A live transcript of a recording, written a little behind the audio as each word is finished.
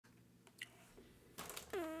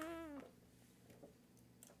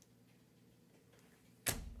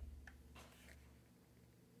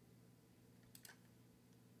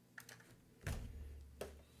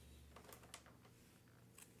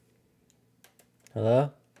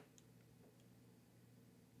Hello?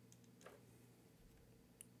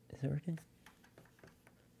 Is it working?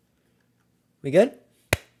 We good?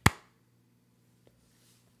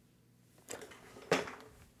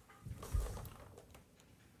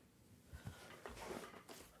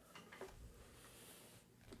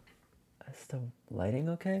 Is the lighting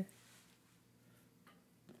okay?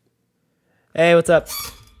 Hey, what's up?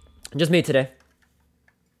 Just me today.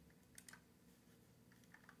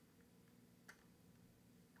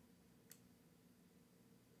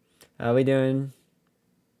 How we doing?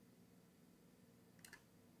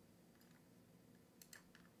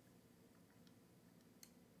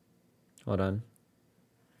 Hold on.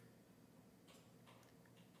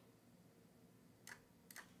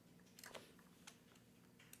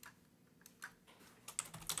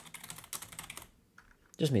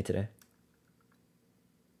 Just me today.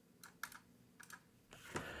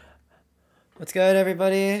 What's good,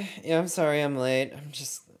 everybody? Yeah, I'm sorry I'm late.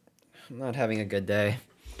 I'm not having a good day.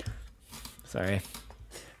 Sorry.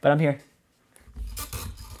 But I'm here.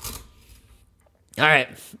 Alright,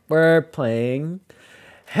 we're playing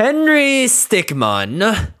Henry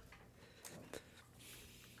Stickmin.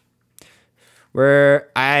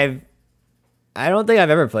 I don't think I've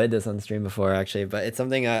ever played this on stream before, actually, but it's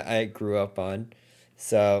something I grew up on.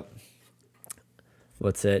 So,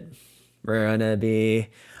 what's it? We're gonna be...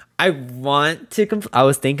 I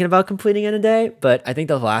was thinking about completing in a day, but I think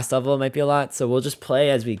the last level might be a lot, so we'll just play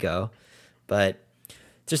as we go. But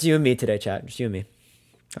just you and me today, chat. Just you and me.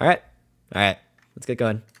 Alright. Alright. Let's get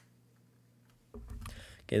going.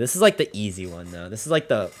 Okay, this is like the easy one, though. This is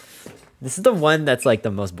the one that's like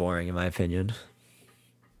the most boring, in my opinion.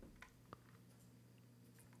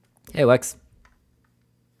 Hey, Wex.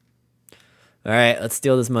 Alright, let's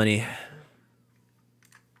steal this money.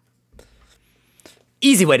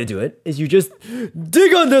 Easy way to do it is you just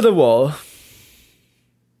dig under the wall.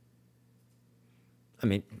 I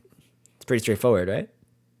mean, it's pretty straightforward, right?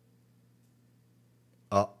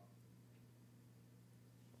 Oh.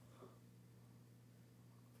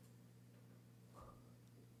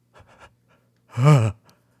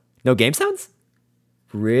 No game sounds?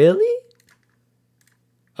 Really?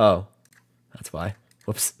 Oh, that's why.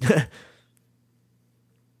 Whoops.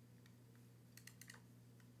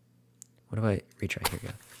 What do I retry here? Go.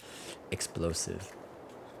 Explosive.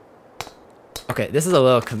 Okay, this is a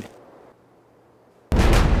little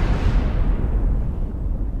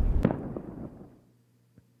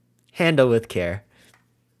handle with care.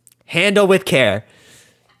 Handle with care.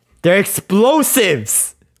 They're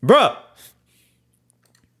explosives, bro.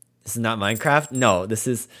 This is not Minecraft. No, this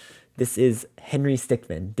is Henry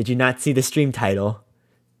Stickmin. Did you not see the stream title?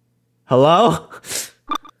 Hello?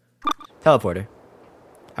 Teleporter.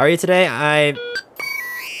 How are you today? I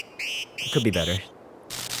could be better.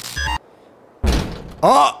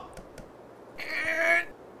 Oh!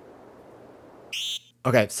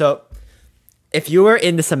 Okay, so if you were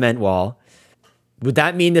in the cement wall, would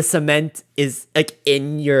that mean the cement is like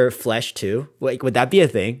in your flesh too? Like, would that be a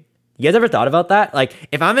thing? You guys ever thought about that? Like,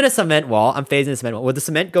 if I'm in a cement wall, I'm phasing the cement wall, would the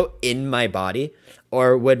cement go in my body?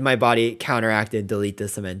 Or would my body counteract and delete the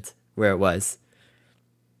cement where it was?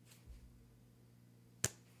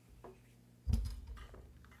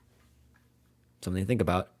 Something to think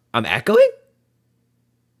about. I'm echoing?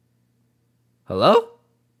 Hello?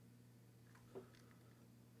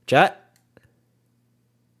 Chat?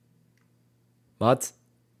 Mods?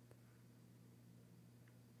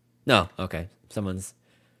 No, okay. Someone's...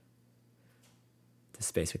 the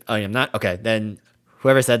space with... Oh, I'm not? Okay, then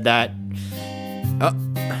whoever said that... Oh.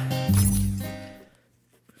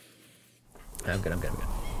 I'm good.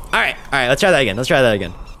 Alright, let's try that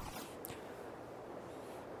again.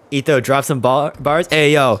 Etho, drop some bars.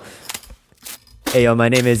 Hey, yo, my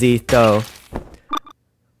name is Etho.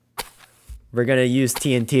 We're gonna use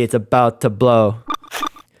TNT. It's about to blow.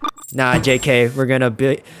 Nah, JK, we're gonna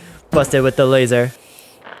be busted with the laser.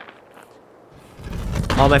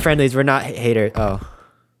 All my friendlies were not haters. Oh.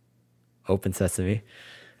 Open sesame.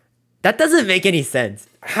 That doesn't make any sense.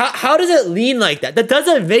 How does it lean like that? That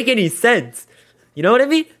doesn't make any sense. You know what I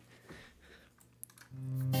mean?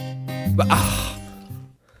 But,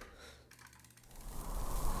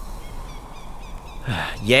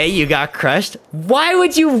 Yay, you got crushed? Why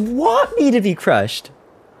would you want me to be crushed?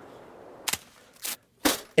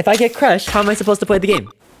 If I get crushed, how am I supposed to play the game?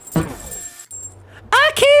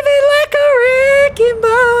 I keep it like a wrecking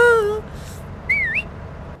ball.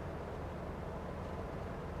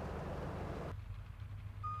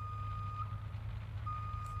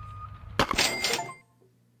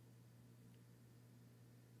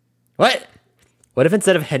 What? What if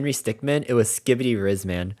instead of Henry Stickmin, it was Skibbity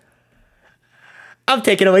Rizman? I'm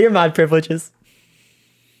taking away your mod privileges.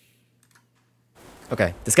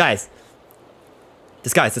 Okay, disguise.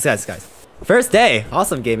 Disguise. First day.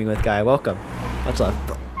 Awesome gaming with Guy. Welcome. Much love.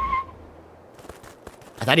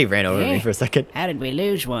 I thought he ran over me for a second. How did we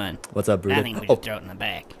lose one? What's up, Bruder? I think we just throw it in the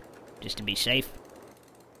back. Just to be safe.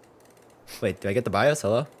 Wait, do I get the BIOS?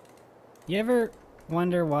 Hello? You ever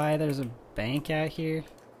wonder why there's a bank out here?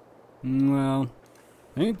 Well,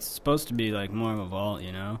 I think it's supposed to be like more of a vault,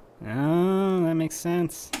 you know? Oh, that makes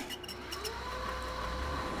sense.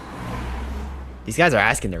 These guys are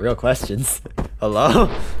asking the real questions. Hello?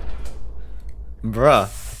 Bruh.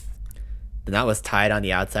 The knot was tied on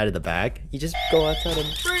the outside of the bag. You just go outside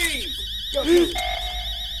and... Freeze!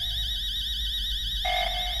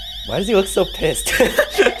 Why does he look so pissed?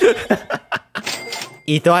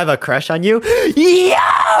 Etho, I have a crush on you.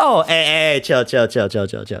 Yo! Hey, chill.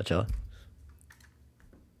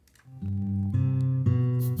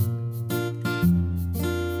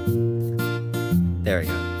 There we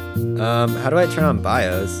go. How do I turn on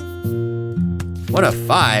BIOS? 1 of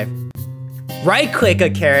 5. Right click a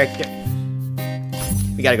character.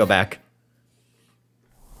 We gotta go back.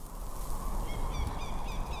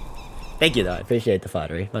 Thank you though, I appreciate the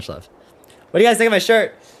flattery. Much love. What do you guys think of my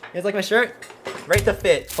shirt? You guys like my shirt? Rate the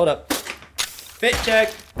fit. Hold up. Fit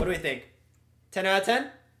check. What do we think? 10 out of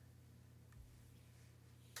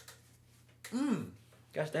 10?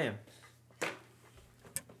 Gosh damn.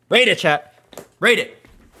 Rate it, chat. Rate it.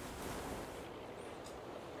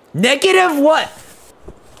 Negative what?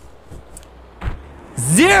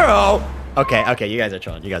 0? Okay, you guys are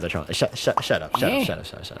trolling. Shut up.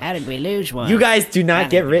 How did we lose one? You guys do not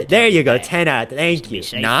get rid. There you go. 10 out. Thank you.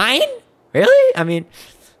 9? Really? I mean.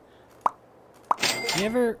 You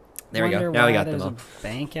ever there we go. Now we got them all. A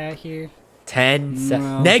bank out here? 10.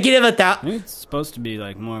 Well, negative 1,000. It's supposed to be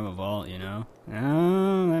like more of a vault, you know?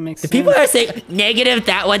 Oh, that makes sense. The people that are saying negative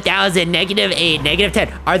that 1,000, negative 8, negative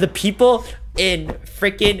 10 are the people in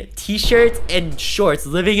freaking t-shirts and shorts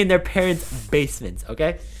living in their parents' basements,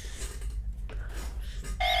 okay?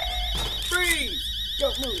 Freeze!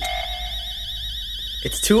 Don't move.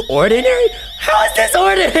 It's too ordinary? How is this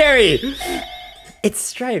ordinary? It's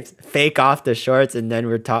stripes. Fake off the shorts and then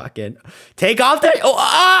we're talking. Take off the...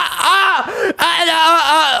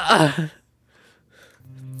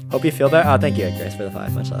 Hope you feel better. Oh, thank you, Grace, for the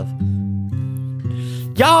 5. Much love.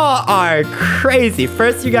 Y'all are crazy.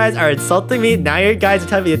 First, you guys are insulting me. Now you guys are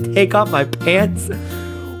telling me to take off my pants.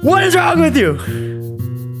 What is wrong with you?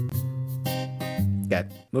 Okay,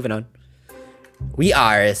 moving on. We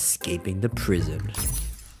are escaping the prison.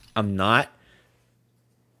 I'm not.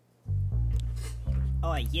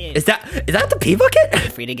 Oh, yeah. Is that the pee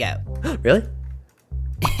bucket? Free to go. Really?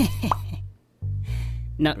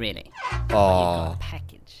 Not really. Oh.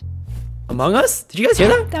 Package. Among Us? Did you guys hear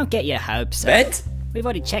that? Don't get your hopes up. Vent? We've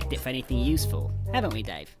already checked it for anything useful, haven't we,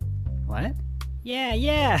 Dave? What?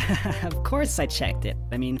 Yeah. Of course I checked it.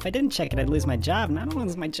 I mean, if I didn't check it, I'd lose my job, and I don't want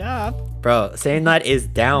to lose my job. Bro, saying that is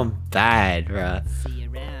down bad, bro. See you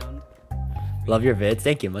around. Love your vids.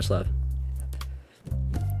 Thank you. Much love.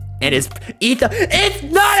 And it's Etho. It's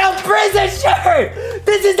not a prison shirt!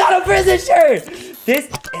 This is not a prison shirt! This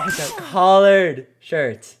is a collared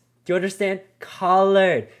shirt. Do you understand?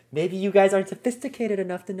 Collared. Maybe you guys aren't sophisticated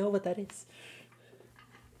enough to know what that is.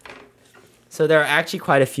 So there are actually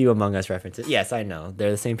quite a few Among Us references. Yes, I know.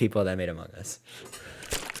 They're the same people that made Among Us.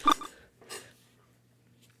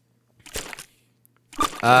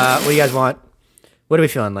 What do you guys want? What are we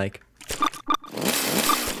feeling like?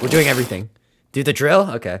 We're doing everything. Do the drill?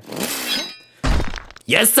 Okay.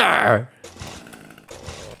 Yes, sir!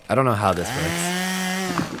 I don't know how this works.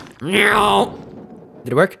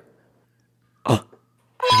 Did it work? Oh.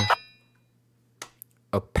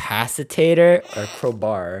 Opacitator or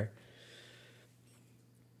crowbar?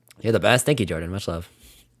 You're the best. Thank you, Jordan. Much love.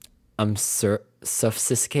 I'm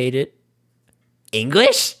sophisticated.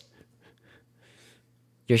 English?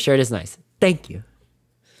 Your shirt is nice. Thank you.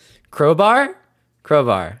 Crowbar?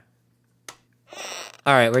 Crowbar.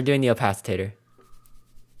 All right, we're doing the opacitator.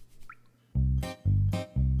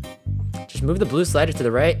 Just move the blue slider to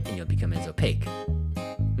the right and you'll become as opaque.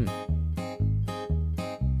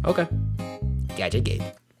 Okay. Gadget Gabe.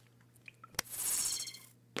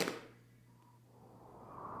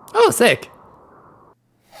 Oh, sick.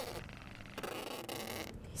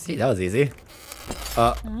 See, that was easy.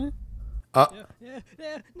 No.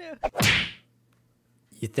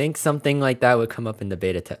 You think something like that would come up in the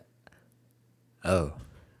beta test? Oh.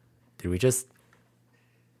 Did we just...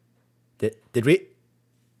 Did we...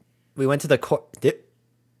 We went to the core...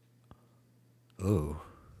 Ooh.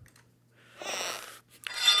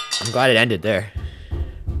 I'm glad it ended there.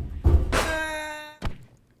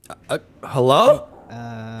 Hello?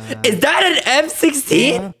 Is that an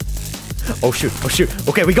M16? Oh shoot, oh shoot.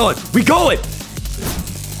 Okay, we going. We going!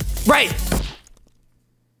 Right!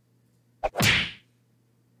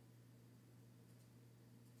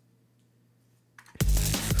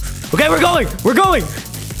 Okay, we're going! We're going!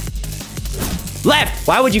 Left!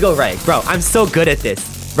 Why would you go right? Bro, I'm so good at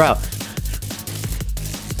this. Bro.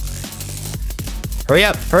 Hurry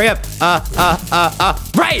up, hurry up.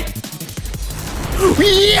 Right!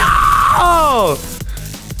 Yo!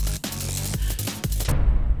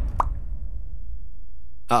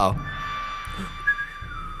 Uh-oh.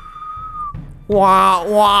 Wah,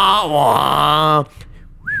 wah, wah.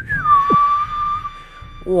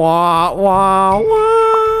 Wah, wah,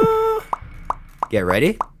 wah. Get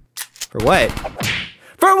ready? For what?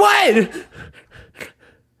 For what?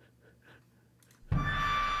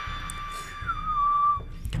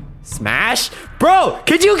 Smash? Bro,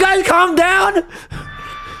 could you guys calm down?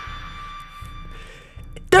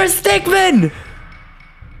 There's Stickmin!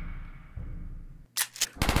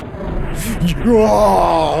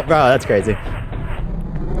 Oh, bro, that's crazy.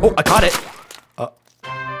 Oh, I caught it.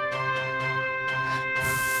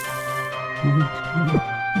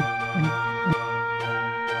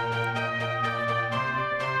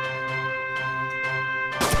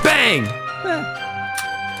 Bang!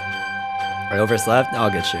 I overslept? I'll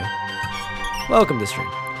get you. Welcome to stream.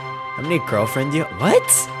 How many girlfriend you?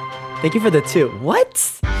 What? Thank you for the 2.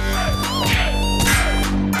 What?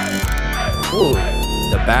 Ooh,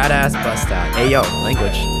 the badass bust out. Hey yo,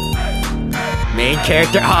 language. Main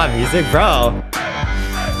character music, bro.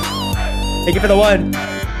 Thank you for the 1.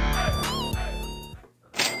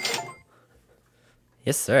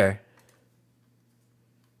 Yes, sir.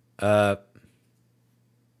 Now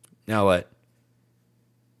what?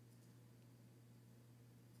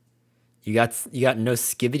 You got no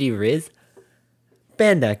skibbity riz?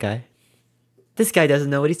 Ban that guy. This guy doesn't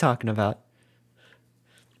know what he's talking about.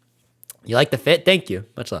 You like the fit? Thank you.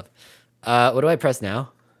 Much love. What do I press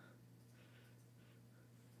now?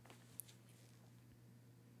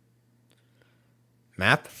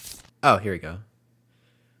 Map? Oh, here we go.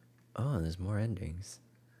 Oh, there's more endings.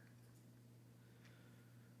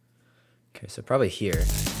 Okay, so probably here.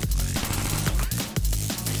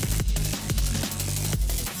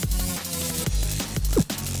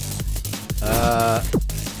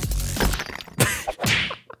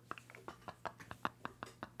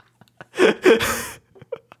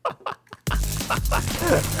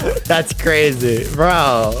 That's crazy,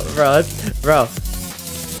 bro. Bro.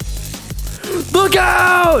 Look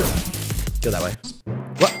out! Go that way.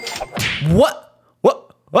 What?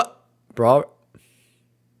 Bro.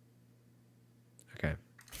 Okay.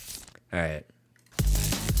 All right.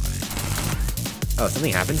 Oh,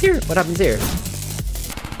 something happens here? What happens here?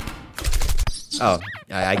 Oh,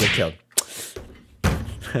 I get killed.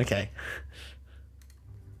 Okay.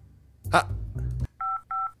 Oh,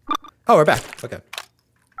 we're back. Okay.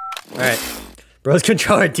 All right. Bro's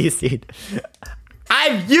controller DC'd.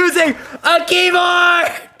 I'm using a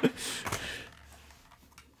keyboard!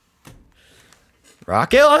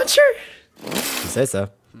 Rocket launcher? You say so.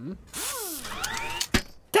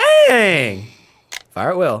 Dang!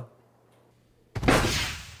 Fire at will.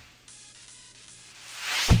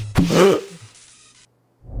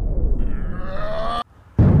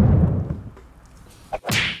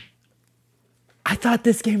 I thought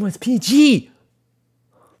this game was PG.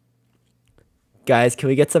 Guys, can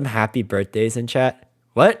we get some happy birthdays in chat?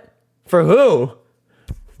 What? For who?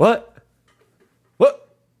 What?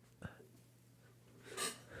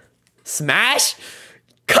 Smash?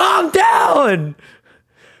 Calm down!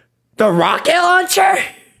 The rocket launcher?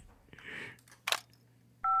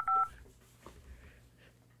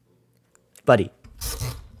 Buddy,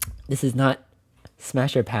 this is not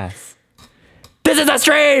smash or pass. This is a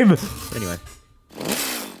stream! Anyway.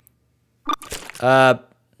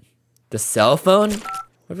 The cell phone?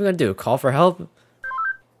 What are we gonna do? Call for help?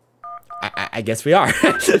 I guess we are.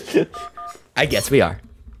 I guess we are.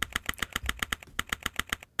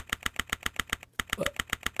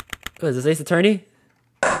 What is this, Ace Attorney?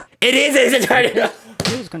 It is Ace Attorney!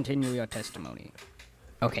 Please continue your testimony.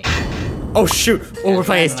 Okay. Oh shoot! Oh, we're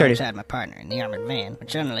playing Ace Attorney. Alongside my partner in the armored van,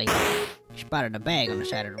 but suddenly she spotted a bag on the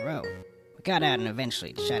side of the road. We got out and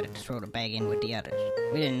eventually decided to throw the bag in with the others.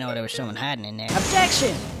 We didn't know there was someone hiding in there.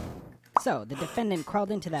 Objection! So, the defendant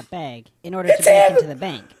crawled into that bag in order to break into the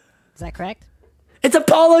bank. Is that correct? It's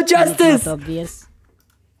Apollo Justice! It's obvious.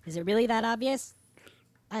 Is it really that obvious?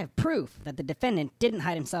 I have proof that the defendant didn't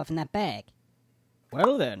hide himself in that bag.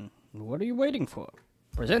 Well then, what are you waiting for?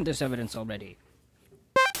 Present this evidence already.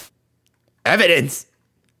 Evidence?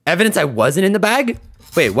 Evidence I wasn't in the bag?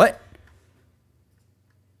 Wait, what?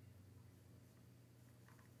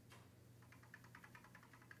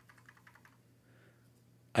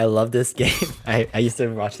 I love this game. I used to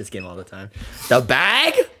watch this game all the time. The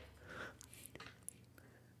bag?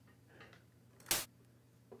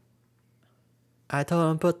 I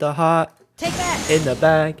told him put the heart Take that! in the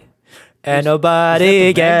bag. And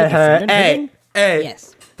nobody get hurt. Hey, hey.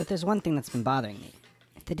 Yes, but there's one thing that's been bothering me.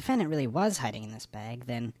 If the defendant really was hiding in this bag,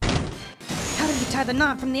 then how did he tie the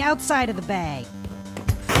knot from the outside of the bag?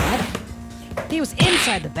 What? If he was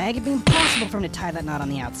inside the bag, it'd be impossible for him to tie that knot on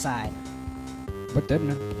the outside. But then,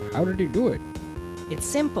 how did he do it? It's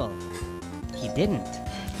simple. He didn't.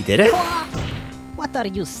 You did it? What are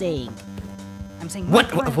you saying? I'm saying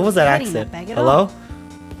What was that hiding accent? bag at Hello? all.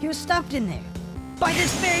 He was stuffed in there by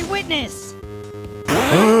this very witness.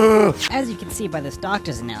 As you can see by this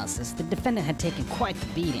doctor's analysis, the defendant had taken quite the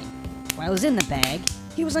beating. While he was in the bag,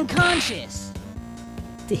 he was unconscious.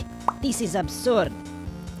 This is absurd.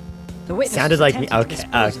 The witness Sounded like me. attempted to Okay,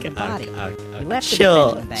 dispose of the body. okay. He left the Chill,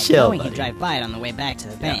 defendant in the bag, chill, knowing he'd buddy. drive by it on the way back to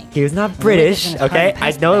the bank. He was not The witness British, and his okay? partner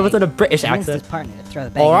I passed know the it wasn't a bag, British convinced accent. his partner to throw the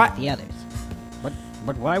bag All in right. with the others.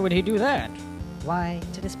 But why would he do that? Why,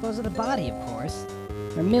 to dispose of the body, of course.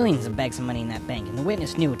 There are millions of bags of money in that bank, and the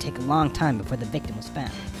witness knew it would take a long time before the victim was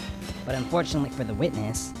found. But unfortunately for the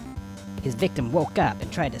witness, his victim woke up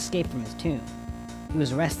and tried to escape from his tomb. He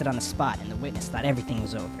was arrested on the spot, and the witness thought everything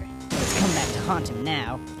was over. But it's come back to haunt him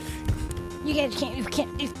now. You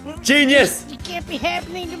can't, Genius! you can't be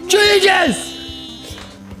happening to me! Genius!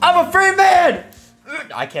 I'm a free man!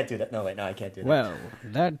 I can't do that. No, wait, no, I can't do that. Well,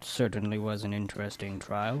 that certainly was an interesting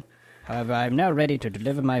trial. However, I am now ready to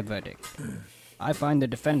deliver my verdict. I find the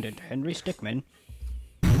defendant, Henry Stickmin,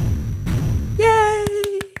 Yay!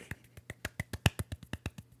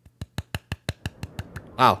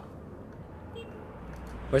 Wow.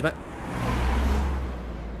 Where's my...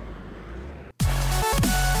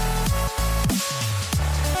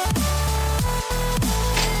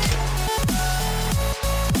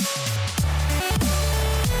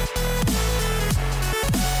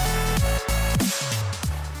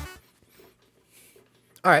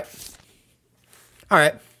 All right. All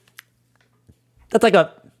right. That's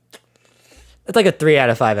like a 3 out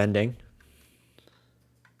of 5 ending.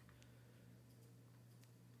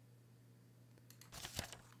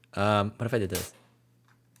 What if I did this?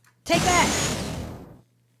 Take that!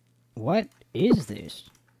 what is this?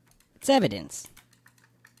 It's evidence.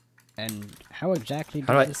 And how exactly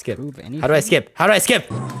How do I this skip? prove anything? How do I skip? How do I skip?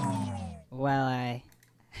 Well, I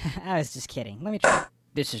was just kidding. Let me try.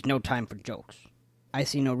 This is no time for jokes. I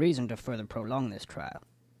see no reason to further prolong this trial.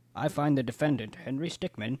 I find the defendant, Henry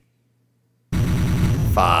Stickmin,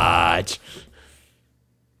 Fudge.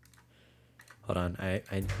 Hold on. I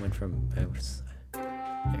went from... there we go.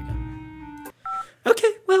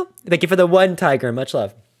 Okay, well, thank you for the 1, Tiger. Much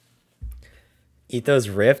love. Etho's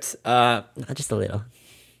ripped. Just a little.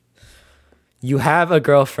 You have a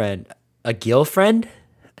girlfriend. A girlfriend?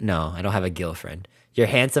 No, I don't have a girlfriend. You're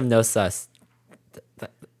handsome, no sus.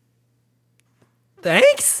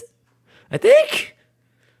 Thanks? I think?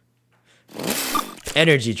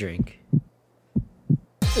 Energy drink.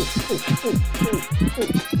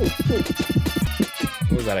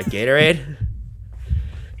 What was that, a Gatorade?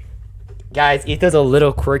 Guys, Etho's a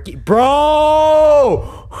little quirky.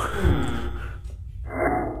 Bro!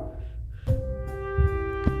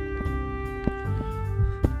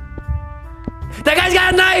 That guy's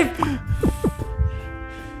got a knife!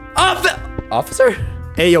 Officer?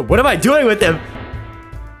 Hey, yo, what am I doing with him?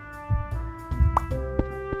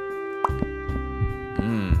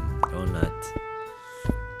 Donut.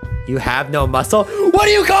 You have no muscle? What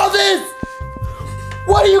do you call this?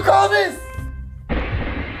 What do you call this?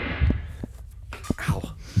 Ow.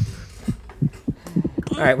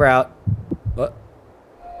 Alright, we're out. What?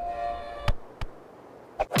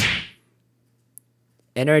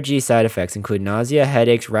 NRG side effects include nausea,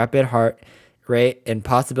 headaches, rapid heart rate, and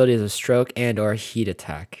possibilities of stroke and or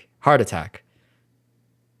heart attack.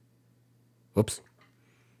 Whoops.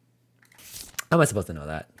 How am I supposed to know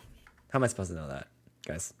that? How am I supposed to know that?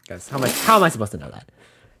 Guys, how am I supposed to know that?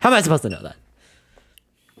 How am I supposed to know that?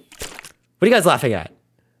 What are you guys laughing at?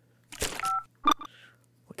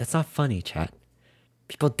 That's not funny, chat.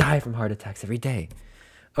 People die from heart attacks every day.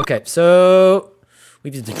 Okay, so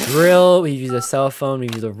we've used a drill, we've used a cell phone,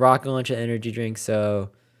 we've used a rocket launcher, energy drink, so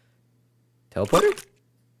teleporter?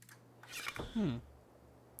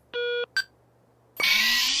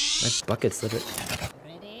 My bucket slipper.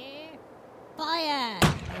 Ready? Fire!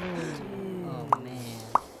 Oh, man.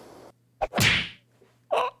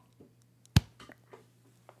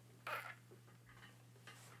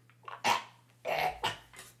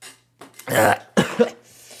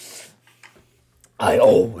 I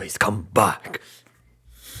always come back.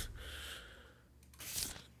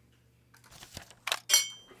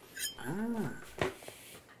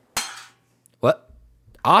 What?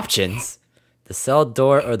 Options? The cell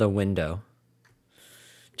door or the window?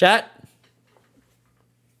 Chat?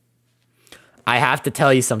 I have to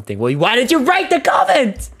tell you something. Well, why did you write the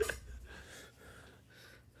comment?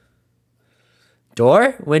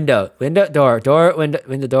 Door, window, window, door, door, window,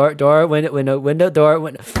 window, door, door, window, window, window, door,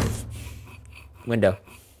 window, window.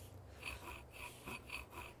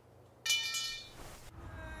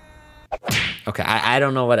 Okay, I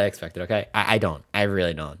don't know what I expected, okay? I don't. I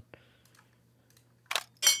really don't.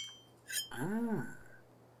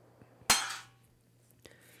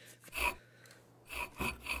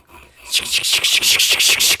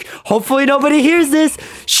 Hopefully nobody hears this.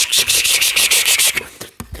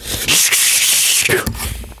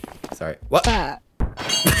 Sorry. What?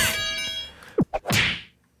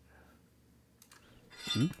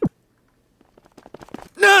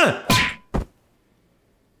 No!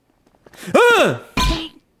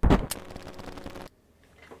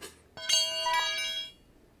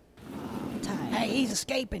 Hey, he's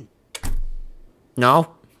escaping.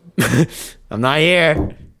 No. I'm not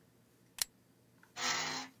here.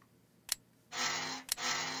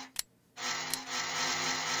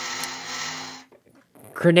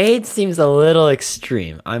 Grenade seems a little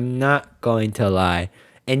extreme. I'm not going to lie.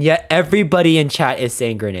 And yet everybody in chat is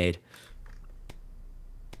saying grenade.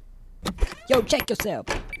 Yo, check yourself.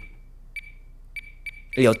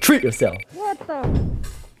 Yo, treat yourself. What the?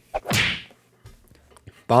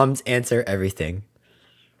 Bombs answer everything.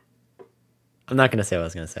 I'm not going to say what I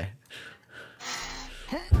was going to say.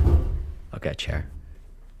 Okay, chair.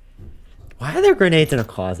 Why are there grenades in a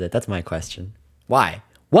closet? That's my question. Why?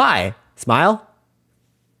 Why? Smile?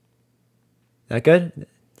 That good?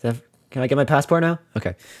 Can I get my passport now?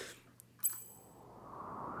 Okay.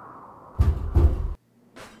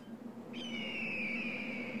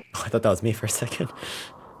 Oh, I thought that was me for a second.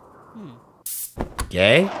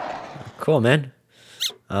 Yay. Cool, man.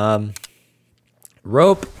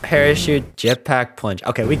 Rope, parachute, jetpack, plunge.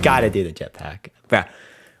 Okay, we gotta do the jetpack. Bruh.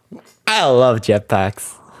 I love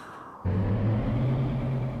jetpacks.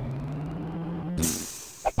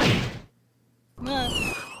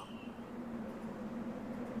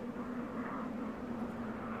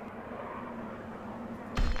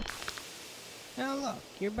 Oh, look,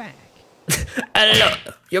 you're back. Hello,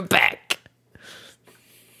 you're back.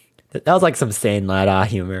 That was like some sane lad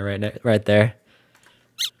humor right there.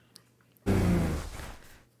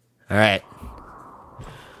 All right.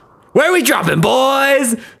 Where are we dropping,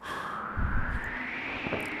 boys?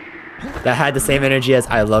 That had the same energy as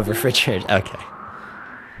I love refrigerators. Okay.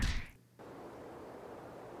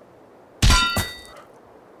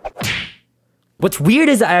 What's weird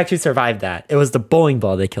is I actually survived that. It was the bowling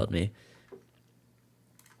ball that killed me.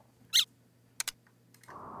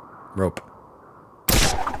 Rope.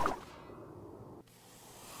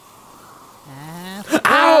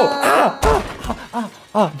 Ow!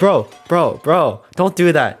 Oh, bro. Don't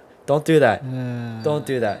do that. Don't do that. Don't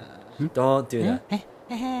do that. Don't do that.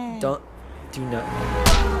 Do not.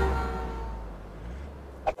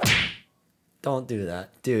 Don't do that.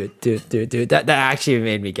 Dude. That actually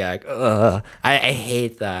made me gag. Ugh. I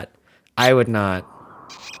hate that. I would not.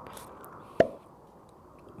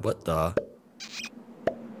 What the?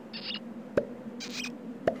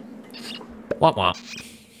 Womp womp.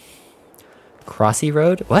 Crossy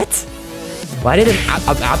Road? What? Why did a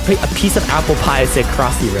piece of apple pie say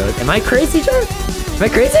Crossy Road? Am I crazy, John? Am I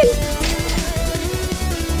crazy?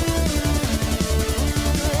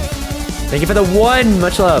 Thank you for the 1.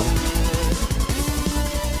 Much love.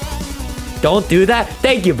 Don't do that.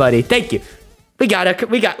 Thank you, buddy. Thank you. We got it.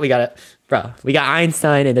 Bro, we got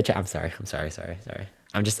Einstein in the chat. I'm sorry.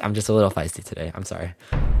 I'm just a little feisty today. I'm sorry.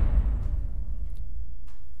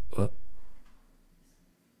 What?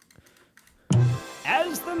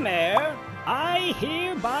 As the mayor, I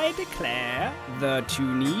hereby declare the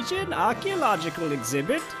Tunisian archaeological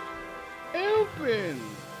exhibit open.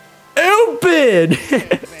 Open!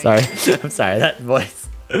 Sorry. I'm sorry. That voice.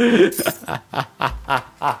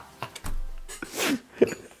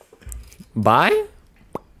 Bye?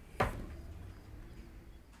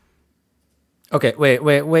 Okay,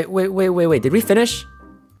 wait. Did we finish?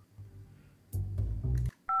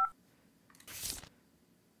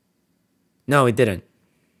 No, we didn't.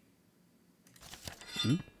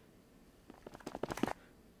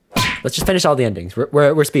 Let's just finish all the endings. We're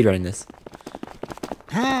speedrunning this.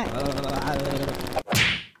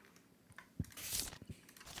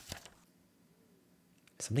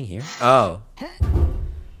 Something here? Oh.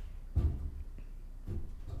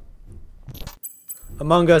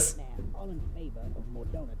 Among Us. Now, all in favor of more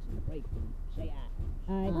donuts in the break room, say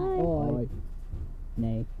aye. Aye.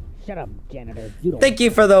 Nay. Shut up, janitor. You don't. Thank you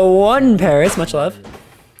for the 1, Paris. Much love.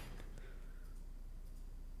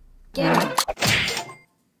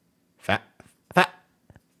 Fat.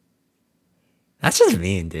 That's just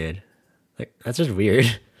mean, dude. Like, that's just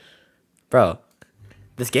weird. Bro,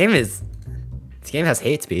 this game has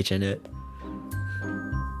hate speech in it.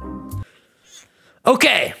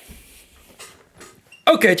 Okay.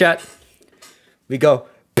 Okay, chat. We go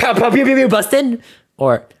pow pow pew pew pew bustin',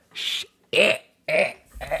 or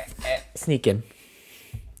sneaking.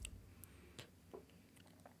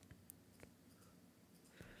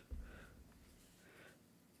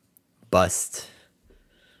 Bust.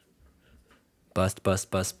 Bust,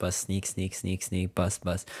 sneak,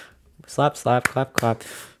 bust. Slap, clap.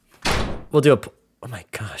 We'll do a, oh my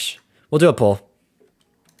gosh. We'll do a pull.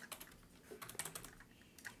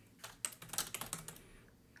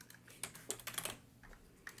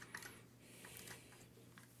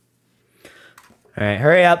 All right,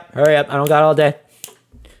 hurry up. I don't got all day.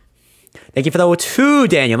 Thank you for the 2,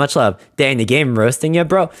 Daniel. Much love. Dang, the game roasting you,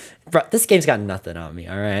 bro. Bro, this game's got nothing on me,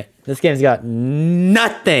 all right? This game's got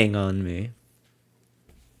nothing on me.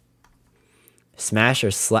 Smash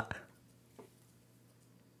or slap.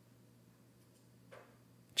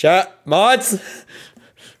 Chat, mods.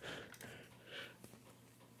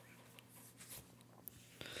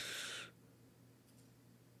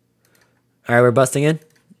 All right, we're busting in.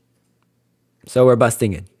 So we're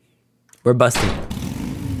busting in.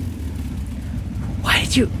 Why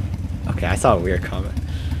did you? Okay, I saw a weird comment.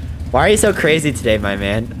 Why are you so crazy today, my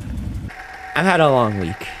man? I've had a long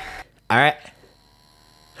week. All right.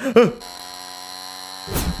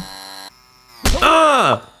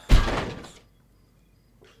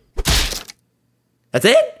 That's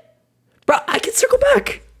it? Bro, I can circle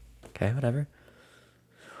back. Okay, whatever.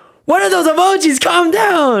 What are those emojis? Calm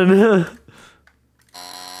down.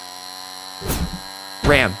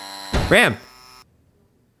 Ram.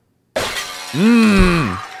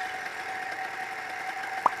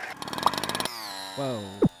 Whoa.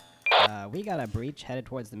 We got a breach headed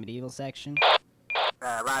towards the medieval section.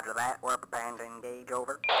 Roger that. We're preparing to engage,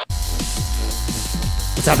 over.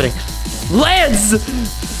 What's happening? Lance!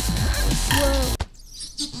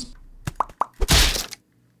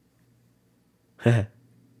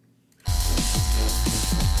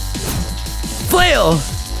 Flail!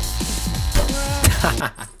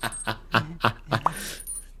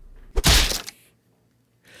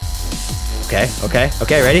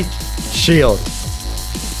 Okay, ready? Shield.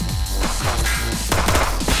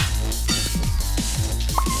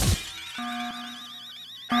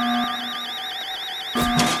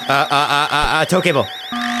 Tow cable.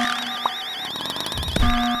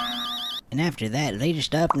 And after that, they just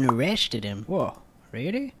stopped and arrested him. Whoa,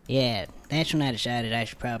 really? Yeah, that's when I decided I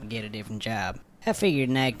should probably get a different job. I figured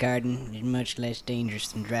night guarding is much less dangerous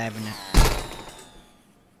than driving a...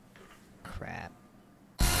 Crap.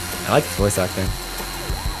 I like the voice acting.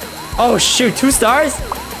 Oh shoot, 2 stars?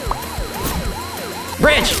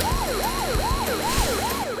 Branch!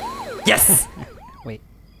 Yes! Wait.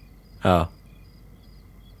 Oh.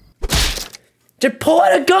 Just pull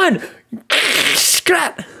out a gun!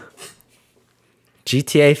 Scrap!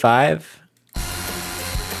 GTA 5?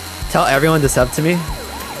 Tell everyone to sub to me.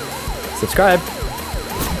 Subscribe.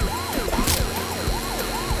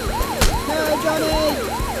 No, Johnny!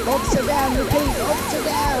 Officer down, repeat, officer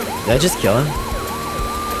down! Did I just kill him?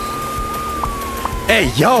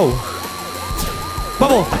 Hey, yo!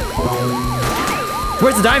 Bubble!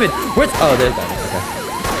 Where's the diamond? Oh, there's the diamond,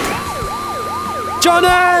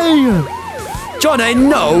 okay. Johnny,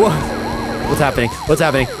 no! What's happening?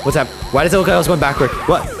 Why does it look like I was going backward?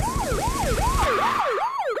 What?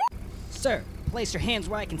 Sir, place your hands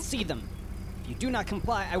where I can see them. If you do not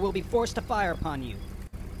comply, I will be forced to fire upon you.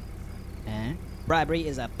 Bribery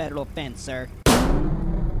is a federal offense, sir.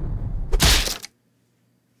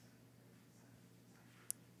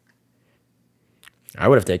 I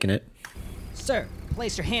would have taken it. Sir,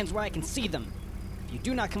 place your hands where I can see them. If you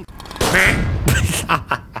do not comply...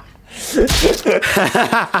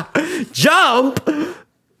 Jump!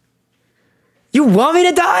 You want me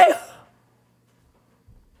to die?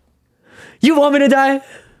 You want me to die?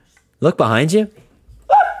 Look behind you.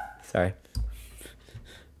 Sorry.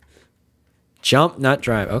 Jump, not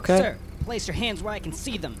drive. Okay. Sir, place your hands where I can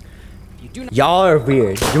see them. If you do not... Y'all are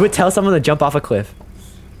weird. You would tell someone to jump off a cliff.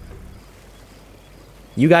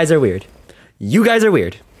 You guys are weird. You guys are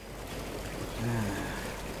weird.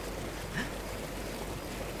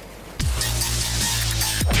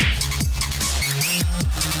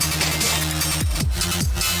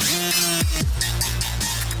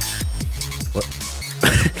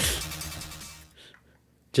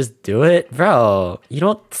 Just do it, bro. You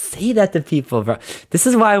don't say that to people, bro. This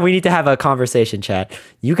is why we need to have a conversation, chat.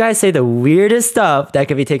 You guys say the weirdest stuff that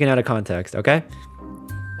can be taken out of context, okay?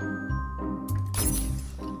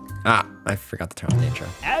 Ah, I forgot to turn on the intro.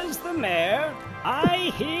 As the mayor,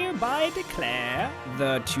 I hereby declare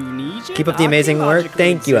the Tunisian. Keep up the amazing work.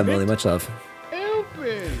 Thank you, Emily. Much love.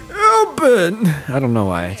 Open. I don't know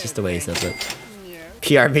why. It's just the way he says it.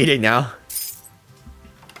 PR meeting now.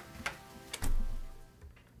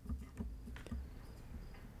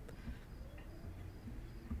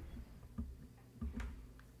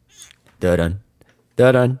 Dun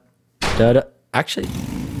dun dun. Actually,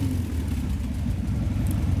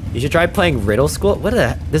 you should try playing Riddle School. What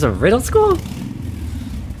the? There's a Riddle School?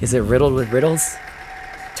 Is it riddled with riddles?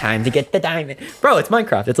 Time to get the diamond, bro. It's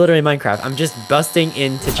Minecraft. It's literally Minecraft. I'm just busting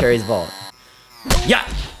into Cherry's vault. Yeah.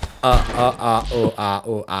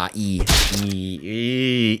 E.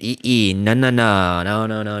 No.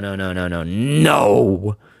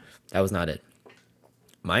 No. That was not it.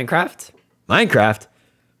 Minecraft.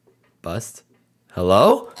 Bust.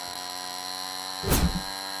 Hello?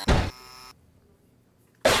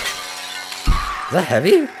 Is that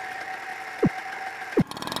heavy?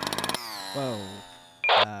 Whoa.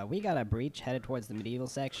 We got a breach headed towards the medieval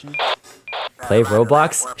section. Play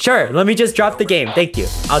Roblox? Sure, let me just drop the game. Thank you.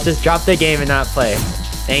 I'll just drop the game and not play.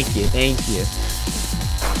 Thank you.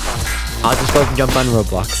 I'll just go jump on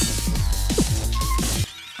Roblox.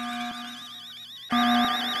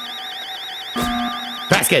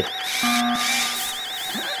 Basket!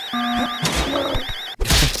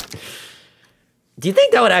 Do you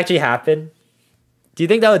think that would actually happen? Do you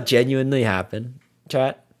think that would genuinely happen,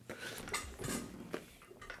 chat?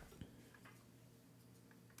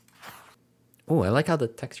 Oh, I like how the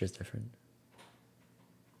texture is different.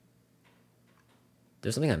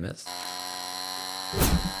 There's something I missed.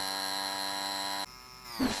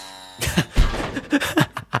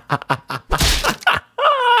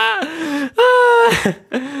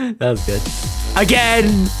 That was good.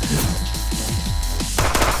 Again!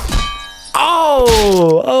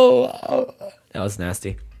 Oh! That was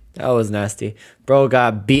nasty. Bro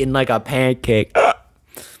got beaten like a pancake.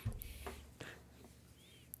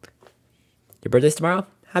 Your birthday's tomorrow?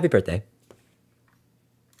 Happy birthday.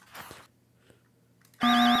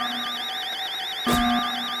 I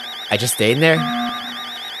just stayed in there?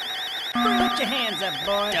 Put your hands up,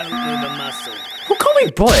 boy. Don't move a muscle. Who called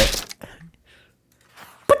me boy?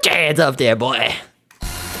 Put your hands up there, boy.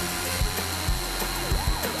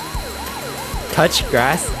 Touch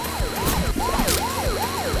grass.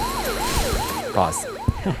 Pause.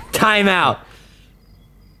 Time out.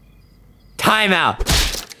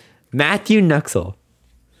 Matthew Nuxel.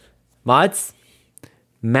 Mods?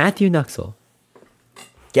 Matthew Nuxel.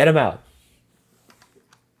 Get him out.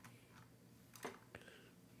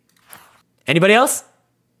 Anybody else?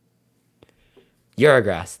 You're a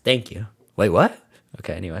grass. Thank you. Wait, what?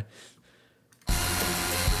 Okay, anyway.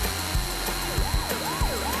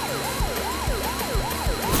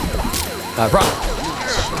 Rock.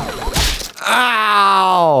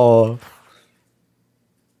 Ow!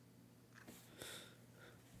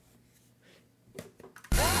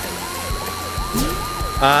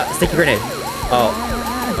 Sticky grenade. Oh,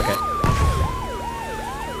 okay.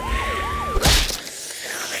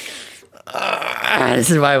 This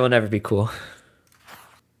is why I will never be cool.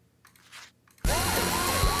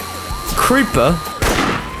 Creeper.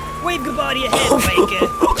 Wave goodbye to your head, Baker.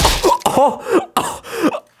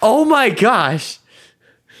 Oh my gosh.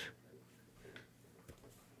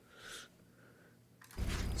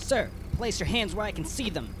 Sir, place your hands where I can see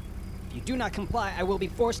them. If you do not comply, I will be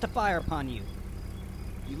forced to fire upon you.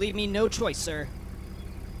 You leave me no choice, sir.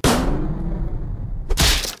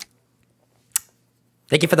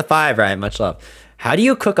 Thank you for the 5, Ryan. Much love. How do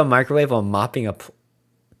you cook a microwave while mopping a...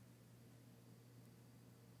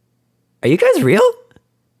 Are you guys real?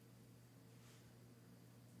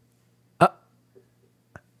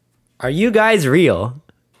 Are you guys real?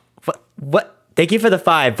 What? Thank you for the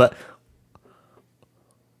 5, but...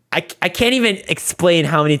 I can't even explain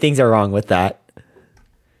how many things are wrong with that.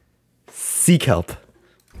 Seek help.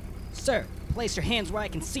 Sir, place your hands where I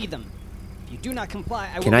can see them. If you do not comply,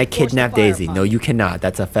 I will Can I be forced to kidnap fire Daisy? upon No, you. you cannot.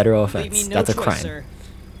 That's a federal Leave me offense. no That's a choice, crime. sir.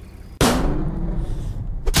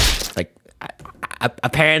 Like,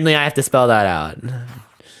 apparently I have to spell that out.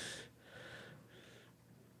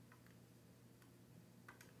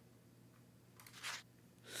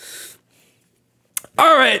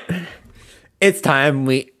 All right. It's time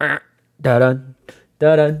we... Da-dun,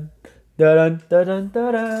 da-dun, da-dun, da-dun,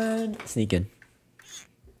 da-dun. Sneak in.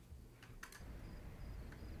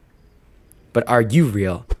 But are you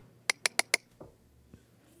real?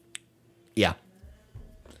 Yeah.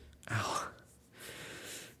 Ow.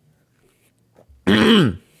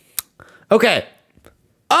 Okay.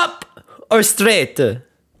 Up or straight?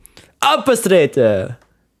 Up or straight? Do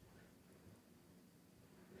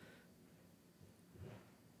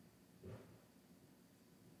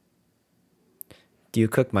you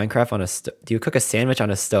cook Minecraft on a do you cook a sandwich on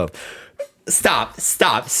a stove? Stop.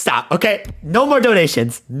 Okay? No more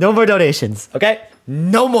donations. Okay?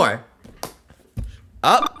 No more.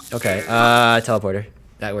 Up. Okay. Teleporter.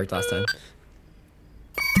 That worked last time.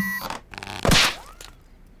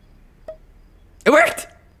 It worked.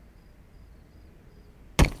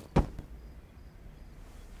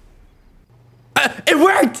 It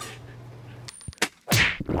worked.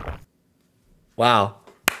 Wow.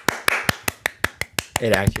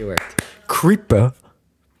 It actually worked. Creeper.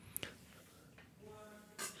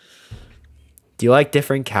 Do you like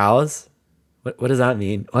different cows? What does that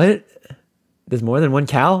mean? What? There's more than one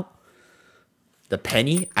cow? The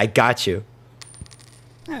penny? I got you.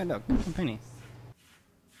 Oh, look, a penny.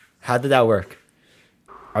 How did that work?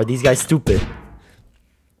 Are these guys stupid?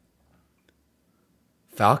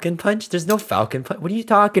 Falcon Punch? There's no Falcon Punch. What are you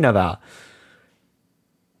talking about?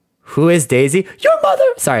 Who is Daisy? Your mother!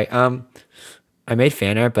 Sorry, I made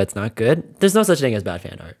fan art, but it's not good. There's no such thing as bad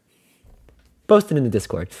fan art. Post it in the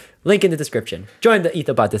Discord. Link in the description. Join the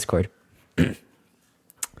Ethobot Discord.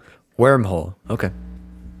 Wormhole. Okay.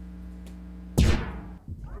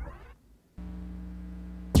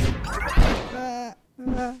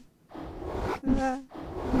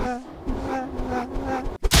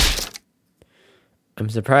 I'm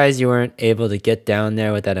surprised you weren't able to get down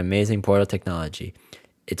there with that amazing portal technology.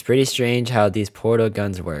 It's pretty strange how these portal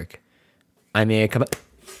guns work. I mean, come on.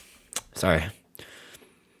 Sorry.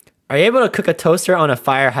 Are you able to cook a toaster on a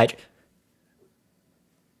fire hydrant?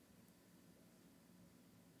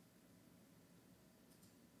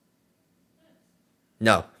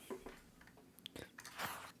 No.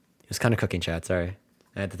 It was kind of cooking, chat. Sorry.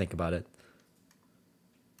 I had to think about it.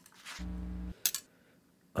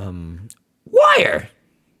 Wire!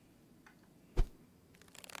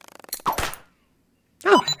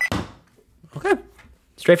 Oh. Okay.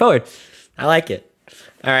 Straightforward. I like it.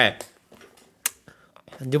 All right.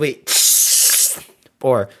 Do we...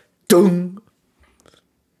 Or... Dung.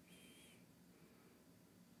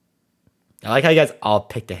 I like how you guys all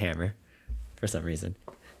picked a hammer. For some reason.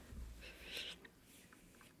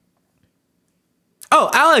 Oh,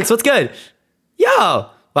 Alex, what's good? Yo!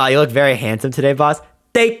 Wow, you look very handsome today, boss.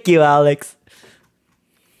 Thank you, Alex.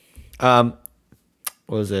 What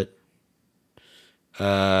was it?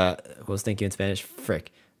 What was thank you in Spanish?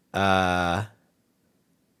 Frick. I'm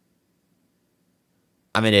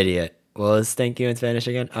an idiot. What was thank you in Spanish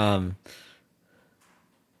again?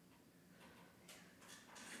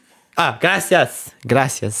 Gracias.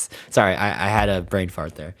 Gracias. Sorry, I had a brain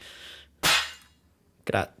fart there.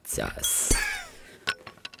 Gracias.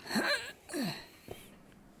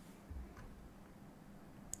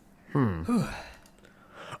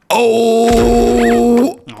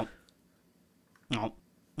 Oh!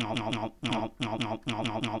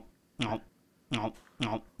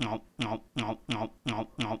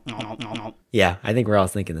 Yeah, I think we're all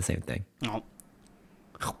thinking the same thing.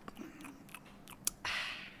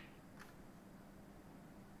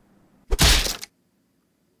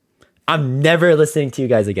 I'm never listening to you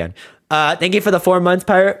guys again. Thank you for the 4 months,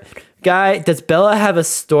 Pirate Guy. Does Bella have a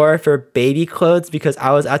store for baby clothes? Because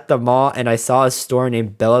I was at the mall and I saw a store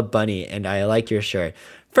named Bella Bunny and I like your shirt.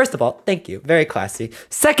 First of all, thank you. Very classy.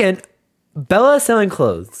 Second, Bella is selling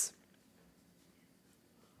clothes.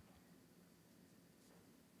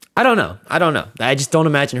 I don't know. I just don't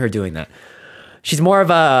imagine her doing that. She's more of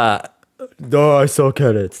a... Oh, I sell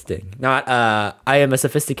carrots thing. Not, I am a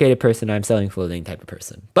sophisticated person, I'm selling clothing type of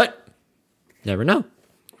person. But, never know.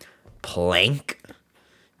 Plank?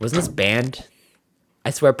 Wasn't this banned? I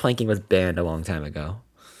swear planking was banned a long time ago.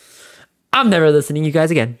 I'm never listening to you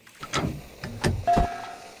guys again.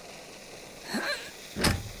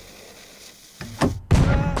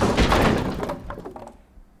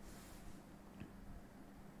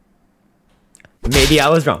 Maybe I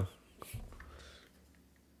was wrong.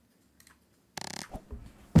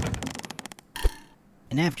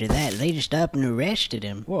 And after that, they just up and arrested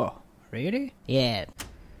him. Whoa, really? Yeah.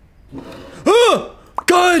 Oh!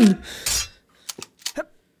 Gun!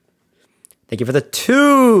 Thank you for the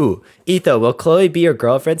 2. Etho, will Chloe be your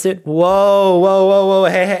girlfriend soon? Whoa.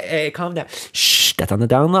 Hey, calm down. Shh, that's on the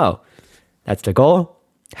down low. That's the goal.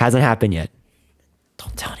 Hasn't happened yet.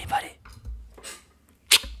 Don't tell anybody.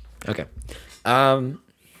 Okay.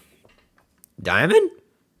 Diamond?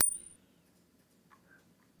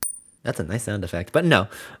 That's a nice sound effect. But no.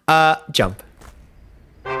 Jump.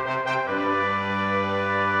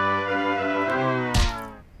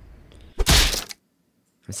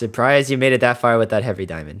 I'm surprised you made it that far with that heavy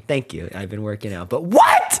diamond. Thank you. I've been working out. But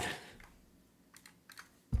what?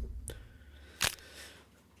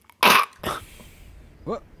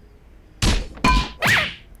 What?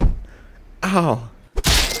 Ow.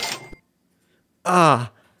 No.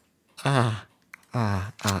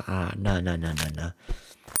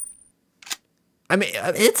 I mean,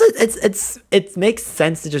 it makes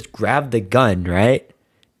sense to just grab the gun, right?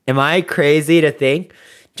 Am I crazy to think?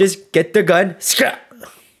 Just get the gun.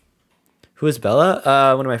 Who is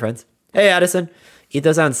Bella? One of my friends. Hey, Addison.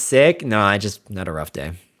 Etho sounds sick. No, I just not a rough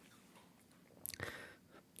day.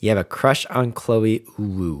 You have a crush on Chloe.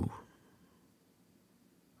 Ooh.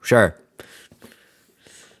 Sure.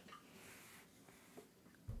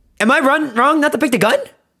 Am I wrong not to pick the gun?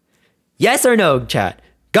 Yes or no, chat?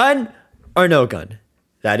 Gun or no gun?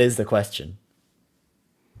 That is the question.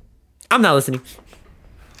 I'm not listening.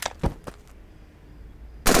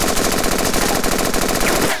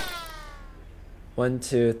 One,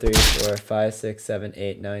 2, 3, 4, 5, 6, 7,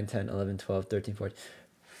 8, 9, 10, 11, 12, 13,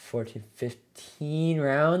 14, 15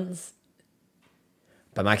 rounds.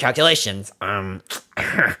 By my calculations, an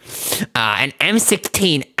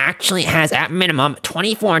M16 actually has at minimum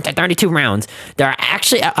 24 to 32 rounds. There are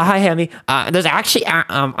actually, hi Hammy, there's actually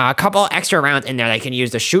a couple extra rounds in there that I can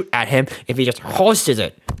use to shoot at him if he just holsters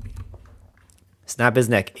it. Snap his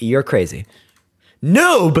neck. You're crazy.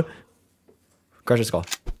 Noob! Crush your skull.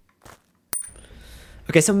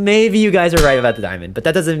 Okay, so maybe you guys are right about the diamond, but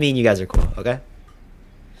that doesn't mean you guys are cool, okay?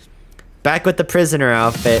 Back with the prisoner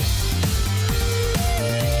outfit.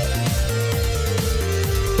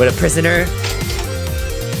 Would a prisoner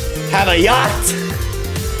have a yacht?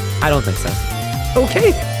 I don't think so.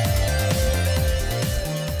 Okay.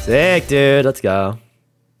 Sick, dude. Let's go.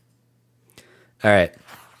 All right,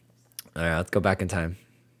 let's go back in time.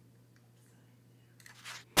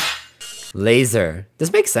 Laser.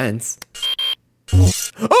 This makes sense.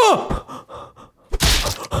 Oh!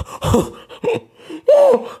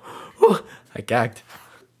 I gagged.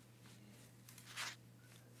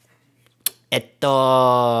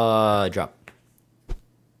 Etho drop.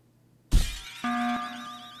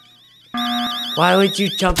 Why would you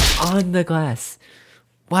jump on the glass?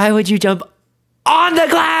 Why would you jump on the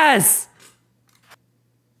glass?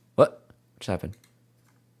 What just happened?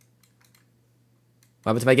 What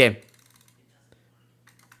happened to my game?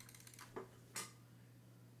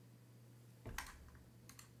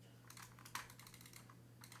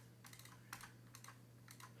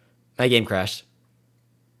 My game crashed.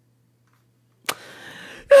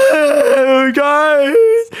 Oh, guys,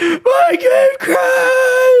 my game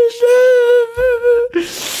crashed.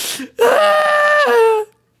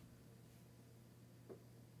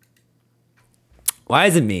 Why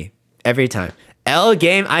is it me every time? L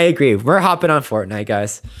game, I agree. We're hopping on Fortnite,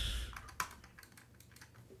 guys.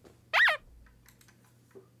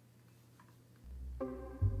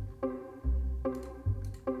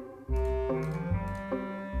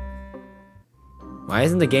 Why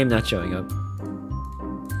isn't the game not showing up?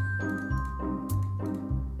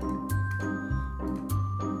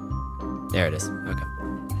 There it is. Okay.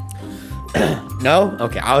 No?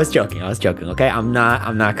 Okay, I was joking. Okay, I'm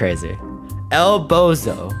not crazy. El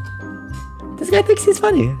Bozo. This guy thinks he's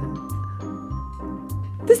funny.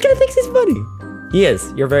 He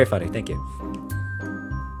is. You're very funny. Thank you.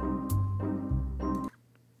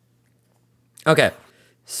 Okay.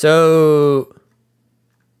 So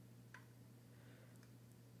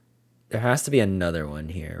there has to be another one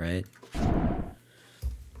here, right?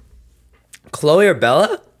 Chloe or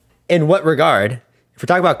Bella? In what regard? If we're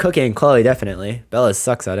talking about cooking, Chloe definitely. Bella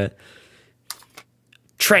sucks at it.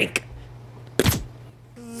 Trank.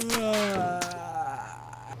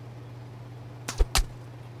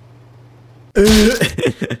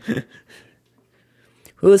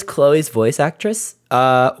 Who is Chloe's voice actress?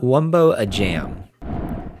 Wumbo a Jam.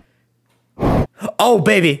 Oh,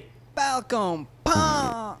 baby. Falcon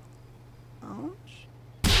Punch.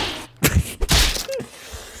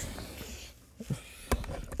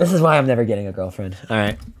 This is why I'm never getting a girlfriend. All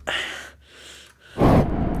right.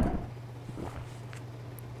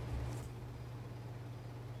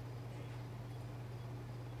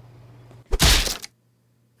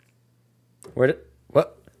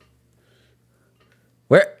 What?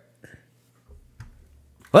 Where?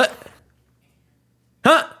 What?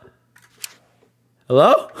 Huh?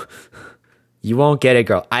 Hello? You won't get it,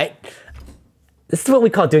 girl. This is what we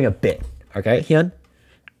call doing a bit. Okay, Hyun?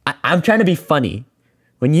 I'm trying to be funny.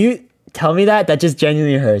 When you tell me that, that just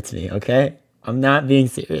genuinely hurts me, okay? I'm not being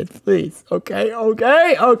serious, please. Okay,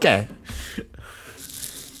 okay, okay.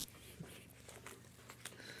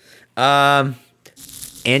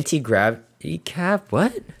 Anti-gravity cap?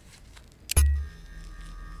 What?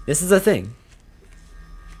 This is a thing.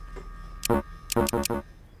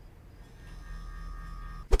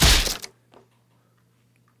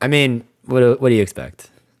 I mean, what do you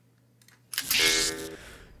expect?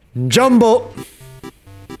 Jumbo!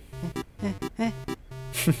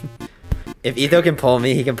 If Etho can pull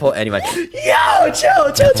me, he can pull anyone. Yo, chill.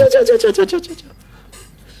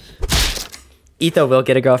 Etho will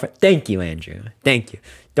get a girlfriend. Thank you, Andrew. Thank you.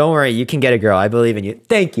 Don't worry, you can get a girl. I believe in you.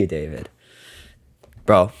 Thank you, David.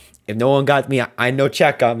 Bro, if no one got me, I know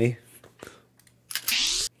chat got me.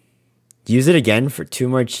 Use it again for 2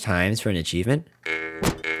 more times for an achievement?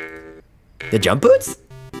 The jump boots?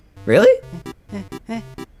 Really?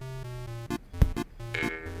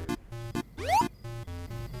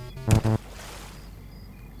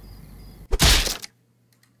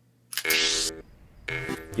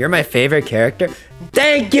 You're my favorite character?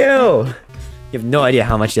 Thank you! You have no idea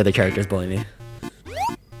how much the other characters bully me.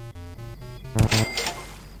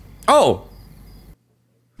 Oh!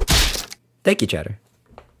 Thank you, Chatter.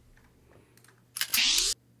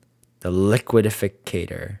 The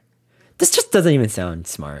liquidificator. This just doesn't even sound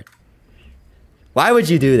smart. Why would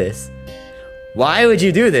you do this? Why would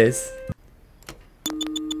you do this?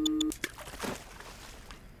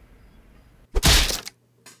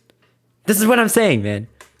 This is what I'm saying, man.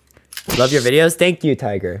 Love your videos. Thank you,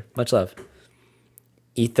 Tiger. Much love.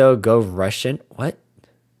 Etho go Russian. What?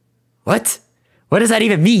 What? What does that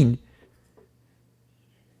even mean?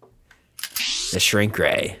 The shrink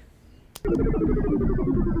ray.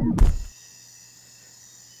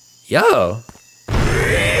 Yo.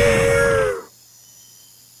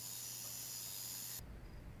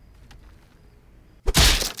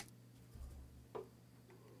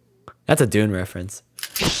 That's a Dune reference.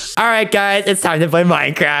 All right, guys, it's time to play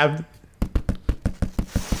Minecraft.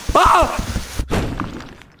 Oh!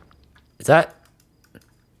 Is that?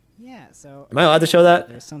 Yeah, so... Am I allowed to show that?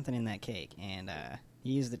 There's something in that cake, and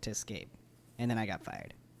he used it to escape. And then I got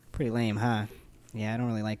fired. Pretty lame, huh? Yeah, I don't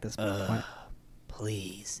really like this point.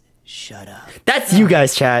 Please, shut up. That's you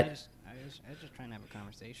guys, chat. I was just trying to have a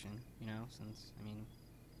conversation, you know, since, I mean,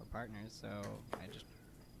 we're partners, so I just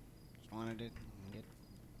wanted to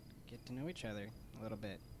get to know each other a little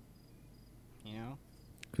bit, you know?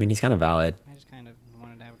 I mean, he's kind of valid. I just kind of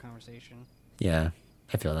wanted to have a conversation. Yeah,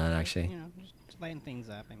 I feel that, actually. You know, just lighten things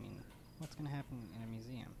up. I mean, what's going to happen in a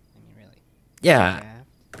museum? I mean, really. Yeah.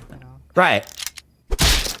 You know? Right.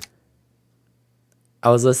 I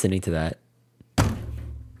was listening to that.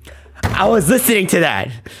 I was listening to that.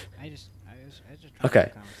 I was just trying Okay. to have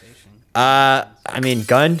a conversation. I mean,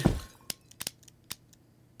 gun.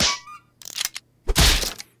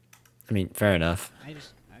 I mean, fair enough. I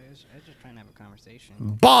was just trying to have a conversation.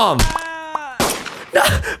 Bomb! No,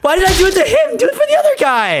 why did I do it to him? Do it for the other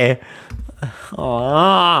guy!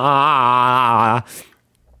 Aww.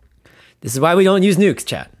 This is why we don't use nukes,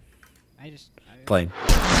 chat. Plain.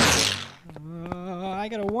 I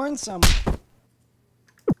gotta warn someone.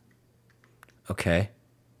 Okay.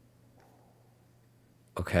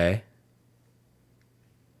 Okay.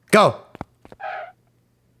 Go!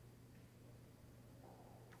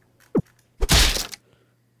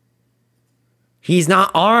 He's not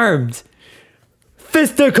armed!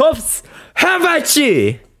 Fisticuffs! How about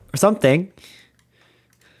you? Or something.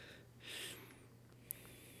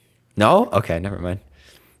 No? Okay, never mind.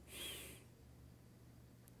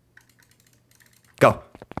 Go.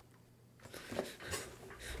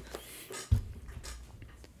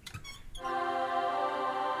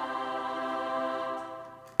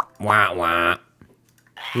 Wah wah.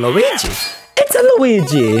 Luigi. It's a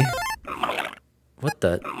Luigi. What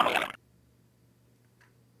the?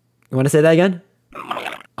 You want to say that again?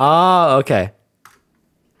 Oh, okay.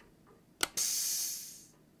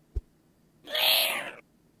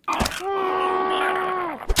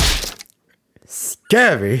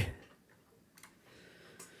 Scary.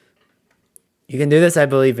 You can do this. I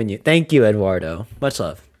believe in you. Thank you, Eduardo. Much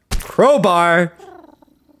love. Crowbar.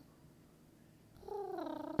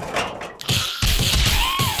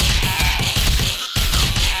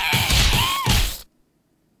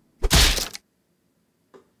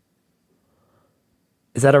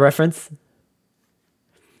 Is that a reference?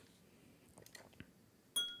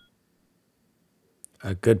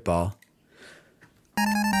 A good ball.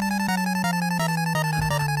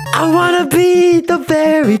 I wanna be the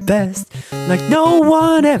very best, like no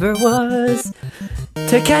one ever was.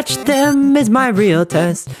 To catch them is my real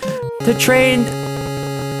test. To train.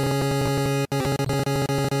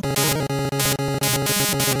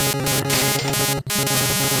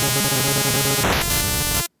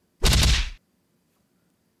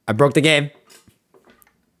 I broke the game.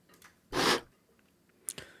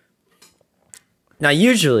 Now,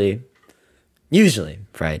 usually,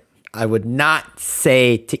 right, I would not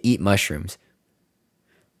say to eat mushrooms.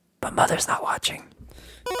 But Mother's not watching.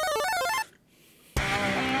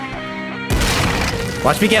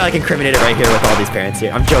 Watch me get like incriminated right here with all these parents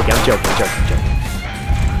here. I'm joking.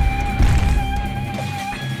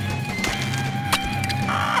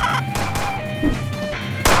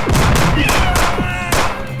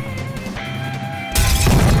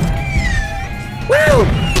 Woo!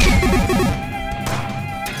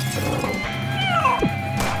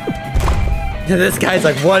 This guy's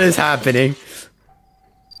like, what is happening?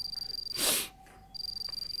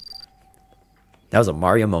 That was a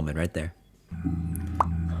Mario moment right there.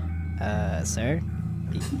 Sir?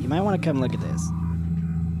 You might want to come look at this.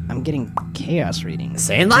 I'm getting chaos readings.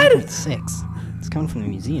 Saiyan light? 6. It's coming from the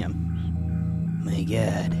museum. My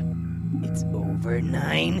god. It's over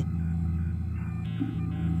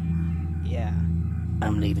 9? Yeah.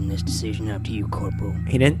 I'm leaving this decision up to you, Corporal.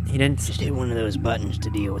 He didn't Just hit one of those buttons to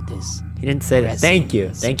deal with this. He didn't say that. Thank you,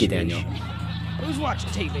 Daniel. Who's watching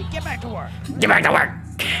TV? Get back to work. Get back to work.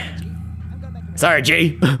 Sorry,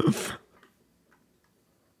 G.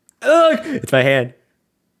 Ugh, it's my hand.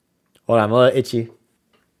 Hold on, I'm a little itchy.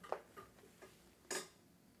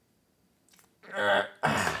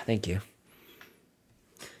 Thank you.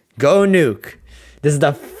 Go nuke. This is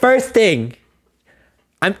the first thing.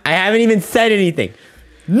 I haven't even said anything.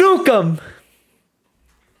 Nuke 'em.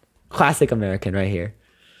 Classic American right here.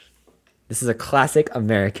 This is a classic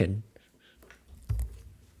American.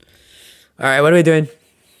 All right, what are we doing?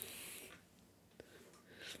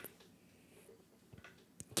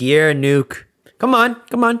 Gear nuke. Come on.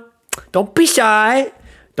 Don't be shy.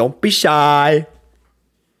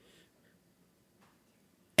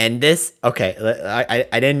 And this, okay,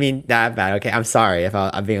 I didn't mean that bad. Okay, I'm sorry if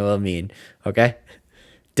I'm being a little mean. Okay,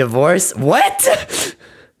 divorce. What?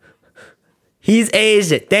 He's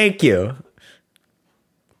Asian. Thank you.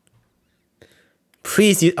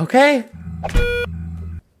 Please use. Okay.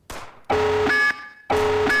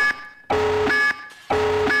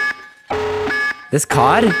 This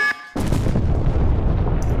COD?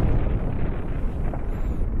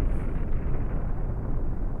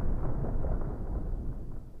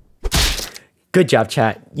 Good job,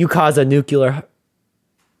 chat. You caused a nuclear...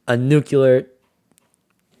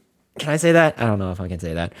 Can I say that? I don't know if I can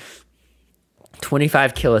say that.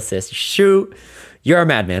 25 kill assist. Shoot. You're a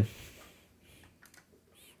madman.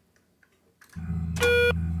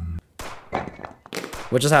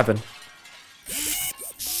 What just happened?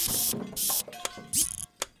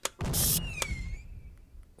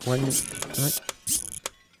 What?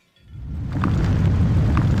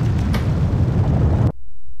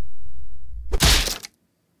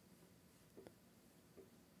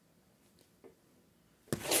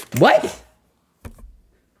 What?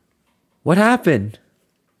 What happened?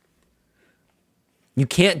 You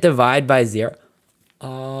can't divide by 0.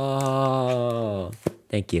 Oh,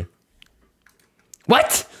 thank you.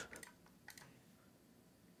 What?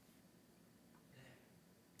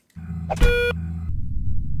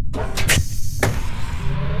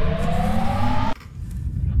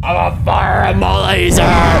 I'm a fire and a laser!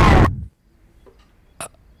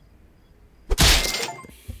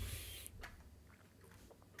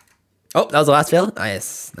 Oh, that was the last fail?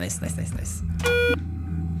 Nice. Nice.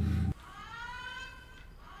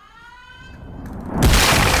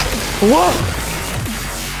 Whoa!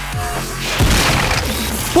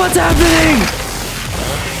 What's happening?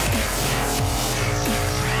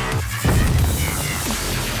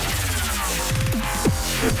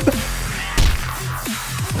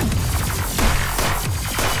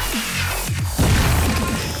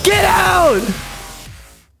 Get out!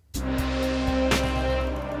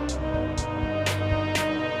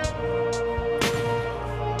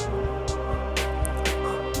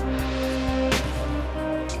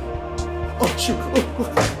 Oh, shoot.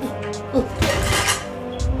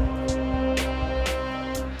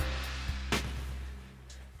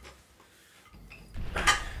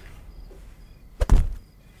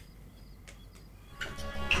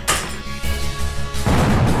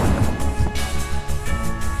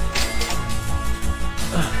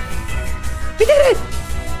 We did it!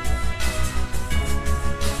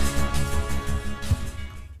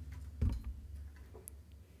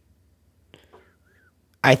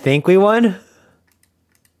 I think we won.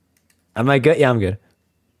 Am I good? Yeah, I'm good.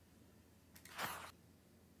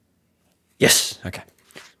 Yes. Okay.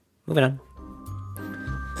 Moving on.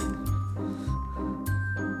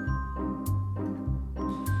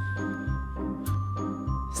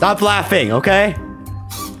 Stop laughing, okay?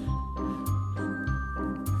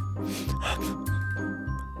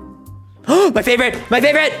 My favorite! My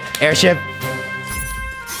favorite! Airship.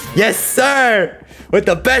 Yes, sir! With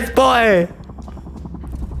the best boy!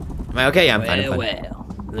 Am I okay? Yeah, I'm fine. I'm fine.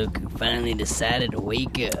 Well, look who finally decided to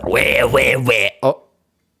wake up. Where? Oh.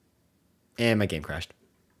 And my game crashed.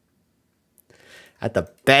 At the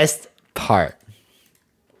best part.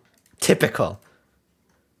 Typical.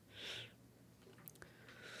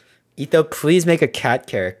 Etho, please make a cat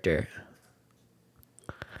character.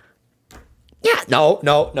 Yeah, no.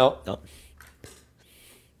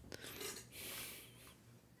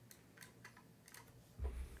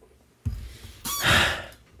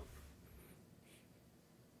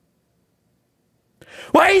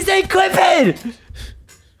 Why are you saying Clifford?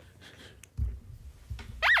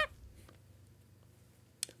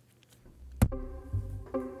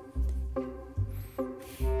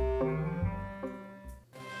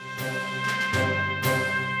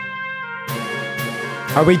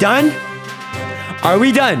 Are we done? Are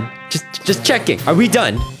we done? Just checking. Are we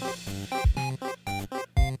done?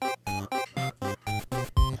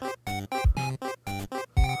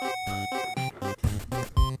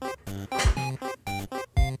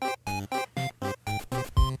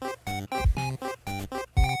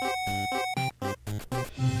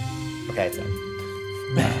 Okay, it's done.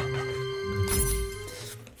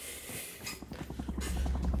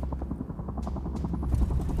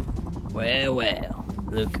 Well,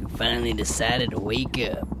 look who finally decided to wake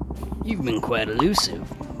up. You've been quite elusive,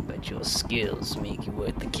 but your skills make you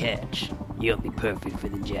worth the catch. You'll be perfect for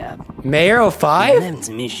the job. Mayor I'm 05? having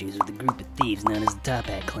some issues with a group of thieves known as the Top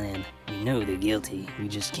Hat Clan. We know they're guilty, we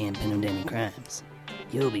just can't pin them to any crimes.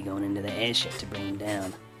 You'll be going into the airship to bring them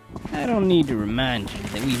down. I don't need to remind you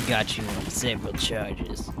that we've got you on several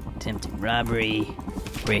charges. Attempted robbery,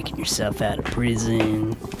 breaking yourself out of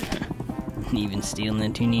prison, and even stealing a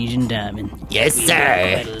Tunisian diamond. Yes, We've sir.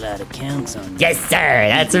 got quite a lot of counts on you. Yes, sir.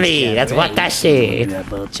 That's me. That's Right. Watashi.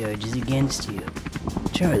 Drop all charges against you.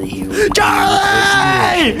 Charlie here will be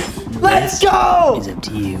Charlie! doing the first Let's Rest go! is up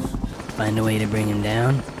to you. Find a way to bring him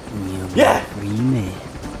down, and you'll be Yeah. a free man.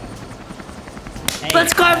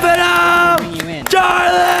 Let's clap it up! Bring you in.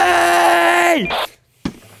 Charlie!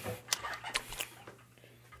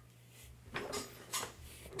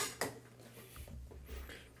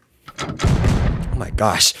 Oh my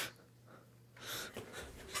gosh.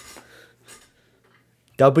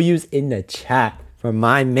 W's in the chat for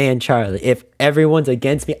my man Charlie. If everyone's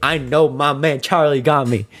against me, I know my man Charlie got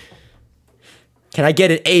me. Can I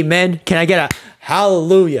get an amen? Can I get a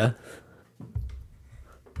hallelujah?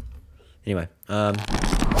 Anyway,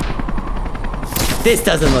 this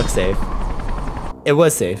doesn't look safe. It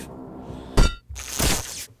was safe.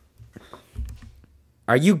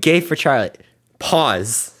 Are you gay for Charlie?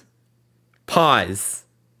 Pause. Pause.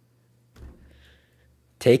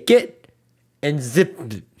 Take it and zip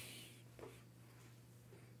it.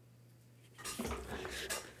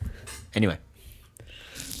 Anyway.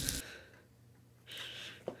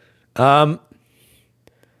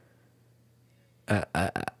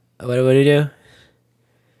 What do you do?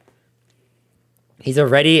 He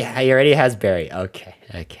already has Barry. Okay.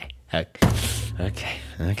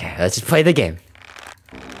 Let's just play the game.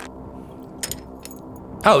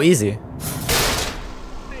 Oh, easy. Hey,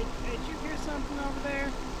 did you hear something over there?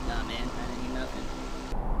 Nah, man, I didn't hear nothing.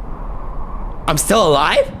 I'm still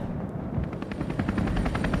alive?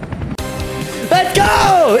 Let's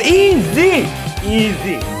go! Easy!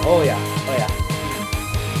 Easy. Oh yeah.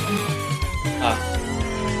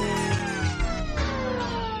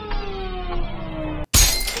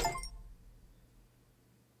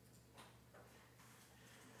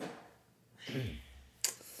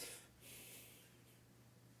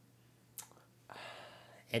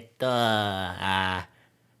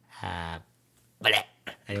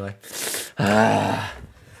 Anyway.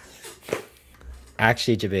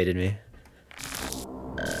 Actually debated me.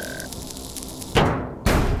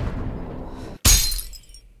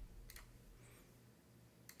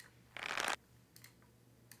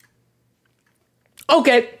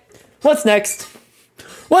 Okay, what's next?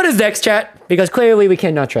 What is next, chat? Because clearly we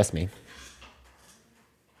cannot trust me.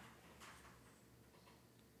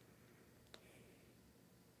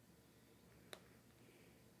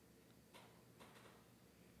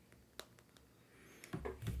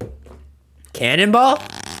 Cannonball?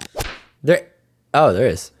 There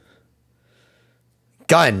is.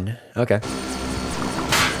 Gun. Okay.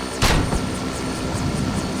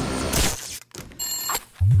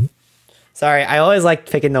 Sorry, I always like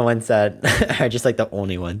picking the ones that are just like the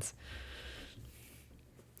only ones.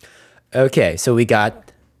 Okay, so we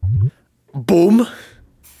got boom.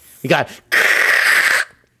 We got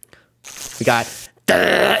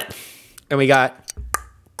and we got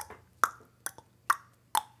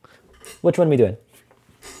Which one are we doing?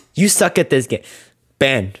 You suck at this game.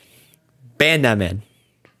 Ban. Ban that man.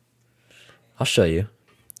 I'll show you.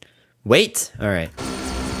 Wait. All right.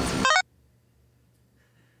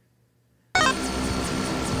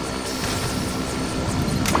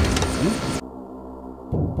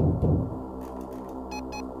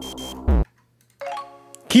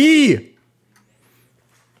 Key.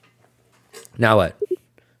 Now what?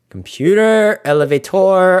 Computer,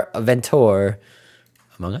 elevator, Ventor.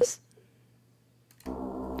 Among Us?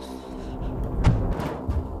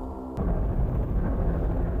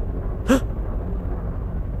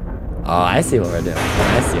 Oh, I see what we're doing.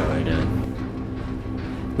 I see what we're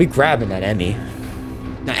doing. We grabbing that Emmy.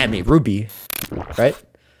 Not Emmy, Ruby. Right?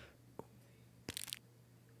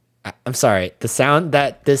 I'm sorry. The sound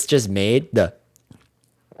that this just made, the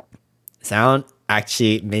sound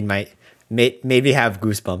actually made me have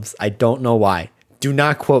goosebumps. I don't know why. Do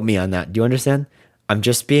not quote me on that. Do you understand? I'm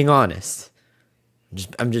just being honest.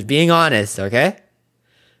 I'm just being honest, okay?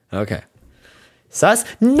 Okay. Sus?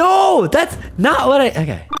 No! That's not what I...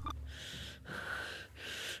 Okay.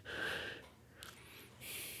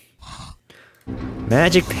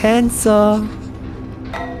 Magic pencil.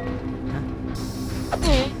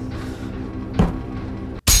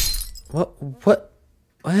 What?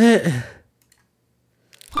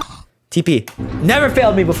 TP. Never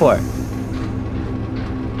failed me before.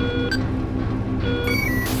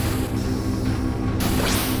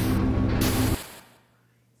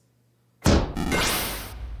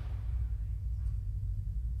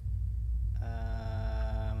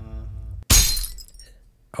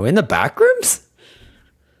 Are we in the back rooms?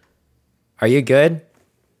 Are you good?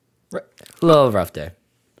 A little rough day.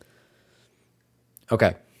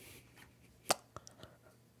 Okay.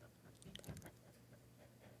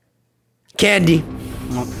 Candy.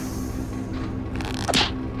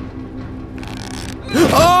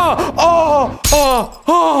 Oh! Oh! Oh!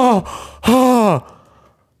 Oh! Oh!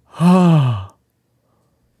 Oh!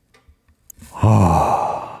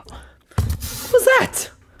 Oh! What was that?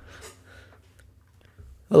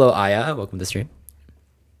 Hello, Aya. Welcome to the stream.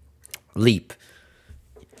 Leap.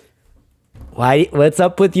 Why? What's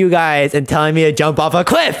up with you guys and telling me to jump off a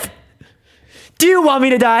cliff? Do you want me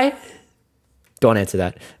to die? Don't answer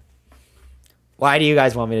that. Why do you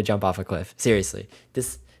guys want me to jump off a cliff? Seriously,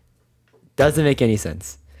 this doesn't make any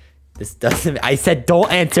sense. This doesn't. I said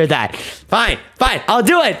don't answer that. Fine, fine. I'll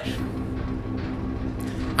do it.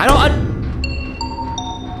 I don't.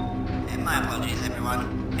 My apologies,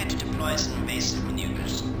 everyone. Had to deploy some invasive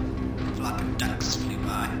maneuvers. A flock of ducks flew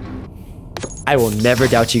by. I will never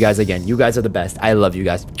doubt you guys again. You guys are the best. I love you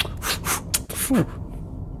guys.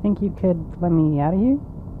 Think you could let me out of here?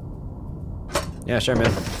 Yeah, sure,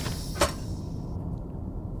 man.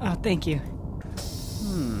 Oh, thank you.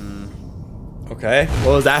 Okay.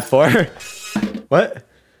 What was that for? What?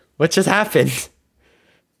 What just happened?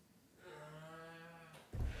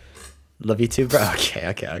 Love you too, bro.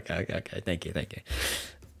 Okay. Thank you. Make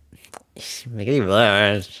it even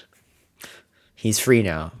worse. He's free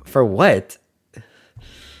now. For what?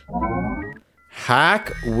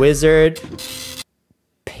 Hack, wizard,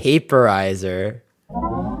 paperizer,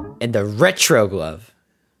 and the retro glove.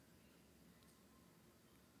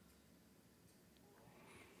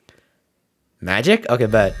 Magic? Okay,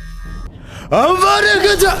 bet. I'm about to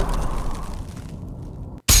go to...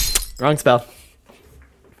 Wrong spell.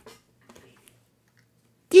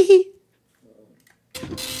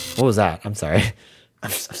 What was that? I'm sorry.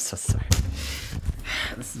 I'm so sorry.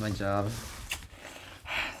 This is my job. This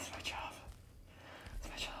is my job.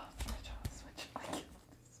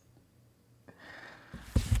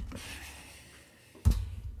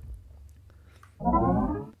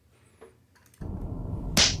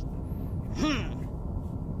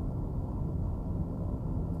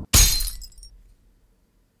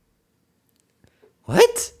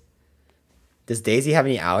 What? Does Daisy have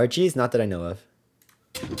any allergies? Not that I know of.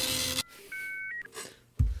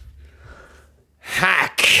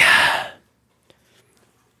 Hack.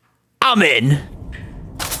 I'm in.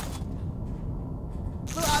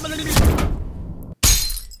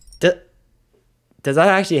 Does that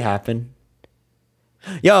actually happen?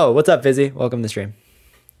 Yo, what's up, Fizzy? Welcome to the stream.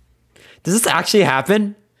 Does this actually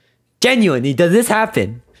happen? Genuinely, does this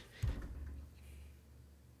happen?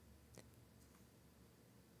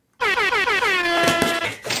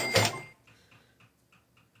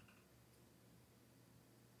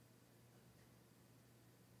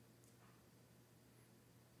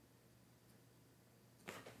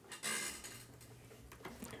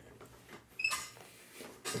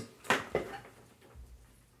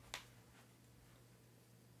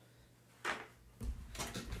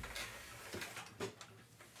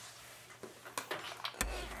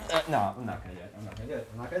 No, I'm not gonna do it. I'm not gonna do it.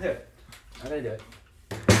 I'm not gonna do it. I'm not gonna do it.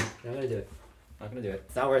 I'm not gonna do it. I'm not gonna do it.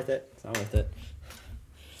 It's not worth it. It's not worth it.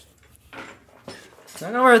 It's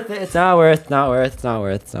not worth it. It's not worth. Not worth. It's not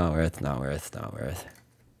worth. It's not worth. Not worth. Not worth.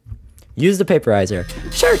 Use the paperizer.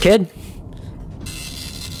 Sure, kid.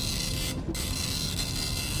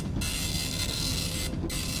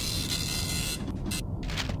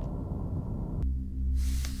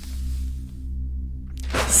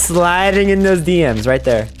 Sliding in those DMs right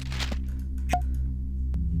there.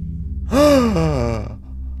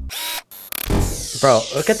 Bro,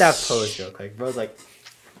 look at that pose real quick. Bro's like.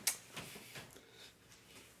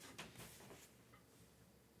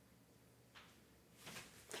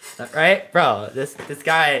 Right? Bro, this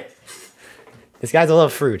guy's a little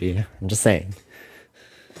fruity. I'm just saying.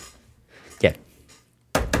 Yeah.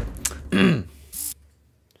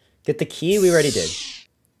 Get the key, we already did.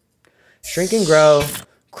 Shrink and grow,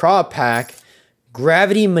 craw pack,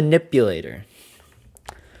 gravity manipulator.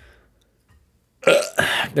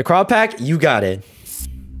 The craw pack, you got it.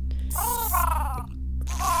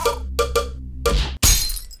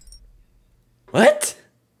 What?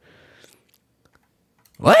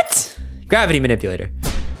 What? Gravity manipulator.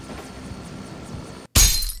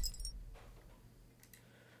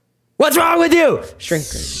 What's wrong with you? Shrink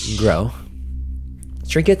and grow.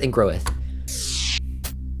 Shrinketh and groweth.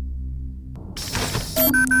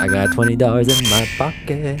 I got $20 in my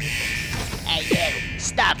pocket. Hey, you,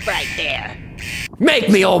 stop right there. Make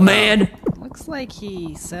me, old man! Looks like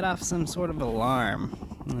he set off some sort of alarm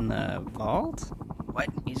in the vault. What?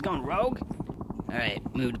 He's gone rogue? Alright,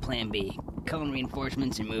 move to plan B. Call in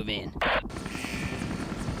reinforcements and move in.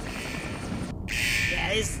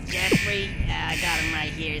 Yeah, this is Jeffrey. I got him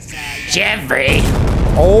right here, so... Jeffrey!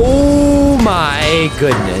 Oh my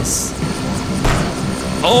goodness.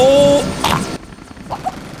 Oh!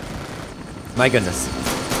 My goodness.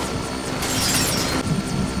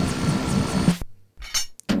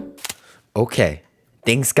 Okay.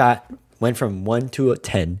 Things went from 1 to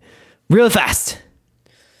 10 real fast.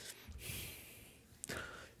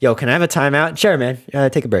 Yo, can I have a timeout? Sure, man.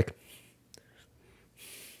 Take a break.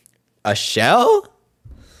 A shell?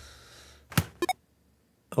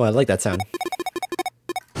 Oh, I like that sound.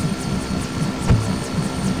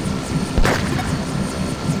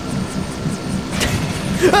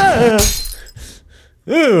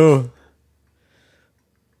 Ooh.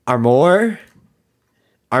 Armor?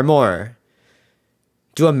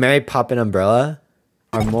 Do a Mary Poppin umbrella?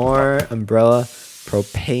 Armor, umbrella,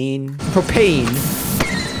 propane.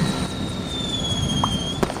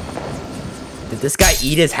 Did this guy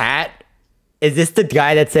eat his hat? Is this the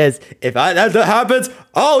guy that says, if that happens,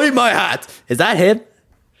 I'll eat my hat? Is that him?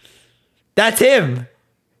 That's him.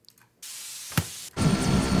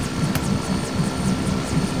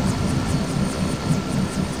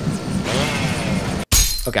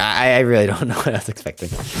 Okay, I really don't know what I was expecting.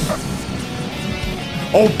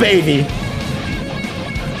 Oh, baby.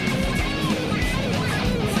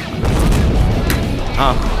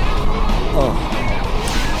 Oh.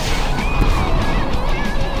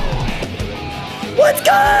 What's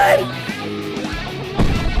good?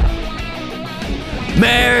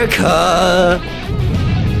 America.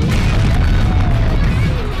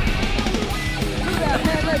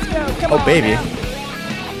 Let's go. Come Oh, on, baby. man.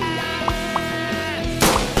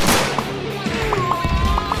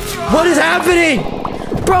 What is happening?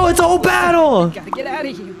 Bro, it's a whole battle. Gotta get out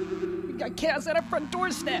of here. We got chaos at our front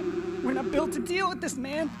doorstep. We're not built to deal with this,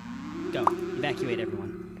 man. Go, evacuate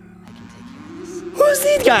everyone. I can take care of this. Who's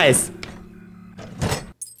these guys?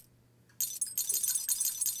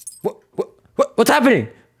 What's happening?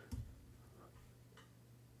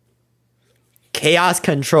 Chaos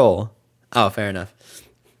control. Oh, fair enough.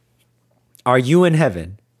 Are you in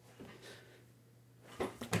heaven?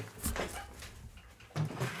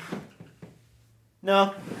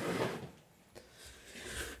 No.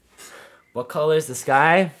 What color is the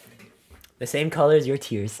sky? The same color as your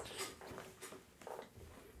tears.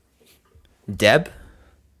 Deb?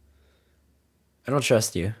 I don't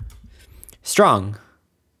trust you. Strong.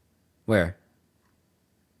 Where?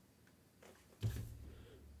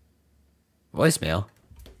 Voicemail?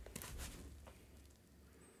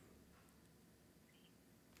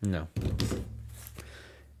 No.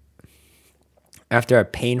 After a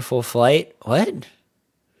painful flight? What?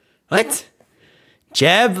 What?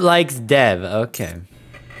 Jeb likes Deb. Okay.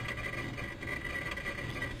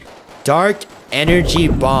 Dark energy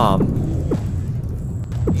bomb.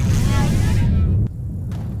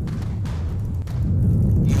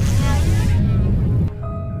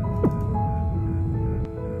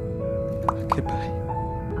 Goodbye.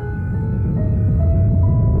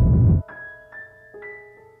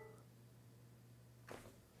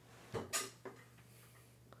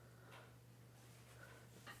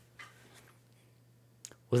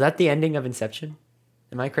 Was that the ending of Inception?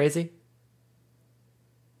 Am I crazy?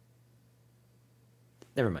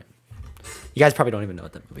 Never mind. You guys probably don't even know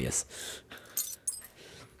what that movie is.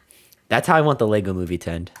 That's how I want the Lego movie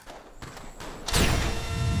to end.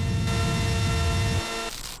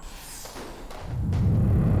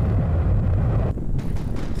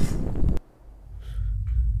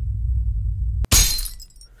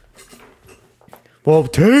 Well,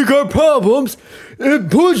 take our problems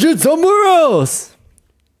and push it somewhere else.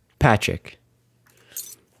 Patrick.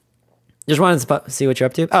 Just wanted to see what you're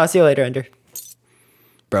up to. Oh, see you later, Ender.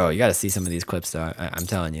 Bro, you gotta see some of these clips, though. I'm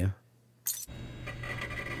telling you.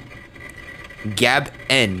 Gab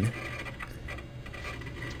N.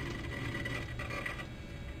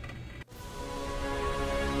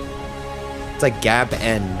 It's like Gab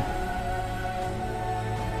N.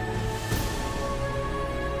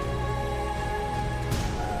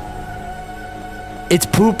 It's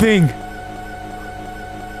pooping.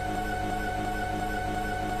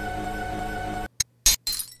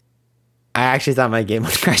 I actually thought my game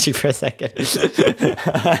was crashing for a second.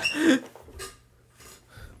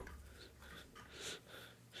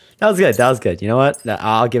 That was good. That was good. You know what?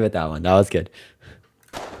 I'll give it that one. That was good.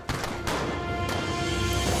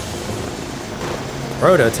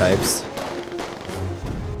 Prototypes.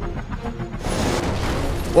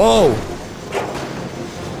 Whoa.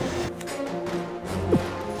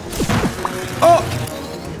 Oh.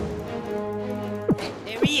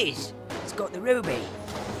 There he is. He's got the ruby.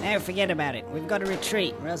 Now forget about it. We've got to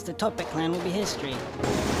retreat, or else the Topic clan will be history.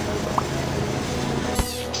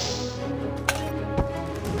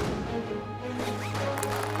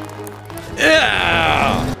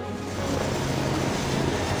 Yeah.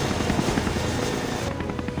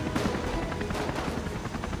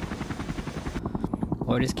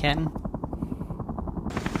 Orders, Captain?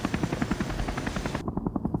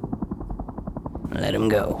 Let him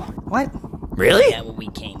go. What? Really? Is that what we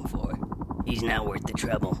came for? He's not worth the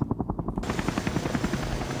trouble.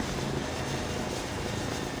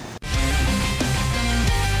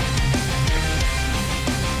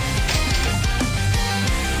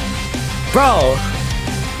 Bro.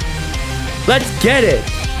 Let's get it.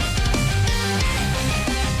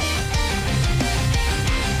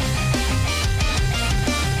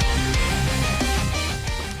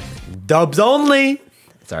 Dubs only.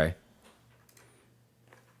 Sorry.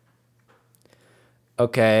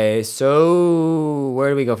 Okay, so where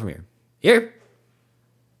do we go from here? Here.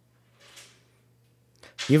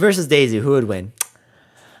 You versus Daisy, who would win?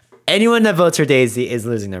 Anyone that votes for Daisy is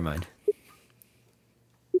losing their mind.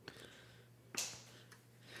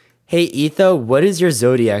 Hey, Etho, what is your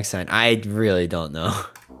zodiac sign? I really don't know.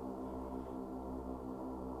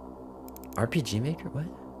 RPG Maker? What?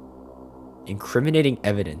 Incriminating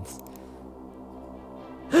evidence.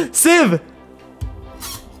 Civ!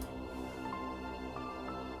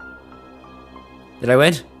 Did I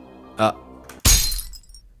win?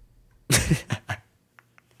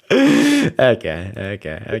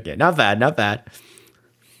 Okay. Not bad, not bad.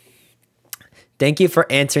 Thank you for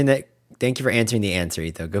answering the answer,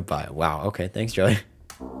 Etho. Goodbye. Wow, okay, thanks, Joey.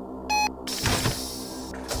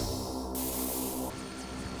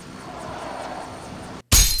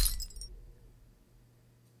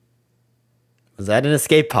 Was that an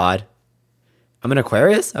escape pod? I'm an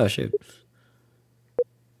Aquarius? Oh, shoot.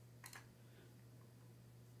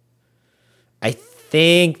 I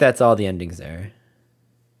think that's all the endings there.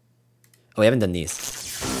 Oh, we haven't done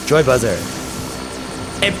these. Joy buzzer.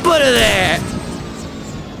 And put it there!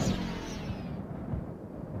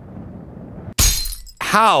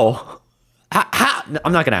 How? How? No,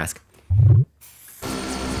 I'm not gonna ask.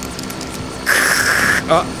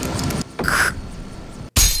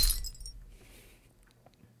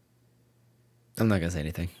 I'm not gonna say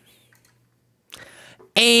anything.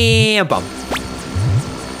 And bump.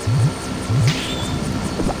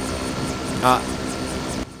 I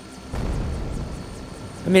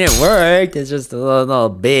mean, it worked. It's just a little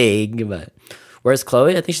big, but where's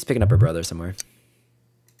Chloe? I think she's picking up her brother somewhere.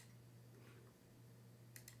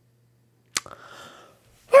 All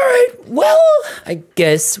right. Well, I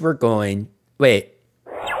guess we're going. Wait.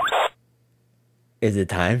 Is it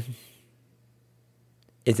time?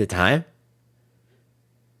 Is it time?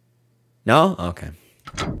 No? Okay.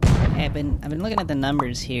 Hey, I've been looking at the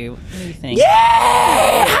numbers here. What do you think?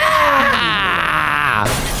 Yeah!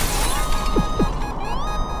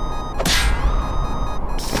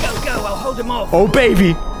 Go, I'll hold him off. Oh,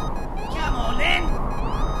 baby. Come on, then.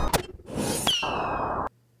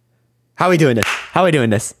 How are we doing this? How are we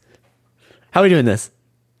doing this? How are we doing this?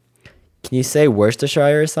 Can you say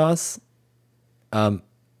Worcestershire sauce? I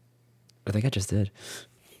think I just did.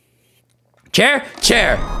 Chair?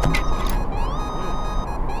 Chair! Everyone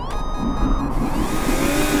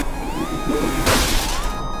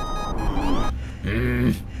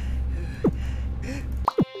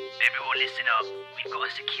listen up. We've got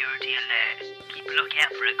a security alert. Keep a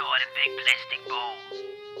lookout for a guy in a big plastic ball.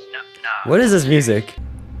 No. What is this music?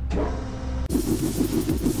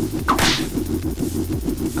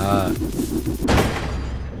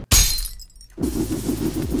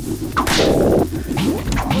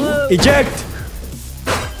 Eject!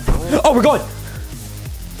 Oh, we're going!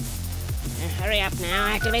 Hurry up now,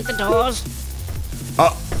 activate the doors.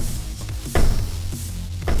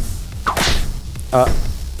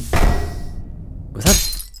 Was that?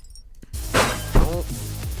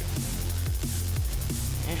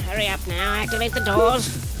 Hurry up now, activate the doors.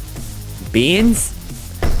 Beans?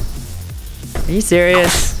 Are you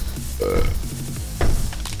serious?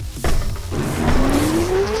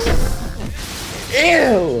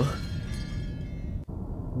 Ew!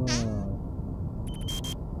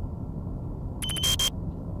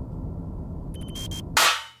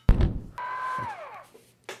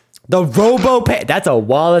 The Robo Pet. That's a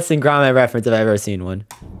Wallace and Gromit reference if I've ever seen one.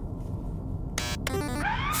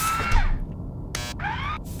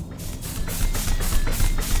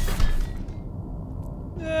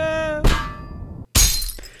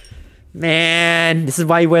 Man, this is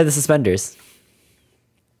why you wear the suspenders.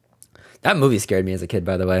 That movie scared me as a kid,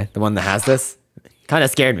 by the way. The one that has this. Kind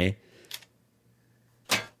of scared me.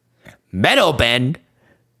 Metal bend.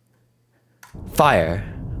 Fire.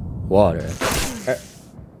 Water.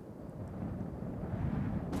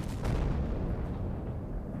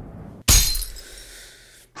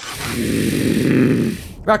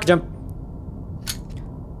 Rocket jump.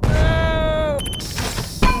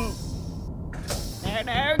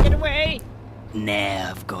 No, get away.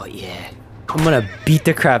 Now I've got you. I'm gonna beat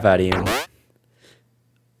the crap out of you.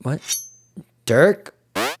 What? Dirk?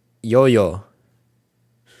 Yo-yo.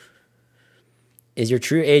 Is your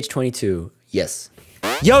true age 22? Yes.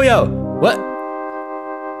 Yo-yo! What?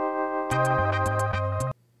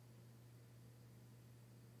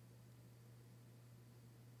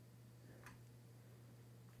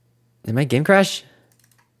 Did my game crash?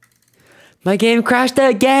 My game crashed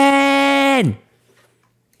again!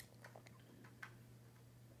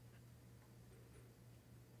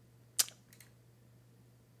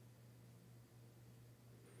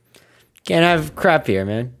 Can't have crap here,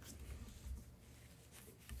 man.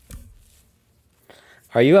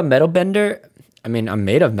 Are you a metal bender? I mean, I'm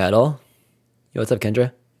made of metal. Yo, what's up,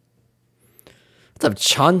 Kendra? What's up,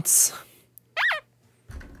 Chance?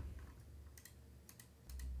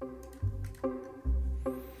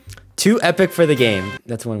 Too epic for the game.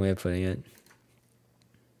 That's one way of putting it.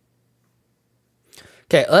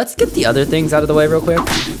 Okay, let's get the other things out of the way real quick.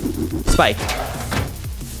 Spike.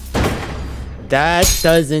 That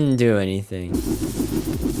doesn't do anything.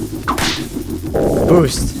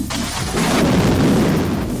 Boost.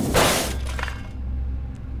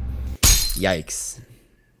 Yikes.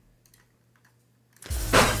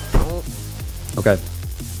 Okay.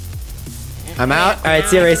 I'm out. Alright,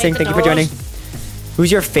 see you racing. Thank you for joining. Who's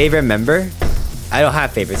your favorite member? I don't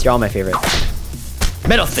have favorites. You're all my favorites.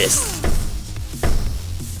 Metal Fist.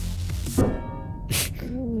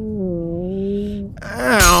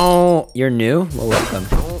 Ow. You're new? Well, welcome.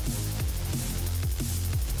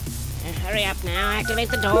 Hurry up now, activate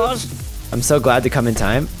the doors. I'm so glad to come in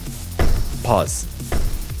time. Pause.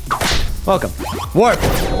 Welcome. Warp.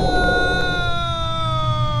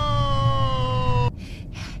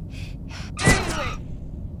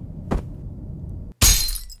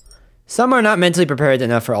 Some are not mentally prepared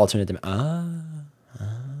enough for alternate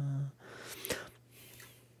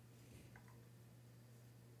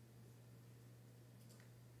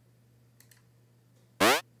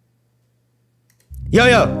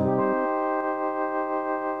Yo-yo!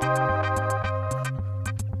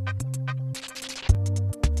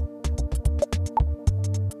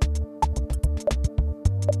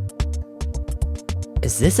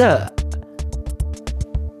 Is this a...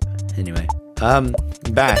 Anyway.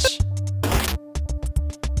 Bash.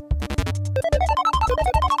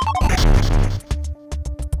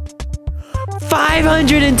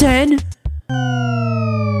 $510?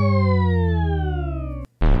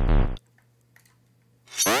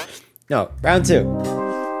 No, round two.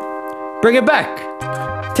 Bring it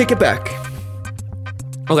back. Take it back.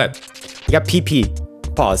 Okay. You got PP.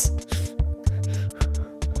 Pause.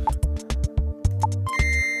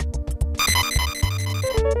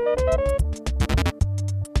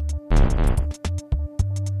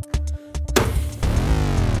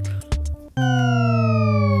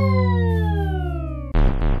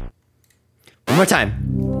 One more time.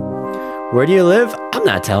 Where do you live? I'm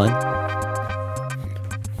not telling.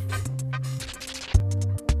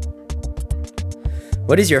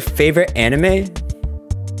 What is your favorite anime?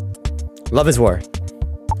 Love is War.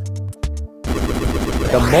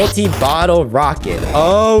 The multi-bottle rocket.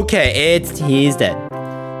 Okay, he's dead.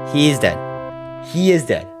 He's dead. He is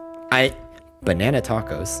dead. Banana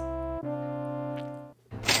tacos.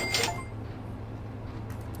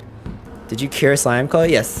 Did you cure slime claw?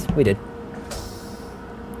 Yes, we did.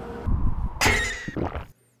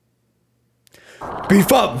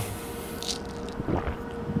 Beef up!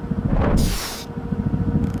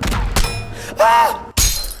 Ah!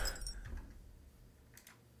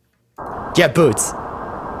 Get boots.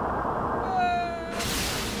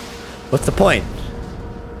 What's the point?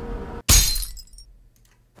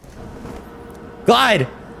 Glide!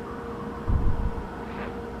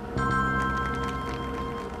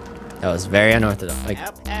 That was very unorthodox. Like,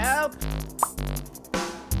 Help! Help!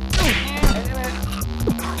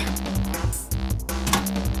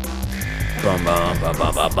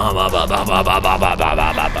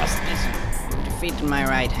 Defeated my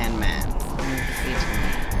right-hand man. You defeated me.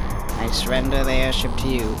 I surrender the airship to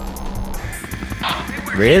you.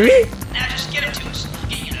 really? Now just give it to us. We'll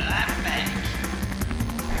get you to that bank.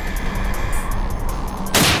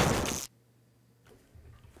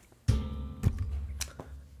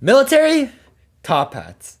 Military? Top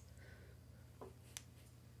hats.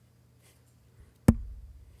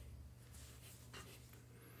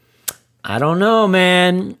 I don't know,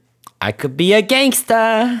 man. I could be a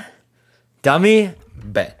gangsta. Dummy?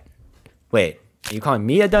 Bet. Wait, are you calling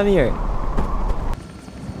me a dummy or?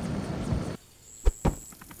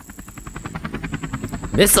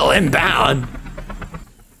 Missile inbound!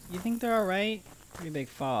 You think they're alright? Pretty big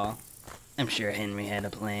fall. I'm sure Henry had a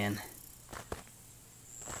plan.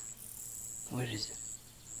 What is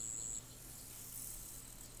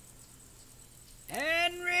it?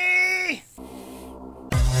 Henry!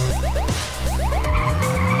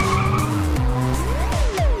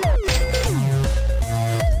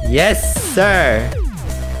 Yes, sir!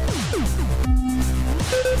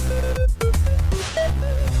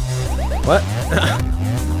 What?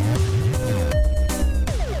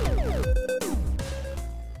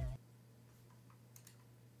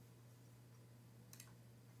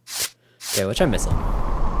 Okay, which I missile? They're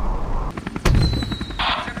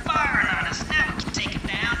firing on us. Now we can take it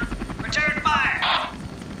down. Return fire.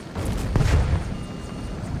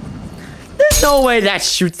 There's no way that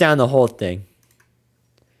shoots down the whole thing.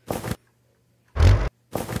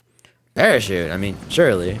 Parachute, I mean,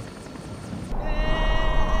 surely.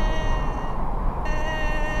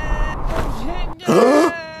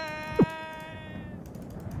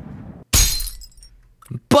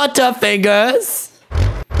 Butterfingers!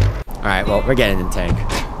 Alright, well, we're getting in the tank.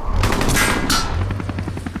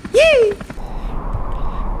 Yee!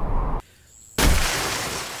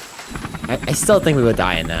 I still think we would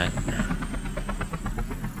die in that.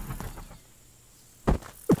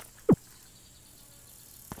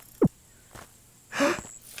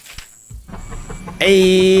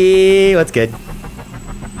 Hey, what's good?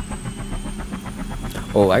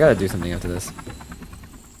 Oh, I gotta do something after this.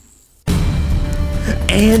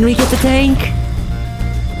 And we get the tank!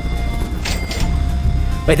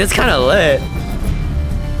 Wait, that's kinda lit.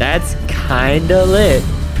 That's kinda lit.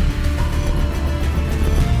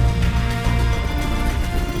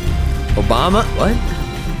 Obama? What?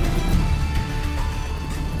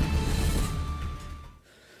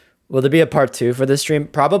 Will there be a part 2 for this stream?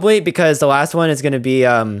 Probably, because the last one is gonna be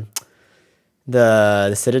the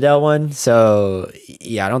Citadel one. So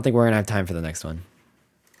yeah, I don't think we're gonna have time for the next one.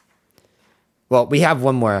 Well, we have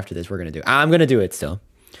one more after this. We're gonna do. I'm gonna do it still.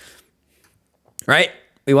 Right?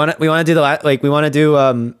 We want to do we want to do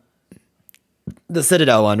the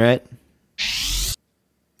Citadel one, right?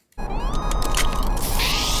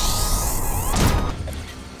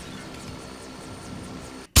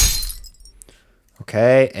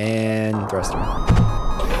 Okay, and thruster. All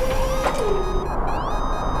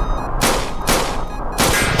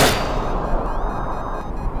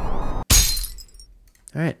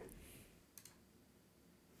right.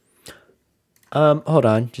 Hold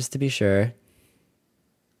on, just to be sure.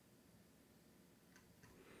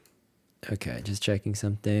 Okay, just checking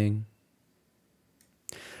something.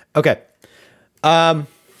 Okay.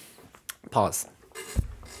 Pause.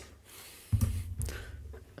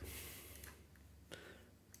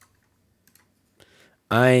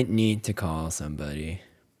 I need to call somebody.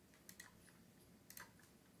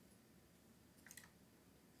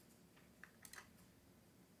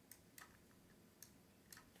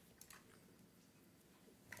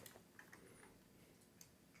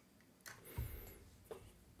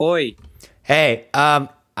 Oi, Hey, I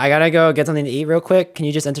gotta go get something to eat real quick. Can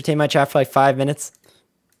you just entertain my chat for like 5 minutes?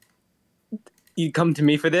 You come to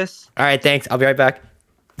me for this? All right, thanks. I'll be right back.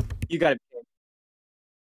 You gotta.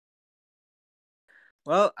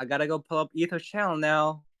 Well, I gotta go pull up Etho's channel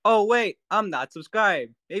now. Oh wait, I'm not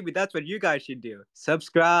subscribed. Maybe that's what you guys should do.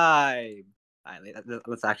 Subscribe. Alright,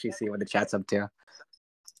 let's actually see what the chat's up to.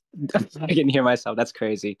 I can hear myself. That's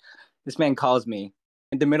crazy. This man calls me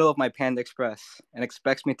in the middle of my Panda Express and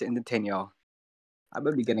expects me to entertain y'all. I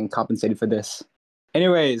better be getting compensated for this.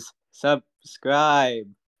 Anyways, subscribe.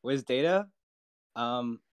 Where's Data?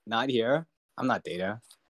 Not here. I'm not Data.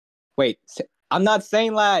 Wait, I'm not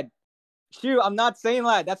Sane Lad. Shoot, I'm not Sane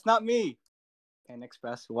Lad. That's not me. Panda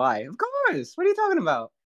Express. Why? Of course. What are you talking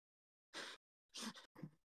about?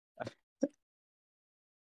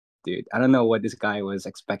 Dude, I don't know what this guy was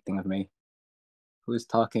expecting of me. Who's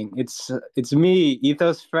talking? It's me,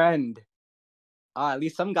 Etho's friend. At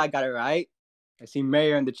least some guy got it right. I see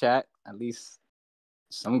Mayor in the chat. At least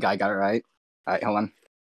some guy got it right. Alright, hold on.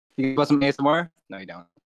 You got some ASMR? No, you don't.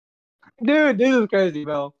 Dude, this is crazy,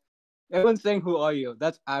 bro. Everyone's saying, who are you?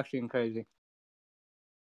 That's actually crazy.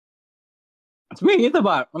 It's me,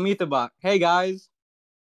 Ethobot. I'm Ethobot. Hey, guys.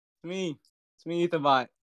 It's me. It's me, Ethobot.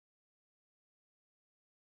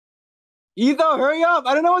 Etho, hurry up!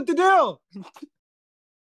 I don't know what to do!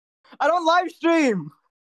 I don't live stream!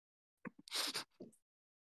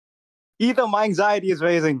 Etho, my anxiety is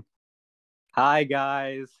raising. Hi,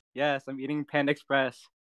 guys. Yes, I'm eating Panda Express.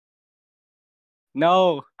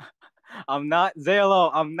 No, I'm not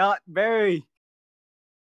Zalo. I'm not Barry.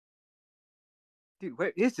 Dude,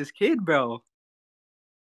 where is this kid, bro?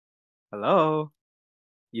 Hello?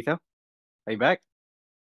 Etho? Are you back?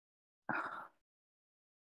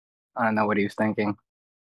 I don't know what he was thinking.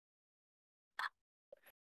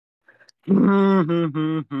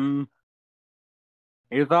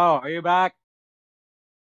 Etho, are you back?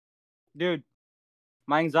 Dude,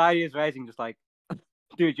 my anxiety is rising, just like,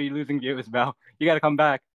 dude, you're losing viewers, bro. You gotta come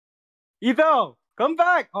back. Etho, come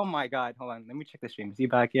back! Oh my god, hold on, let me check the stream. Is he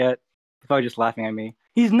back yet? He's probably just laughing at me.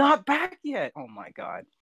 He's not back yet! Oh my god.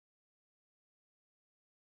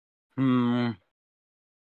 I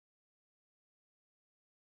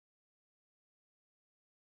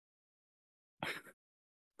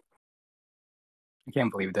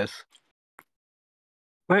can't believe this.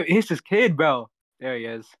 Where is this kid, bro? There he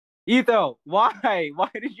is. Etho, why? Why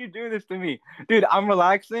did you do this to me? Dude, I'm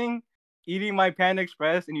relaxing, eating my Panda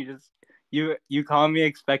Express, and you call me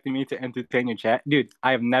expecting me to entertain your chat? Dude,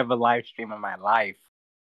 I have never live streamed in my life.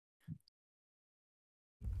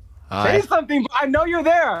 Say something, I know you're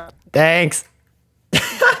there! Thanks.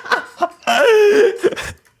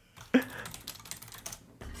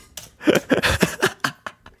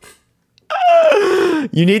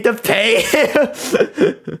 You need to pay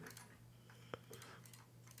him.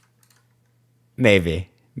 Maybe.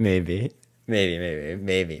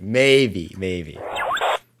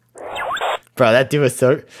 Bro, that dude was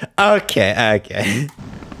so... Okay.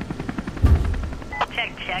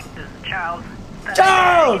 Check. This is Charles.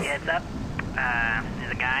 Charles! Heads up.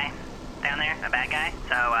 There's a guy down there, a bad guy.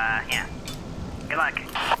 So, yeah. Good luck.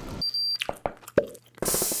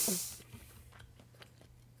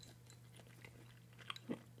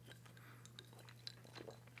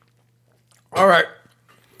 Alright.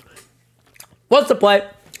 What's the play?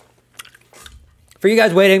 For you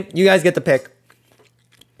guys waiting, you guys get the pick.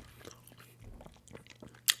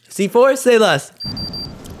 C4, say less.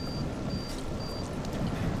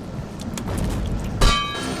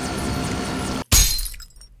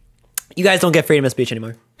 You guys don't get freedom of speech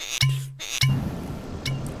anymore.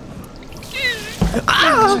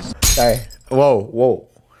 Ah! Sorry. Whoa.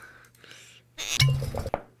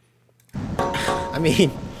 I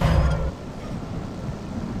mean...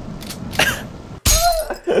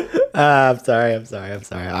 I'm sorry.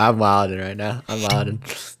 I'm wilding right now.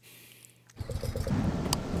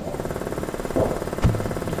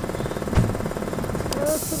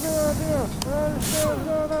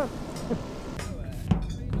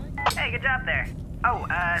 Hey, good job there. Oh,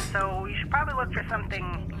 so you should probably look for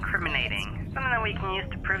something incriminating. Something that we can use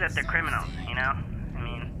to prove that they're criminals, you know? I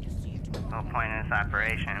mean, the whole point of this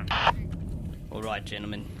operation. Alright,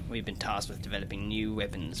 gentlemen. We've been tasked with developing new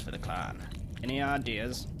weapons for the clan. Any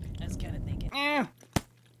ideas? I was kind of thinking.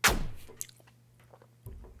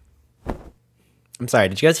 I'm sorry,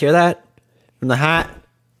 did you guys hear that? From the hat?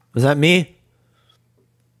 Was that me?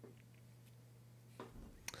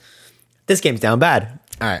 This game's down bad.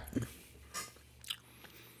 Alright.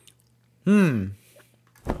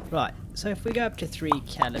 Right, so if we go up to 3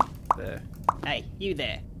 caliber... Hey, you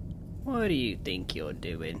there. What do you think you're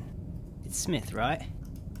doing? It's Smith, right?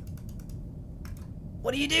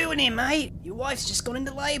 What are you doing here, mate? Your wife's just gone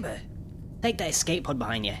into labour. Take that escape pod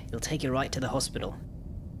behind you. It'll take you right to the hospital.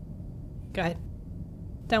 Go ahead.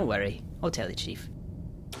 Don't worry. I'll tell the chief.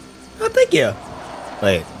 Oh, thank you.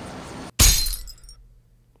 Wait.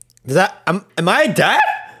 Does that... am I a dad?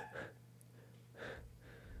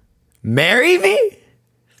 Marry me?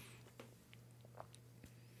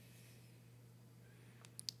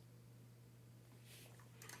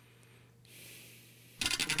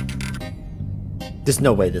 There's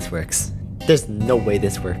no way this works. There's no way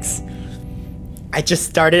this works. I just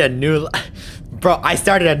started a new... Bro, I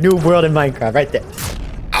started a new world in Minecraft right there.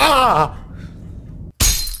 Ah!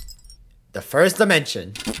 The first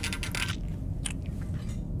dimension.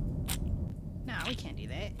 No, we can't do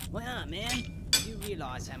that. Why not, man? You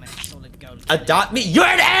realise how much solid gold... Adopt me. You're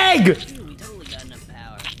an egg! Dude, we totally got enough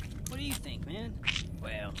power. What do you think, man?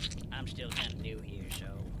 Well, I'm still kind of new here, so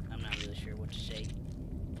I'm not really sure what to say.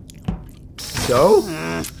 So?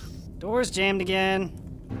 Door's jammed again.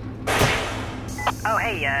 Oh,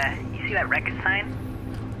 hey, you see that record sign?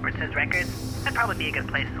 Where it says records? That'd probably be a good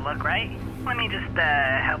place to look, right? Let me just,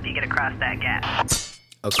 help you get across that gap.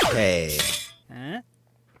 Okay. Huh?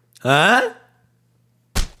 Huh?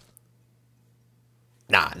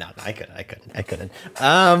 Nah, I couldn't.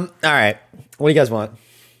 Alright. What do you guys want?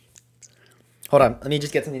 Hold on, let me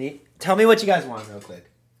just get something to eat. Tell me what you guys want real quick.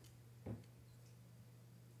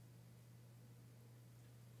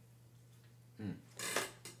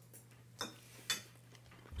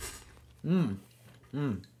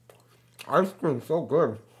 Ice cream's so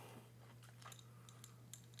good.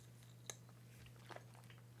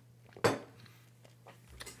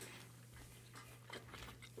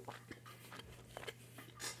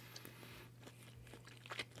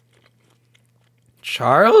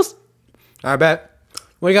 Charles? I bet.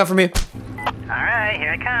 What do you got for me? Alright,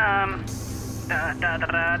 here I come. Da, da, da,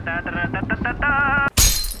 da, da, da, da, da, da.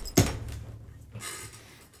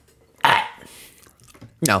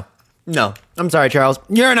 No. I'm sorry, Charles.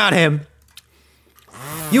 You're not him.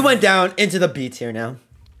 You went down into the beats here now.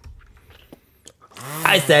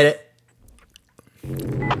 I said it.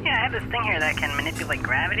 Yeah, I have this thing here that can manipulate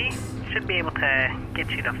gravity. Should be able to get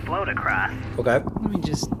you to float across. Okay. Let me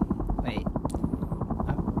just... wait.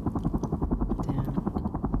 Up. Down.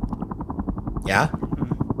 Yeah?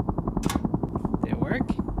 Did it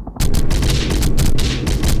work?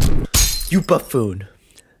 You buffoon.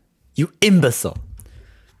 You imbecile.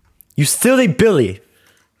 You silly Billy.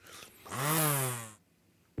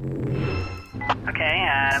 Okay,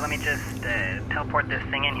 let me just teleport this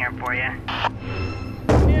thing in here for you.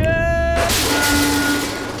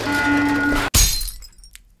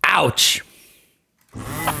 Ouch.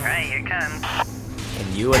 Alright, here it comes.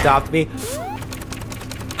 Can you adopt me?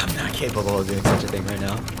 I'm not capable of doing such a thing right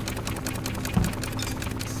now.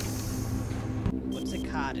 What's a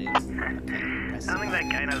cottage? I don't think that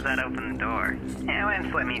guy knows how to open the door. Yeah, why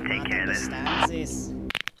don't let me take care of this? Understands this.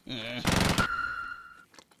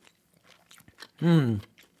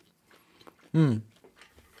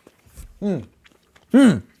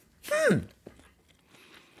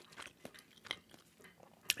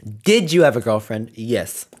 Did you have a girlfriend?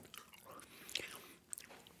 Yes.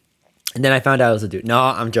 And then I found out I was a dude. No,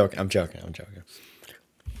 I'm joking.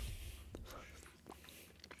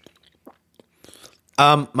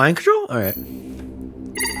 Mind control? Alright.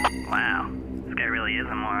 Wow, this guy really is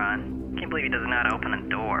a moron. Can't believe he doesn't know how to open a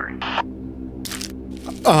door.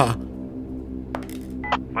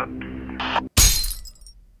 Whoops.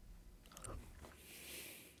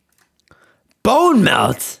 Bone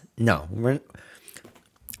melt! No,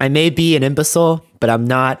 I may be an imbecile, but I'm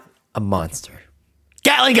not a monster.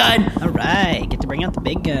 Gatling gun! Alright, get to bring out the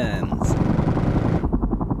big guns.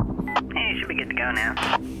 Hey, you should be good to go now.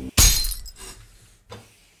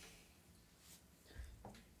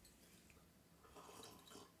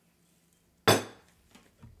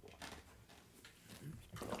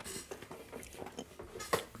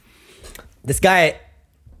 This guy...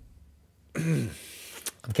 I'm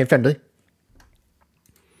kid friendly.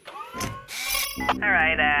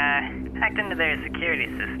 Alright, hacked into their security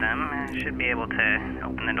system. Should be able to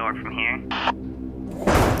open the door from here.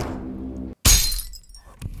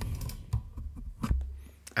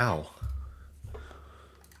 Ow.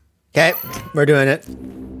 Okay, we're doing it.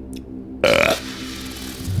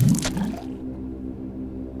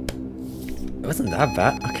 It wasn't that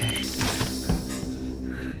bad. Okay.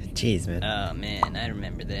 Jeez, man. Oh man, I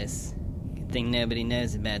remember this. Good thing nobody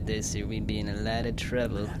knows about this or we'd be in a lot of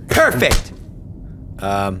trouble. Perfect!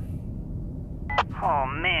 Oh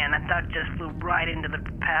man, that duck just flew right into the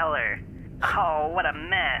propeller. Oh, what a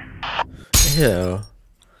mess. Ew.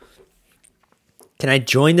 Can I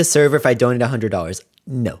join the server if I donate $100?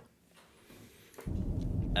 No.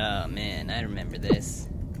 Oh man, I remember this.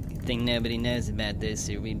 Good thing nobody knows about this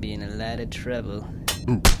or we'd be in a lot of trouble.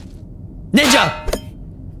 Ninja!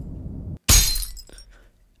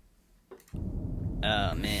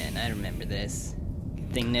 Oh man, I remember this.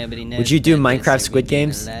 Good thing nobody knows. Would you do about this Minecraft or Squid we'd be in a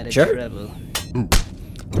Games? lot of Sure. trouble.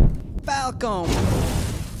 Falcon!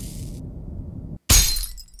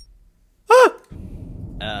 Ah!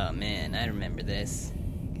 Oh man, I remember this.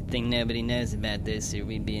 Good thing nobody knows about this or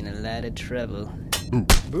we'd be in a lot of trouble.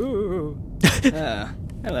 Boo! Oh,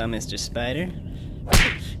 hello, Mr. Spider.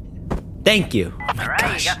 Thank you. Oh my Alright,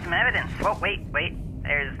 gosh. you got some evidence. Whoa, wait.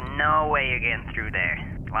 There's no way you're getting through there.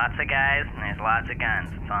 Lots of guys, and there's lots of guns.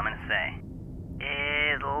 That's all I'm gonna say.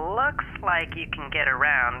 It looks like you can get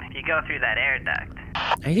around if you go through that air duct.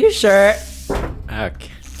 Are you sure?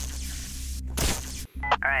 Okay.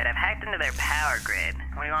 Alright, I've hacked into their power grid.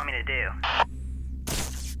 What do you want me to do?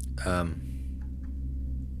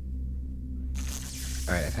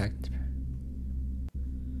 Alright, I've hacked.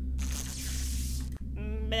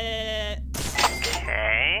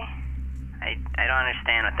 Okay. I don't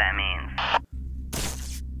understand what that means.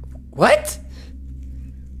 What?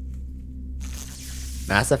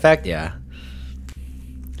 Mass Effect? Yeah.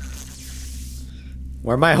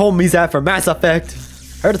 Where my homies at for Mass Effect?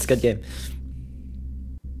 Heard it's a good game.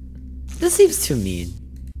 This seems too mean.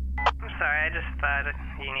 I'm sorry, I just thought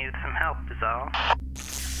you needed some help is all.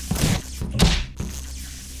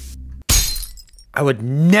 I would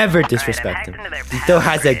never disrespect him. Etho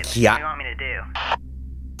has a What do you Gia. want me to do?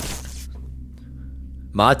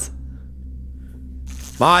 Mods?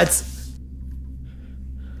 Mods!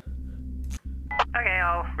 Okay,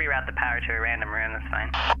 I'll reroute the power to a random room, that's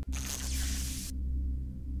fine.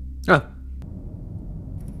 Oh.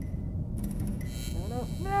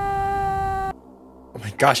 Oh my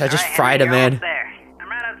gosh, I just Alright, fried a Henry, you're man. almost there. I'm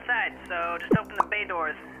right outside, so just open the bay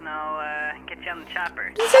doors and I'll get you on the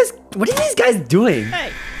chopper. What are these guys doing?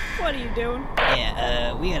 Hey, what are you doing?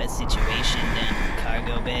 Yeah, we got a situation down in the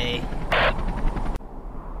cargo bay.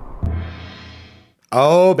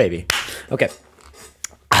 Oh, baby. Okay.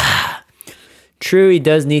 True, he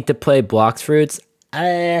does need to play Blocks Fruits.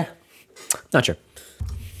 Not sure.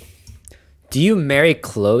 Do you marry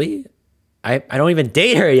Chloe? I don't even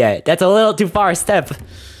date her yet. That's a little too far a step.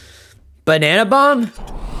 Banana Bomb?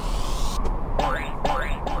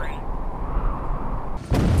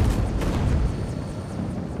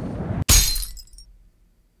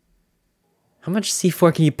 How much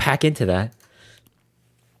C4 can you pack into that?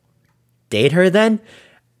 Date her then?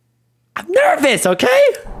 I'm nervous, okay?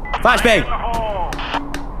 Flashbang!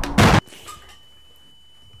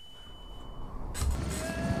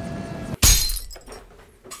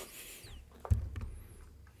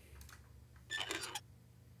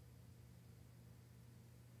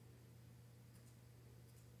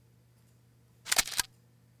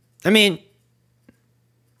 I mean,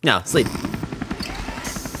 no, sleep.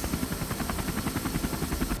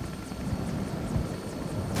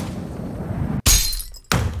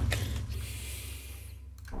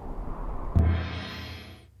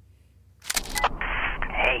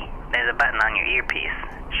 Hey, there's a button on your earpiece.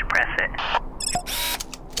 You should press it.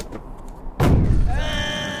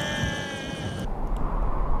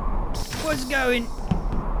 What's going?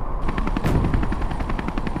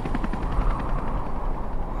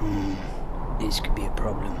 This could be a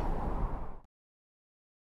problem.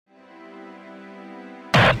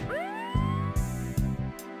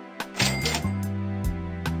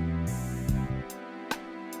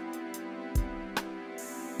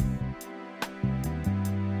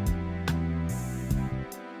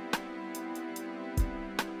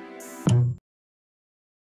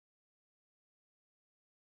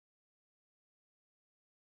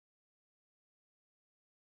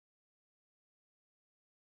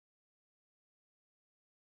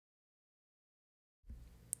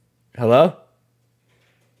 Hello?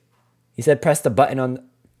 He said press the button on...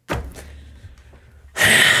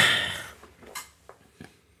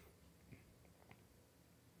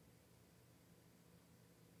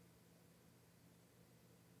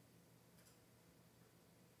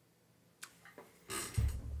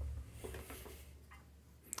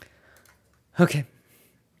 Okay.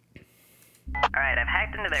 Alright, I've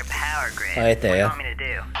hacked into their power grid. Oh, right there, What do you yeah. want me to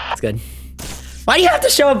do? That's good. Why do you have to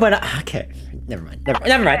show up when okay, never mind.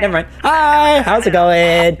 Never mind. Hi, how's it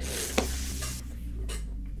going?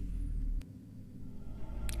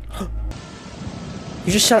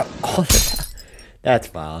 You just shut up all the time.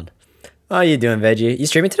 That's wild. How are you doing, Veggie? You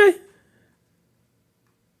streaming today?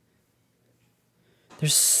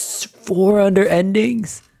 There's 4 under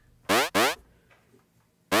endings.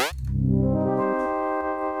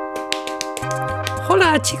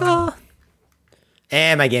 Hola, chico.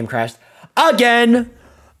 And my game crashed. Again.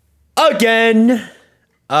 Again.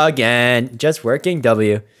 Again. Just working,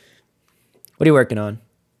 W. What are you working on?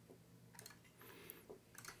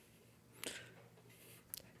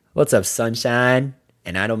 What's up, sunshine?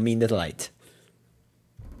 And I don't mean the light.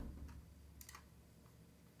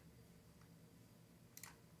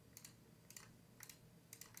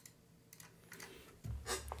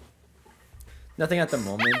 Nothing at the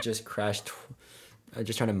moment, just crashed.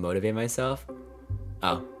 Just trying to motivate myself.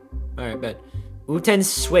 Oh, alright, bet. Uten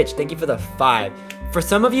Switch, thank you for the 5. For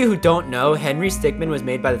some of you who don't know, Henry Stickmin was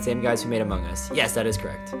made by the same guys who made Among Us. Yes, that is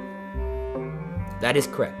correct. That is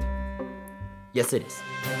correct. Yes, it is.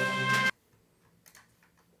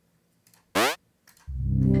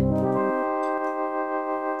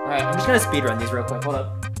 Alright, I'm just gonna speedrun these real quick. Hold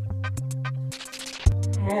up.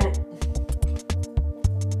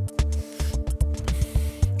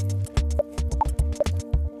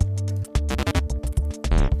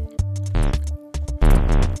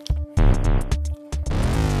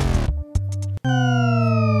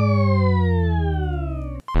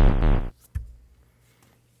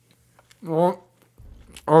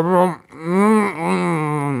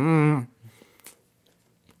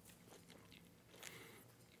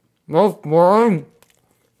 That's boring.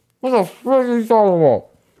 What the frick are you talking about?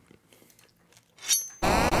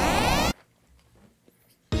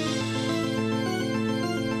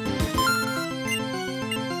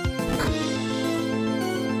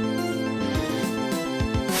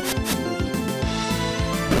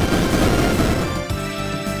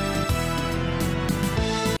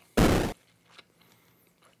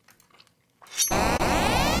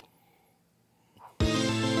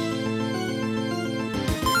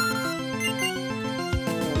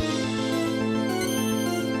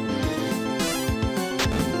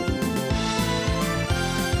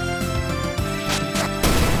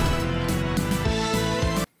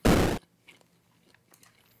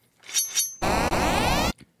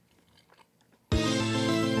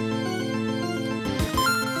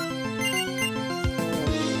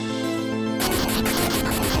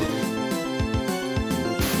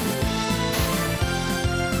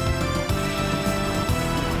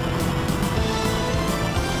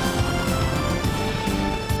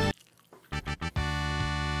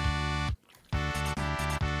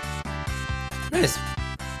 Nice.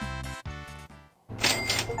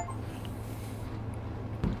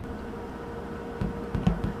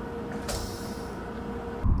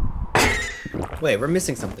 Wait, we're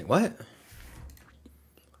missing something. What?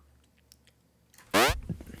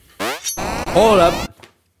 Hold up.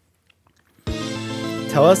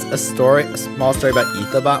 Tell us a story, a small story about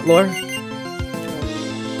Ethobot lore.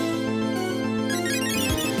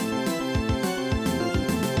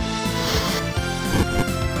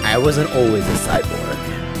 I wasn't always a cyborg.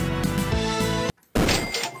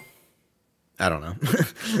 I don't know.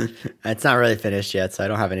 It's not really finished yet, so I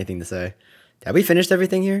don't have anything to say. Have we finished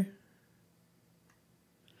everything here?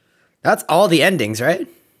 That's all the endings, right?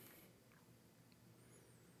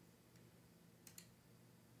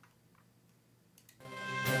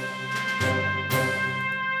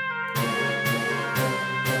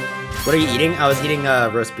 What are you eating? I was eating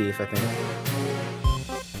roast beef, I think.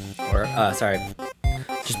 Or, sorry.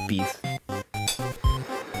 Just beef.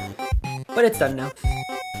 But it's done now.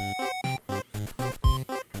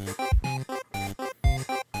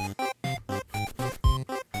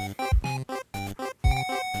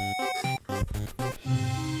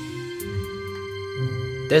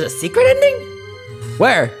 There's a secret ending?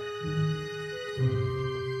 Where?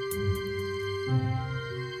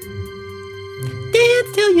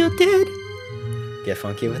 Dance till you're dead. Get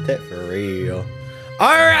funky with it for real.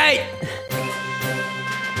 Alright!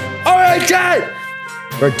 Alright, Chad!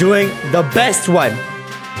 We're doing the best one.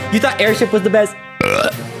 You thought airship was the best?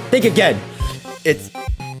 Think again. It's...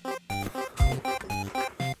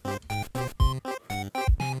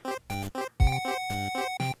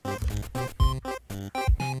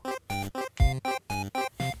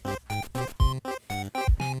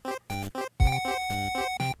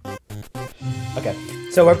 Okay,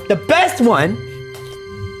 so the best one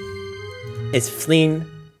is fleeing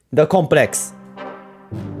the complex.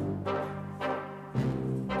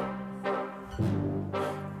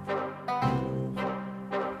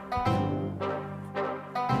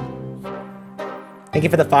 Thank you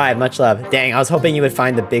for the 5, much love. Dang, I was hoping you would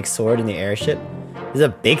find the big sword in the airship. There's a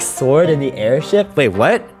big sword in the airship? Wait,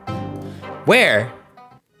 what? Where?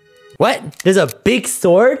 What? There's a big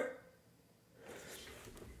sword?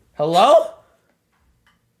 Hello?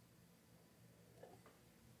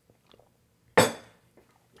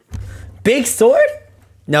 Big sword?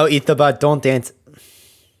 No, Ethobot, don't dance.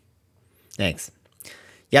 Thanks.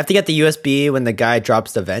 You have to get the USB when the guy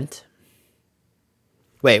drops the vent.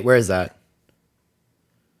 Wait, where is that?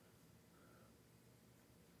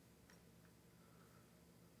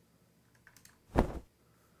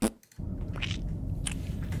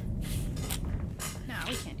 No,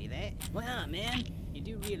 we can't do that. Why not, man? You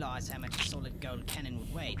do realize how much a solid gold cannon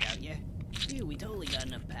would weigh, don't you? Dude, we totally got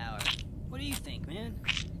enough power. What do you think, man?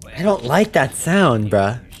 Well, I don't like that sound,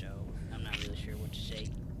 bruh. so I'm not really sure what to say.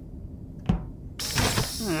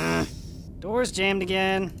 Door's jammed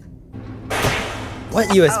again. What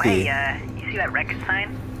Oh, USB? hey, you see that record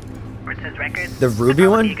sign? Where it says records? The ruby That'd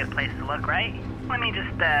one? be a good place to look, right? Let me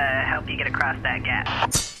just, help you get across that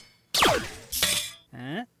gap.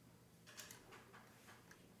 Huh?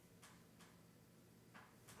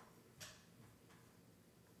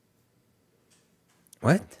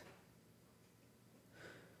 What?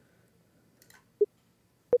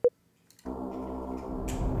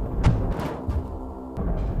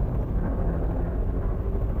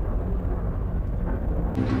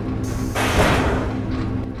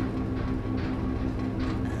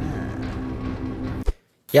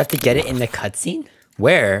 You have to get it in the cutscene?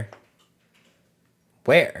 Where?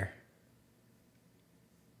 Where?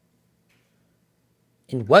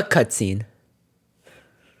 In what cutscene?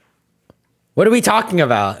 What are we talking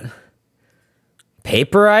about?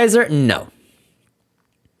 Paperizer? No.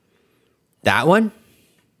 That one?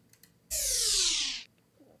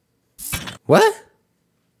 What?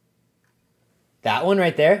 That one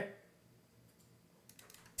right there?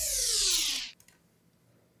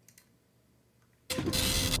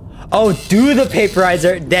 Oh, do the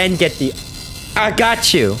paperizer, then get the... I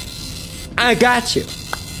got you. I got you.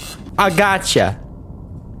 I gotcha.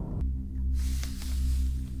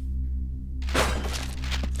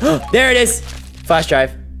 There it is. Flash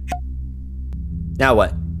drive. Now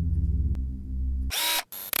what?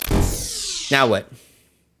 Now what?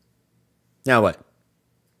 Now what?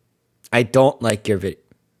 I don't like your video.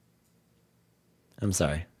 I'm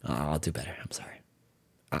sorry. I'll do better. I'm sorry.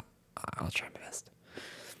 I'll try my best.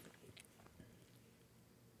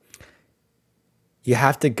 You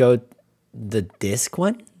have to go the disc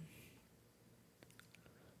one?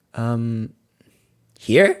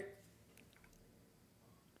 Here?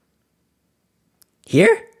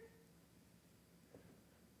 Here?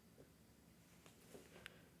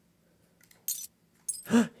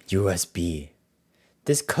 USB.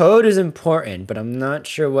 This code is important, but I'm not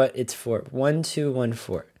sure what it's for.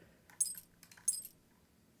 1214.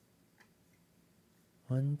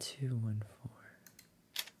 1214.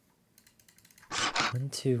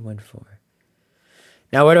 1214.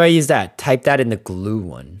 Now, where do I use that? Type that in the glue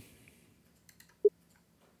one.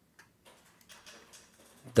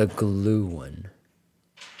 The glue one.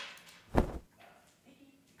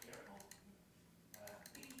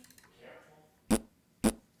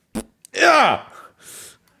 Yeah!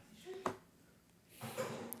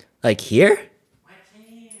 Like here?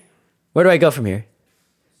 Where do I go from here?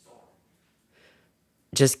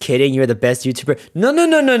 Just kidding, you're the best YouTuber. No.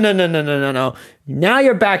 Now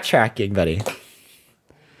you're backtracking, buddy.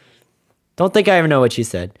 Don't think I even know what you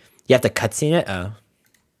said. You have to cutscene it? Oh.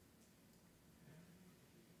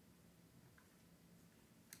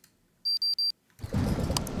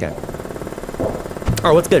 Okay.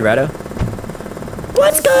 Oh, what's good, Rado?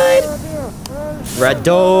 What's good?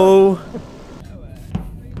 Rado.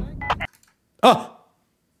 Oh!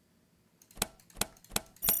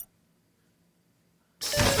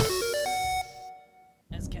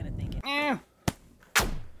 I was kind of thinking.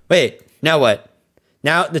 Wait, now what?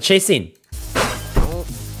 Now the chase scene.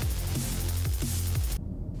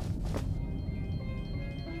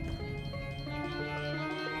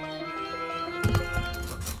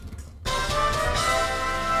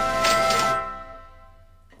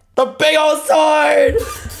 The big old sword!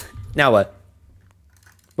 Now what?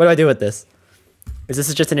 What do I do with this? Is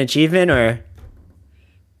this just an achievement or?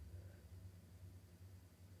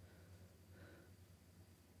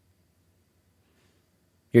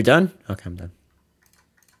 You're done? Okay, I'm done.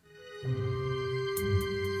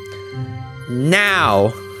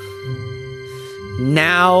 Now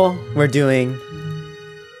we're doing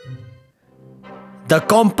the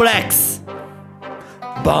complex.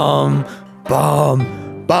 Bum,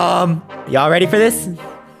 bum, bum. Y'all ready for this?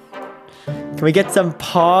 Can we get some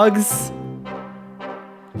pogs?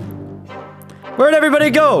 Where'd everybody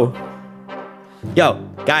go? Yo,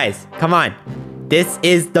 guys, come on. This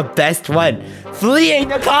is the best one. Fleeing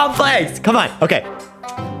the complex. Come on. Okay.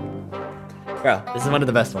 Bro, this is one of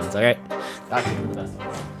the best ones, all right? That's one of the best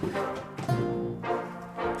ones.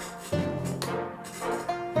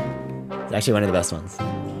 It's actually one of the best ones.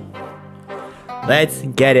 Let's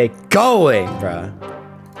get it going, bro.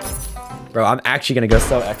 Bro, I'm actually gonna go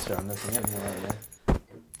so extra on this thing.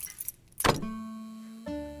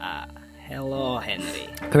 Hello, Henry.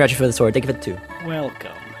 Congrats for the sword. Thank you for the 2.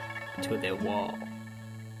 Welcome to the wall.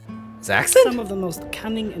 His accent? Some of the most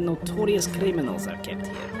cunning and notorious criminals are kept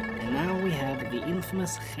here. And now we have the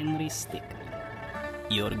infamous Henry Stickmin.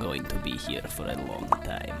 You're going to be here for a long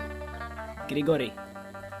time. Grigori,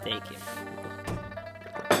 take him.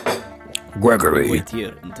 Gregory. Wait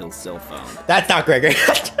here until cell found. That's not Gregory.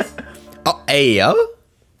 Oh, Ayo?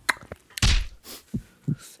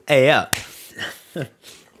 Ayo.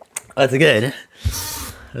 That's good.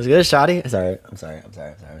 That's good, Shoddy. Sorry. I'm sorry.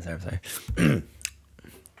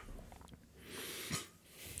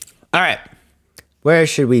 All right. Where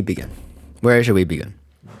should we begin? We're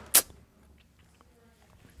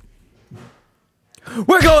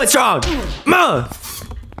going strong! Ma!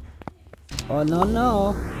 Oh no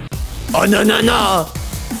no. Oh no!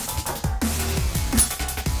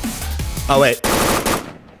 Oh wait.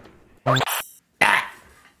 Ah.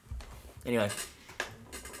 Anyway.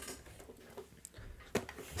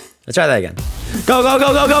 Let's try that again. Go!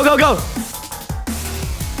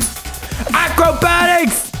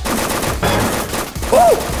 Acrobatics!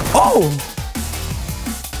 Oh!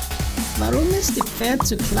 Warum ist die Pferd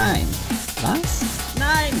zu klein? Was?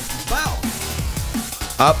 Nein! Wow!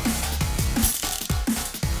 Up.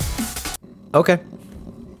 Okay.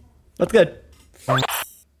 That's good. Oh.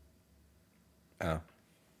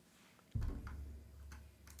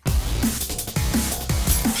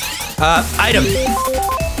 Item.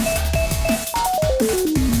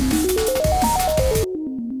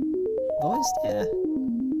 Wo ist der?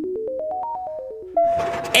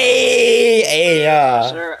 Hey,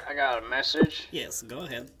 Sir, I got a message. Yes, go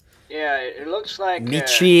ahead. Yeah, it looks like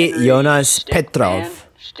Dmitry Henry Jonas Stickmin- Petrov.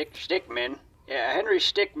 Stickmin. Yeah, Henry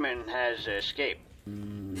Stickmin has escaped.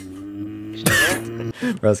 You still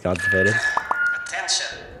there? Bro's constipated.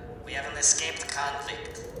 Attention! We have an escaped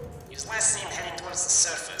convict. He was last seen heading towards the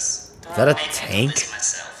surface. Is that a tank?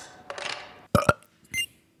 Myself.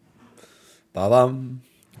 Ba-bum.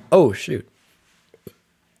 Oh, shoot.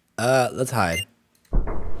 Let's hide.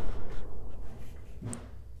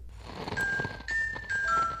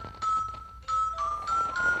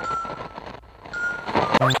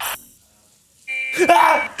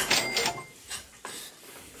 Ah! Hi.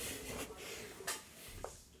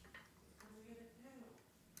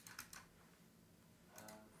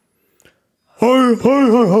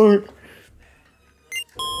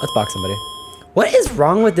 Let's box somebody. What is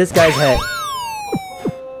wrong with this guy's head?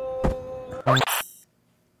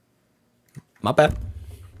 My bad.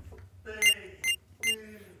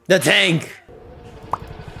 The tank!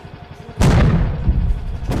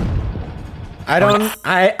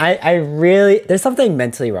 I really, there's something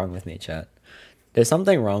mentally wrong with me, chat. There's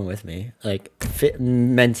something wrong with me, like,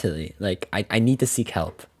 mentally. Like, I need to seek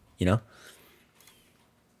help, you know?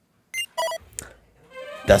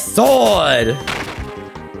 The sword!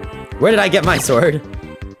 Where did I get my sword?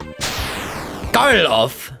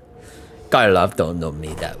 Karlov! Karlov don't know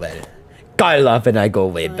me that well. Karlov and I go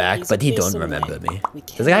way back, but he don't remember me.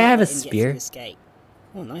 Does the guy have a spear?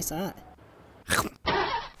 Oh, nice eye.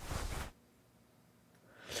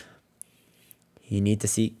 You need to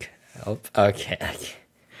seek help. Okay.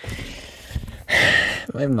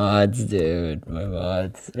 My mods, dude. My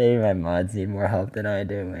mods. Maybe my mods need more help than I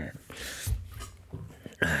do, man.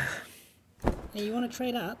 Hey, you want to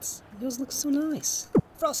trade arts? Yours looks so nice.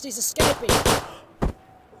 Frosty's escaping!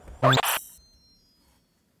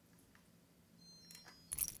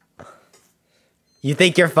 You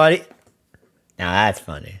think you're funny? Nah, that's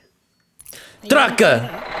funny. Draka!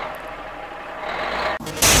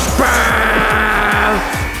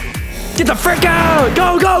 Get the frick out!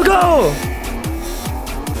 Go!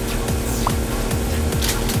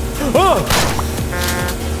 Oh!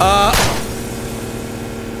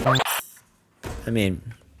 I mean...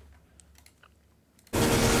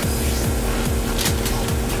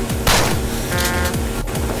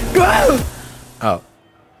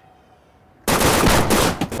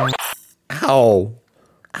 Oh.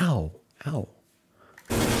 Ow.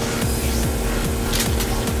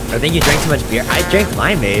 I think you drank too much beer. I drank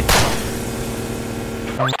limeade.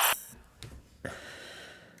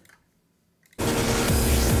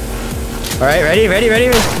 Alright, ready?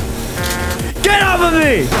 Get off of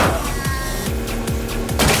me!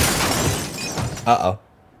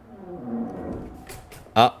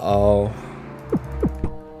 Uh-oh.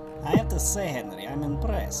 I have to say, Henry, I'm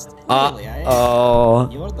impressed. Really, I am. Uh-oh.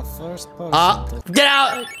 You're the first person to... Get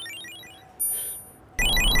out!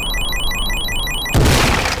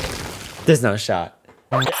 There's no shot.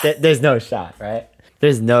 There's no shot, right?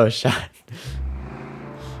 There's no shot.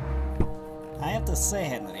 I have to say,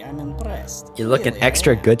 Henry, I'm impressed. You're looking Really,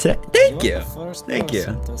 extra I am. good today. Thank You're you. the first Thank you.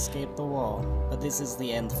 person to escape the wall, but this is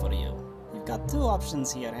the end for you. You've got two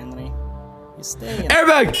options here, Henry. You stay in.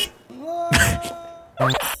 Airbag!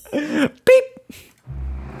 Beep!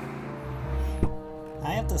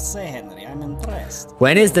 I have to say, Henry, I'm impressed.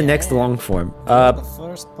 When is the Really, I next am. long form? You're the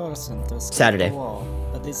first person to escape Saturday. the wall,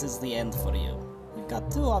 but this is the end for you. You've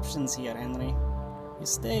got two options here, Henry. You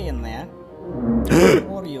stay in there,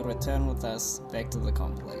 or you return with us back to the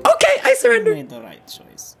complex. Okay, I You surrender. made the right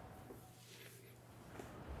choice.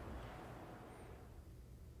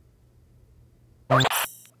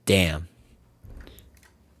 Damn.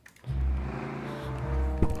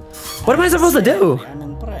 What am I supposed to do? I'm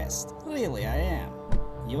impressed. Really, I am.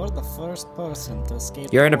 You're the first person to escape.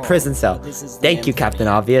 You're the in a wall, prison cell. but this is the Thank end you, for Captain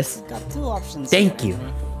Obvious. You've got two options. Thank here, you.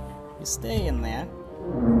 Henry. You stay in there,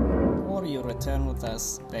 or you return with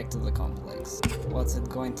us back to the complex. What's it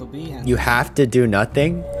going to be, Henry? You have to do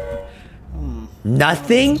nothing?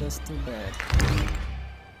 Nothing? Just too bad.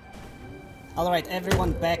 Alright,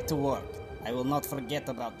 everyone back to work. I will not forget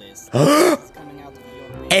about this. This is coming out of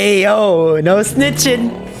your way. Ayo, no snitching.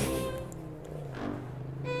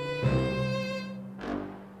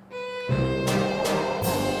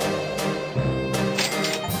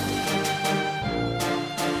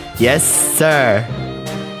 Yes, sir.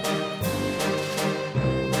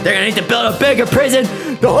 They're gonna need to build a bigger prison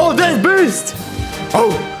to hold this beast.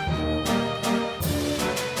 Oh.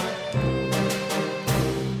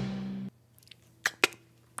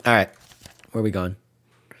 All right, where are we going?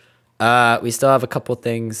 We still have a couple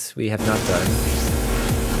things we have not done.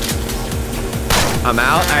 I'm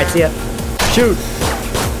out. All right, see ya. Shoot.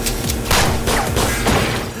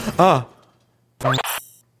 Oh.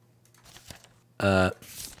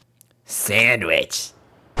 Sandwich.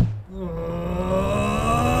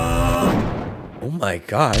 Oh my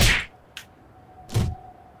god.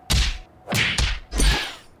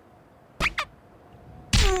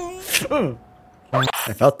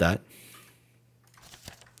 I felt that.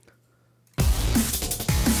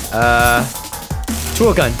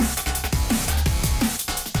 Tool gun.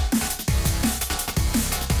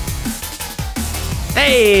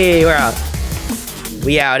 Hey, we're out.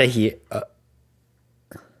 We out of here.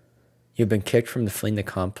 You've been kicked from fleeing the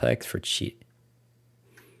complex for cheat.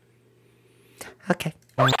 Okay.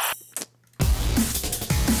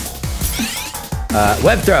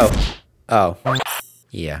 Web throw. Oh.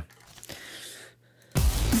 Yeah.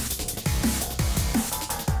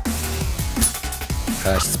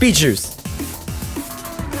 Speed juice.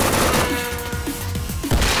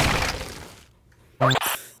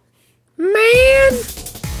 Man.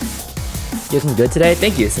 You looking good today?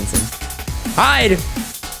 Thank you, Simpson. Hide.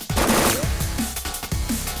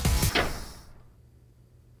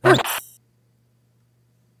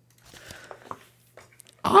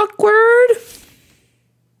 Awkward.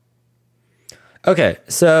 Okay,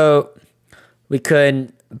 so we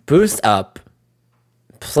could boost up,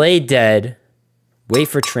 play dead, wait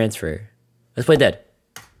for transfer. Let's play dead.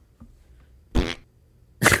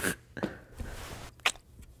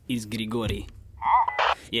 Is Grigori.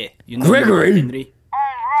 Yeah, you know Gregory. Henry.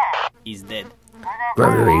 He's dead.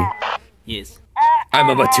 Gregory, Yes. I'm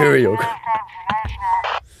a material.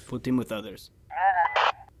 Put him with others.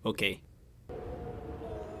 Okay.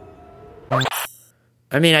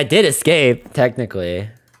 I mean, I did escape, technically.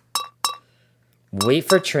 Wait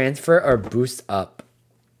for transfer or boost up.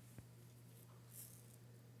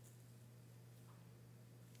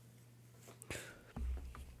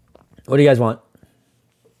 What do you guys want?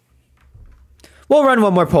 We'll run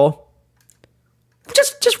one more poll.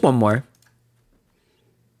 Just one more.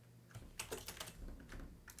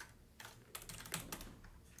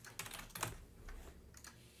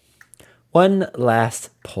 One last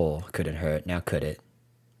poll couldn't hurt, now could it?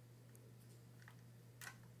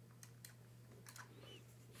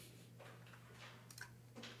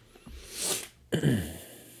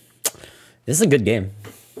 This is a good game.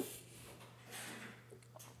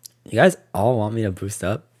 You guys all want me to boost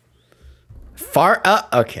up? Far up?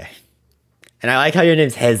 Okay. And I like how your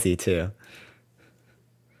name's Hezzy, too.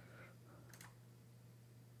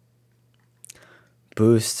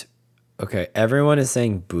 Boost. Okay, everyone is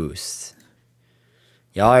saying boost.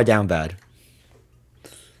 Y'all are down bad.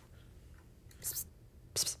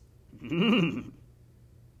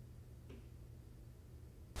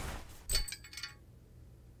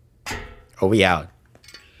 Oh, we out.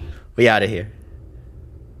 We out of here.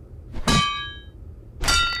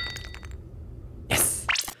 Yes.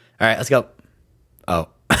 All right, let's go. Oh.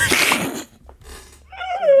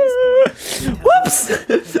 Whoops.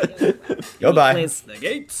 Oops. Goodbye. Place, the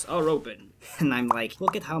gates are open. And I'm like,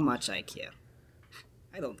 look at how much I care.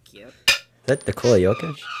 I don't care. Is that Nikola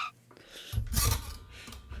Jokic?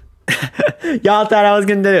 Y'all thought I was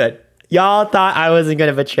gonna do it. Y'all thought I wasn't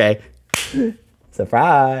gonna betray.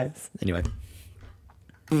 Surprise. Anyway.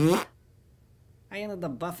 I ended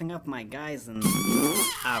up buffing up my guys and...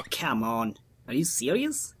 Oh, come on. Are you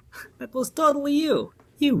serious? That was totally you.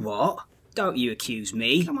 You what? Don't you accuse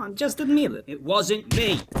me. Come on, just admit it. It wasn't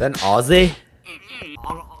me. Is that an Aussie?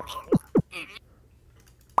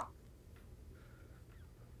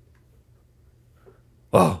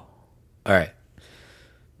 Whoa. Alright.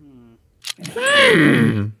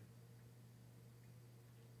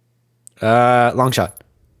 Long shot.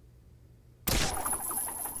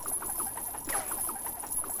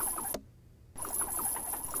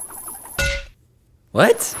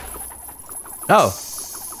 What? Oh.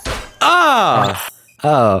 Oh!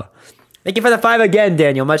 Oh. Thank you for the 5 again,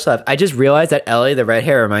 Daniel. Much love. I just realized that Ellie, the red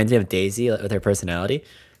hair, reminds me of Daisy with her personality.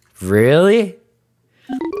 Really?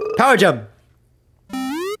 Power jump!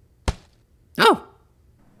 Oh!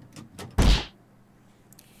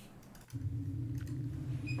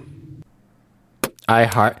 I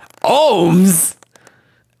heart... Ohms!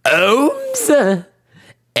 Ohms?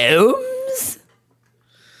 Ohms?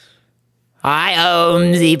 Hi,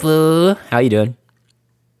 Ohmsy Poo. How you doing?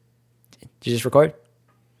 Did you just record?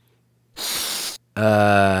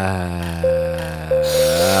 I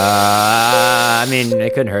mean,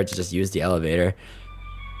 it couldn't hurt to just use the elevator.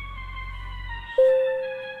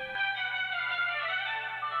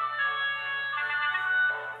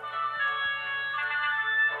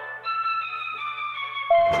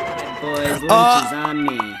 Boys, lunch is on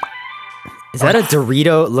me. Is that a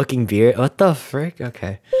Dorito-looking beer? What the frick?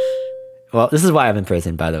 Okay. Well, this is why I'm in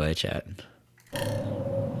prison, by the way, chat.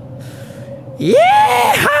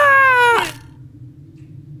 Yeah!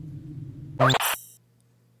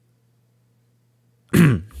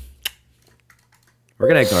 We're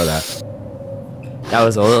gonna ignore that. That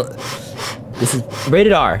was a little... This is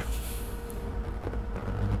rated R.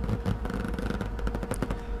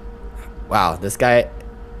 Wow, this guy...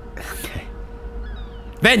 Okay.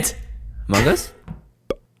 Vent! Among Us?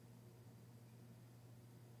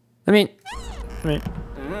 I mean... Why?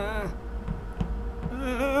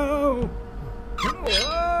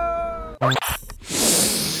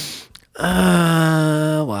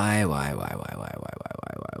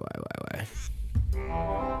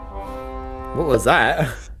 What was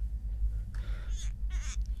that?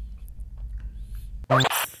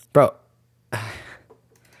 Bro.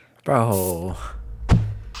 Bro.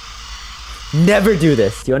 Never do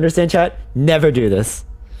this. Do you understand, chat? Never do this.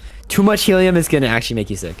 Too much helium is gonna actually make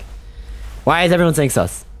you sick. Why is everyone saying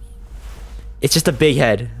sus? It's just a big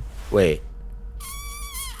head. Wait.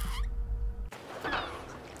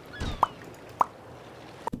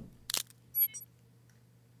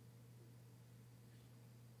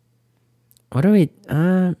 What are we...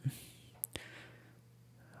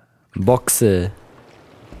 Boxer.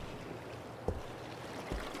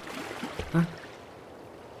 Huh?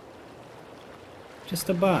 Just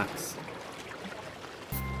a box.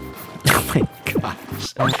 Oh my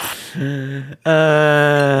gosh.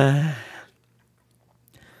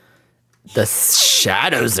 The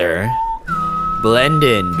shadows are... Blend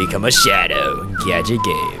in, become a shadow. Gadget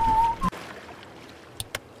game.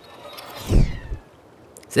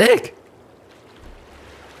 Sick.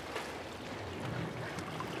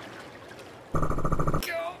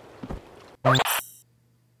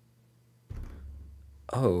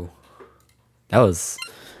 Oh. That was...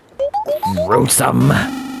 gruesome.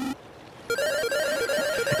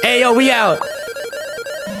 Hey, yo, we out!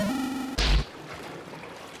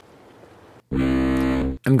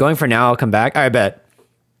 I'm going for now, I'll come back. Alright, bet.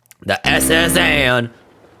 The SSN.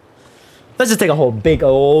 Let's just take a whole big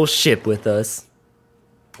old ship with us.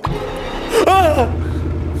 Ah!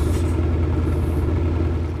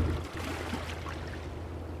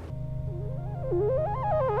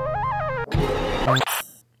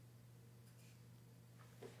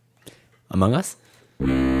 Among Us?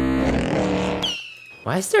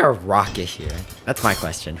 Why is there a rocket here? That's my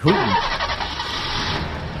question. Who?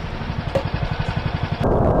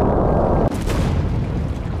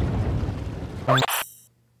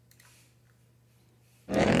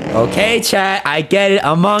 Okay, chat, I get it.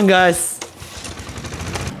 Among Us.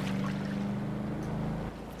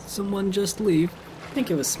 Someone just leave. I think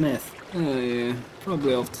it was Smith. Oh yeah,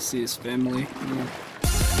 probably off to see his family. Yeah.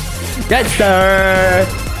 Dexter!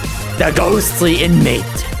 The ghostly inmate.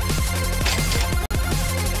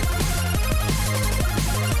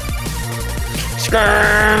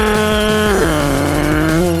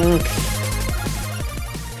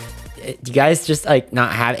 you guys just like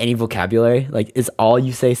not have any vocabulary? Like, is all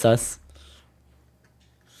you say sus?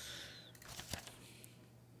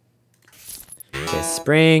 Okay,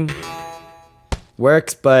 spring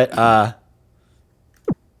works, but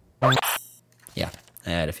yeah, I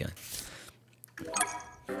had a feeling.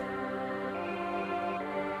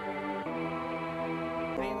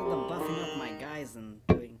 I ended up buffing up my guys and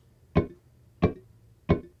doing.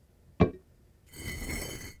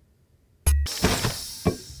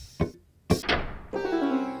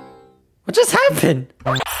 What just happened?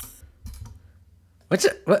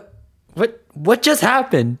 What just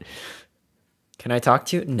happened? Can I talk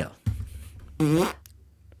to you? No.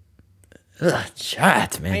 Ugh,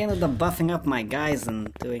 chat, man. I ended up buffing up my guys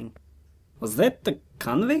and doing. Was that the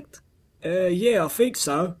convict? Yeah, I think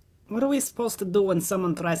so. What are we supposed to do when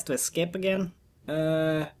someone tries to escape again?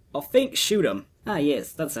 I think shoot him. Ah,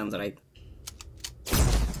 yes, that sounds right.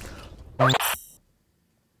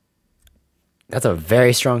 That's a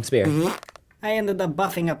very strong spear. I ended up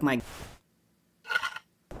buffing up my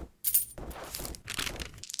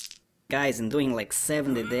guys and doing like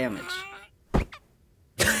 70 damage.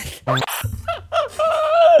 That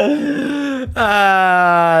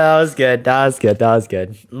was good. That was good. That was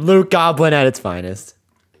good. Luke Goblin at its finest.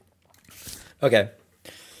 Okay.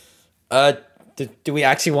 Do we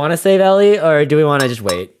actually want to save Ellie, or do we want to just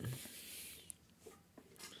wait?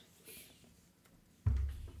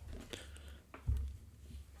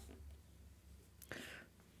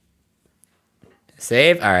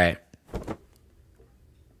 Save? Alright.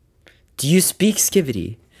 Do you speak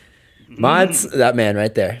Skivity? Mods? That man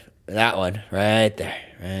right there. That one. Right there.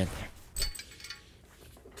 Right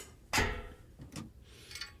there.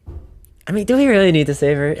 I mean, do we really need to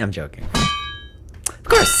save her? I'm joking. Of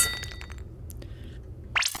course!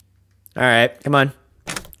 Alright, come on.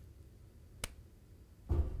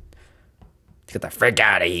 Let's get the frick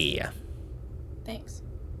out of here. Thanks.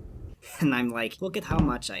 And I'm like, look at how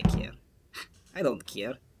much I care. I don't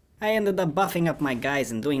care. I ended up buffing up my guys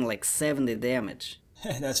and doing like 70 damage.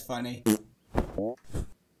 That's funny.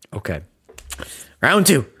 Okay. Round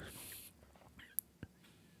 2.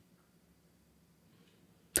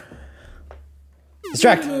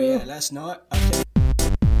 Distract. Oh yeah, last night. Okay.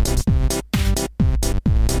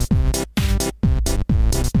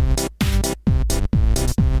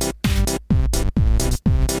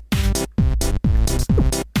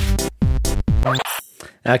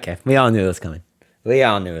 Okay, we all knew it was coming. We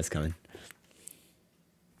all knew it was coming.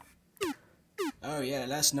 Oh yeah,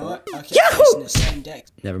 last night. Okay, Yahoo! facing the same deck.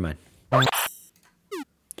 Never mind.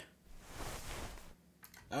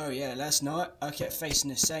 Oh yeah, last night I kept facing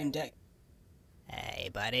the same deck. Hey,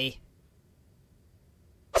 buddy.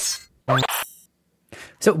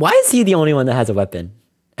 So why is he the only one that has a weapon?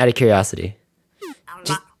 Out of curiosity.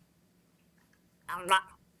 Just...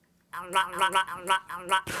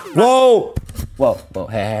 Whoa! Whoa, whoa,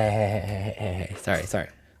 hey. Sorry.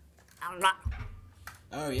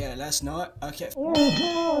 Oh yeah, last night I kept...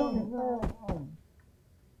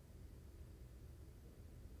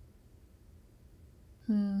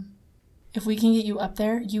 If we can get you up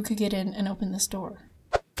there, you could get in and open this door.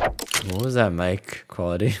 What was that mic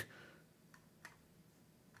quality?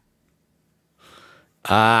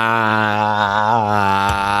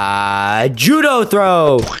 Judo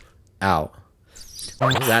throw! Ow.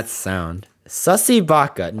 What does that sound? Sussy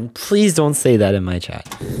Baka. And please don't say that in my chat.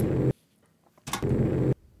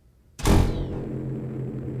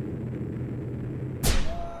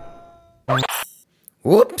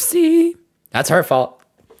 Whoopsie. That's her fault.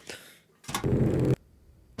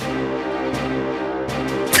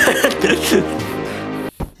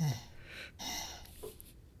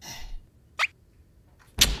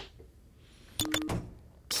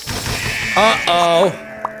 Uh-oh.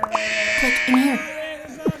 Quick, in here.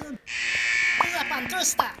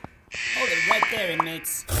 Hold it right there,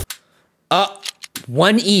 inmates.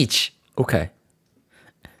 One each. Okay.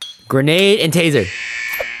 Grenade and taser.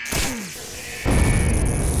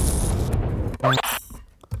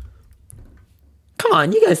 Come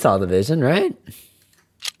on, you guys saw the vision, right?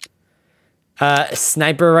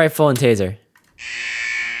 Sniper rifle and taser.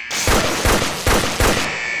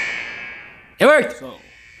 It worked! So,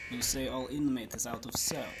 you say all inmates is out of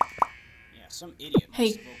cell. Yeah, some idiot.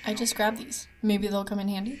 Hey, I just grabbed these. Maybe they'll come in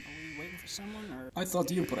handy. Are we waiting for someone, or...? I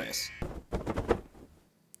thought you press.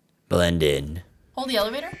 Blend in. Hold the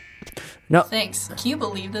elevator? No. Thanks. Can you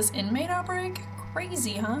believe this inmate outbreak?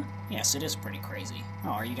 Crazy, huh? Yes, it is pretty crazy. Oh,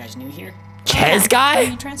 are you guys new here? Kez guy?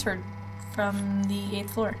 He transferred from the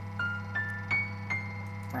 8th floor.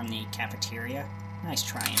 From the cafeteria? Nice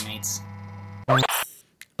try, inmates.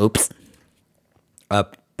 Oops.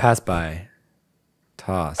 Pass by.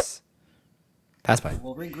 Toss. Pass by.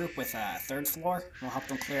 We'll regroup with third floor. We'll help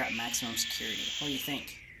them clear out maximum security. What do you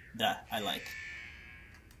think? Duh, I like.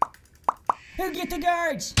 Who get the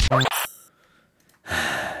guards?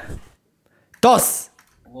 Dos!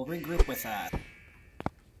 We'll regroup with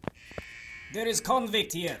There is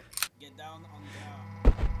convict here. Get down on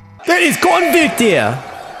the... There is convict here!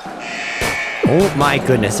 Oh my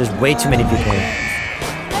goodness, there's way too many people here.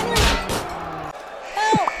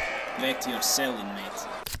 Back to your cell, inmate.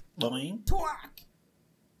 Boing.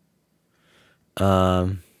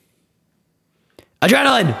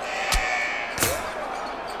 Adrenaline!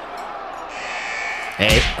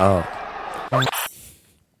 Hey, oh.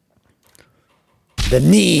 The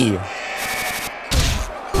knee!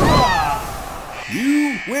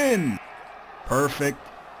 You win! Perfect.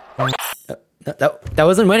 That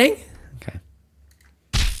wasn't winning? Okay.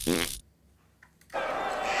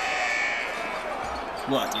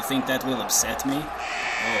 What, you think that will upset me?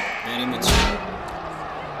 Oh, very mature.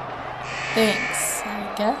 Thanks,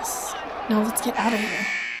 I guess. No, let's get out of here.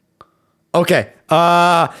 Okay,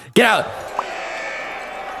 get out!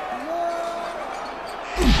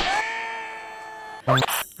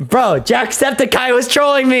 Bro, Jacksepticeye was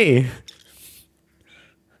trolling me!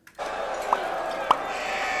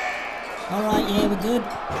 Alright, yeah, we're good.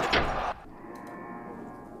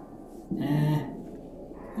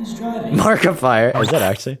 Who's driving? Markiplier. Is that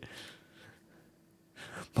actually?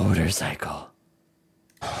 Motorcycle.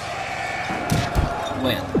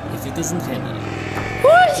 Well, if it isn't Henry.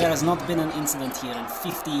 What? There has not been an incident here in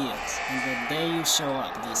 50 years, and the day you show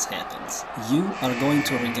up, this happens. You are going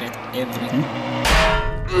to regret everything.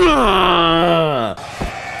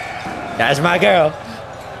 That's my girl.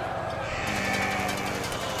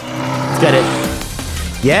 Let's get it.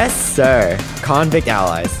 Yes, sir. Convict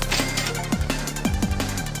allies.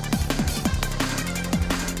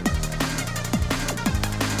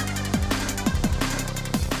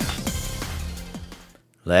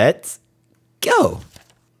 Let's go.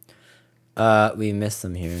 We missed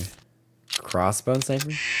some here. Crossbow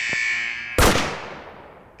sniper.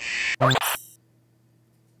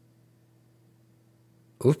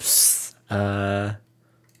 Oops.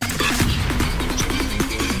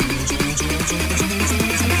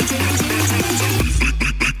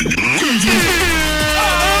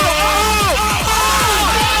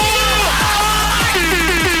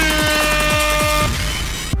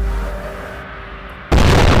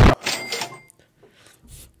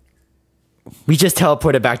 We just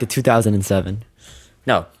teleported back to 2007.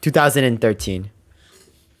 No, 2013.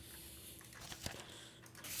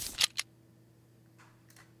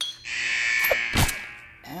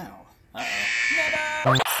 Ow.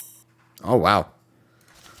 Uh-oh. Oh, wow.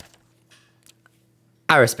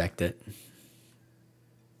 I respect it.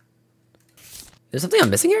 There's something I'm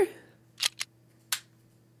missing here?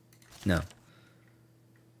 No.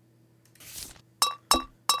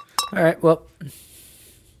 Alright, well.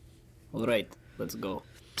 Alright, let's go.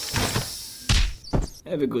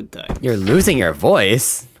 Have a good time. You're losing your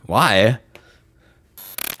voice? Why?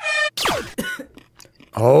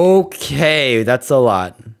 Okay, that's a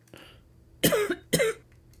lot.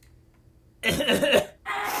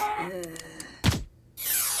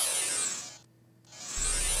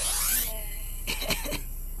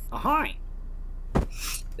 Ahoy!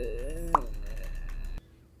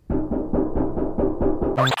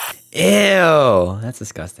 Ew, that's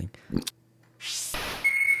disgusting.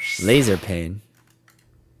 Laser pain.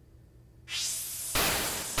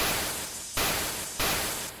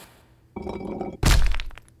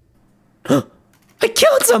 I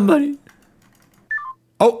killed somebody.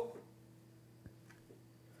 Oh.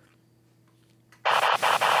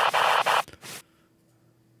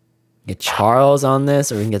 Get Charles on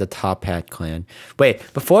this, or we can get the Top Hat clan. Wait,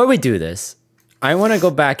 before we do this, I want to go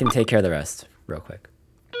back and take care of the rest real quick.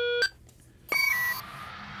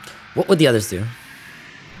 What would the others do?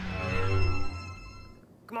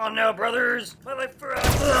 Come on now, brothers. My life forever.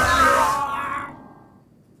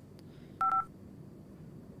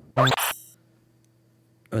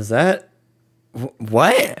 Was that?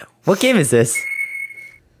 What? What game is this?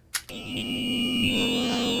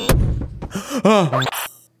 Oh.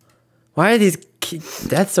 Why are these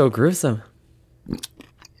that's so gruesome.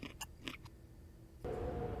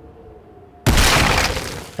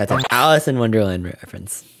 That's an Alice in Wonderland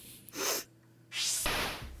reference.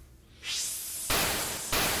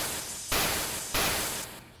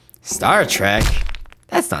 Star Trek?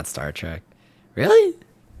 That's not Star Trek. Really?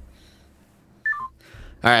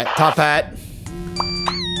 Alright, Top Hat.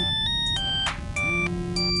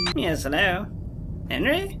 Yes, hello.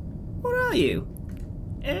 Henry? Where are you?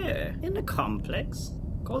 In the complex?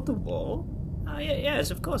 Called the Wall? Oh, yeah,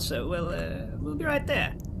 yes, of course so. We'll be right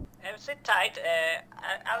there. Sit tight.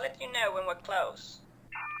 I'll let you know when we're close.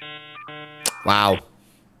 Wow.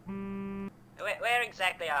 Where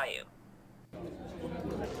exactly are you?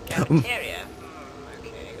 Cafeteria.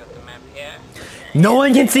 Okay, got the map here. No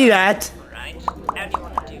one can see that. Right. How do you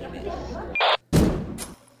want to do this?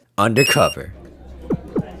 Undercover.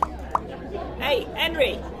 Hey,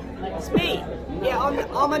 Henry! It's me! Yeah,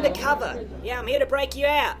 I'm undercover. Yeah, I'm here to break you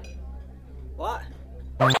out. What?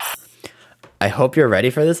 I hope you're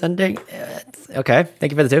ready for this ending. Okay,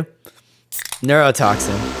 thank you for the 2.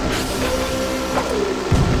 Neurotoxin.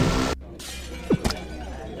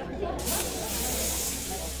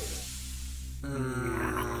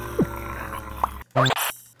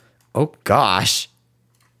 Oh gosh.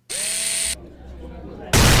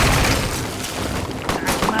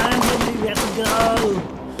 Come on, Henry, we have to go.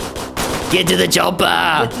 Get to the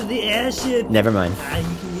chopper. Get to the airship. Never mind. You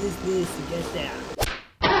can use this to get there.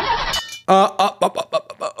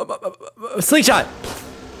 Slingshot.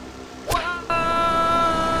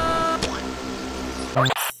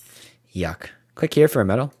 Yuck. Click here for a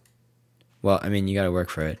medal. Well, I mean, you gotta work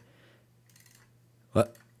for it.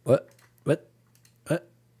 What?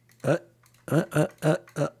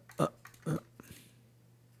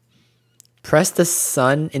 Press the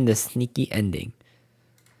sun in the sneaky ending.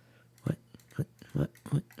 What?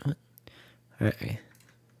 Alright.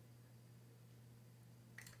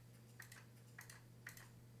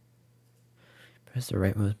 Press the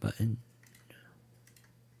rightmost button.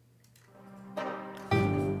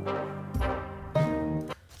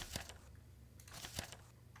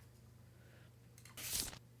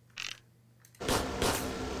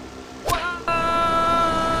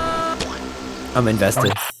 I'm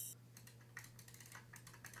invested.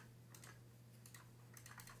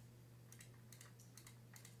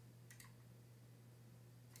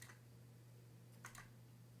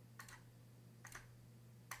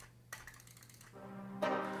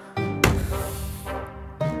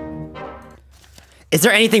 Is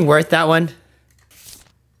there anything worth that one?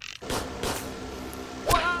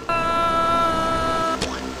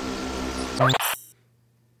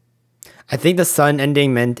 I think the sun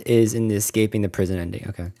ending meant is in the escaping the prison ending.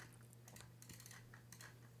 Okay.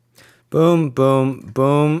 Boom, boom,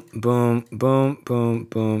 boom, boom, boom, boom,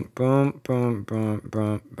 boom, boom, boom, boom,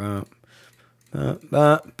 boom, boom.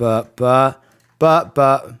 Ba ba ba ba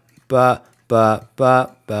ba ba ba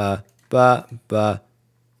ba ba ba ba.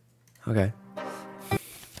 Okay.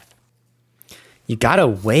 You gotta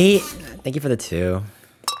wait. Thank you for the 2.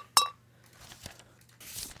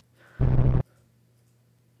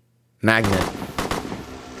 Magnet.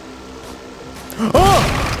 Oh!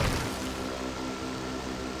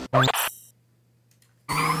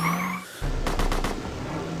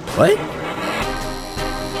 What?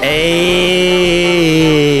 Hey!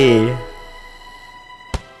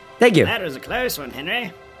 Thank you. That was a close one,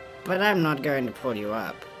 Henry. But I'm not going to pull you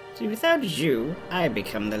up. See, without you, I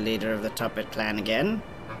become the leader of the Toppet clan again.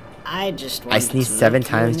 I just wanted I sneezed to 7 look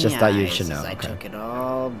you in times, the just thought you eyes should know. as I Okay. took it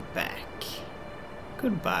all back.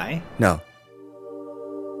 Goodbye. No.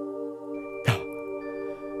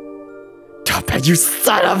 Topaz, you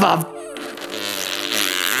son of a...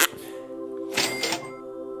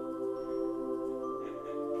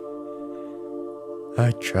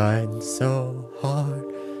 I tried so hard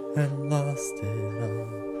and lost it all.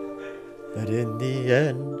 But in the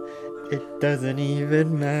end, it doesn't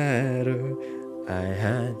even matter. I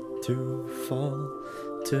had to fall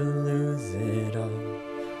to lose it all.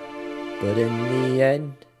 But in the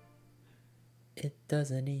end, it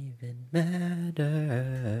doesn't even matter.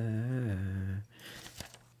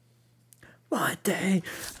 One day,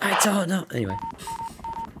 I don't know. Anyway.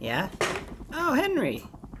 Yeah? Oh, Henry.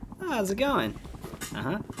 Oh, how's it going?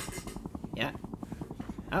 Uh-huh. Yeah.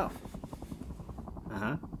 Oh.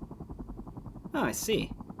 Uh-huh. Oh, I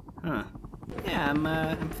see. Huh. Yeah,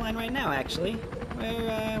 I'm flying right now, actually.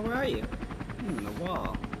 Where are you? The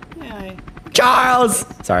wall. Yeah, Charles!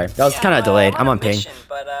 Sorry, that was kind of delayed. I'm on ping. Mission,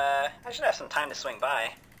 but I should have some time to swing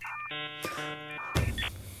by.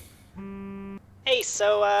 Hey,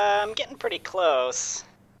 so I'm getting pretty close.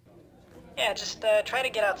 Yeah, just try to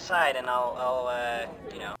get outside and I'll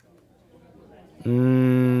you know.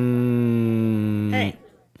 Hey.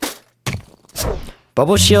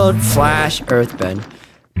 Bubble shield, flash, earthbend.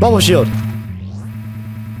 Bubble shield.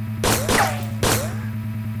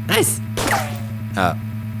 Nice.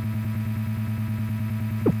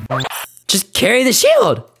 Just carry the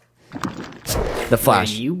shield. The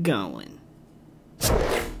flash. Where are you going?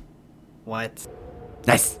 What?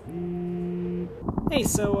 Nice. Hey,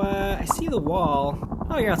 so I see the wall.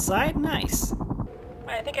 Oh, you're outside? Nice.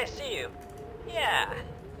 I think I see you. Yeah,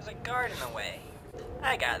 there's a guard in the way.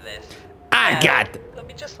 I got this. I got it. It'll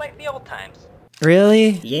be just like the old times.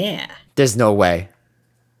 Really? Yeah. There's no way.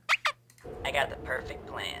 I got the perfect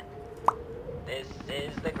plan. This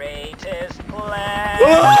is the greatest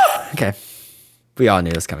plan. Okay. We all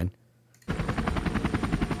knew this coming.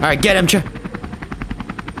 Alright, get him.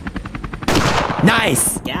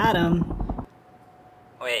 Nice! Got him.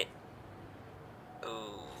 Wait.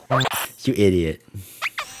 You idiot.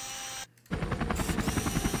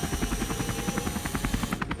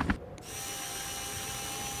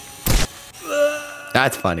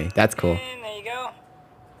 That's funny. That's cool. And there you go.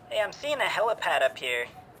 Hey, I'm seeing a helipad up here.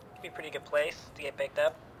 Could be a pretty good place to get picked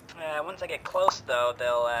up. Once I get close, though,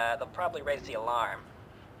 they'll probably raise the alarm.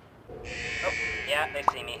 Oh, yeah, they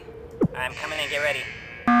see me. I'm coming in. Get ready.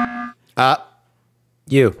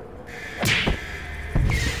 You.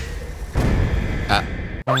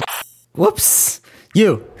 Whoops.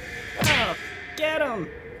 You. Oh, get him.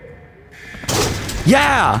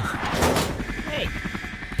 Yeah! Hey.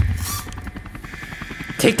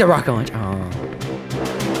 Take the rocket launch. Oh.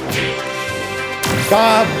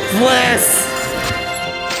 God bless!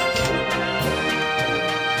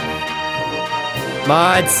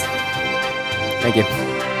 Mods! Thank you.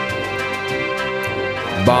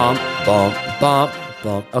 Bomb, bomb, bomb,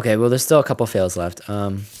 bomb. Okay, well, there's still a couple fails left.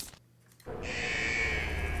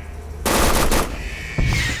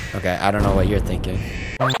 Okay, I don't know what you're thinking.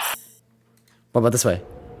 What about this way?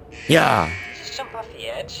 Yeah! Just jump off the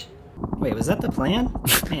edge. Wait, was that the plan?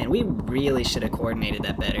 Man, we really should have coordinated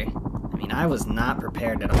that better. I mean, I was not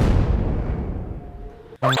prepared at all.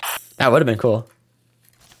 That would have been cool.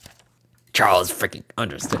 Charles freaking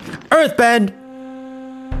understood. Earthbend!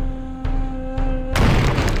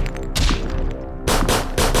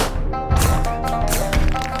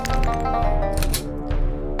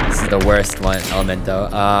 This is the worst one, Elemento.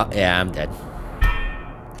 Yeah, I'm dead.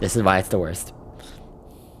 This is why it's the worst.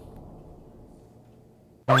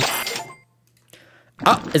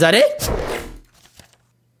 Oh, is that it?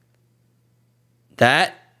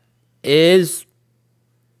 That is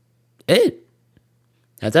it.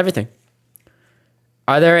 That's everything.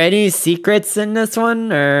 Are there any secrets in this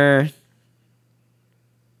one, or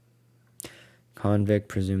convict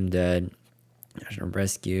presumed dead, national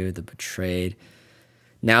rescue, the betrayed?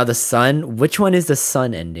 Now the sun. Which one is the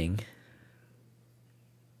sun ending?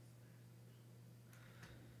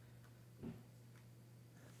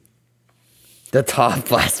 The top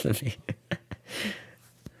blasphemy.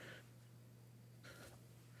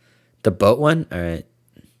 The boat one? All right.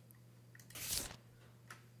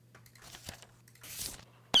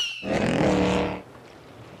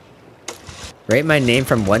 Rate my name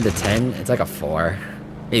from 1 to 10. It's like a 4.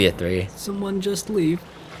 Maybe a 3. Someone just leave.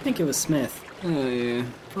 I think it was Smith. Oh yeah,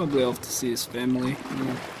 probably off to see his family.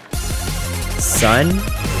 Yeah. Sun?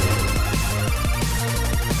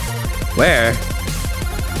 Where?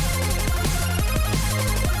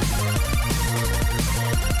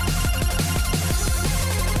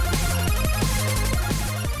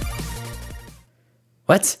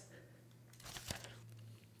 What?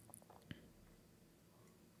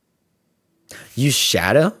 Use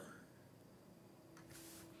shadow?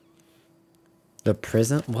 The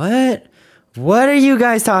prison? What? What are you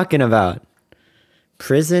guys talking about?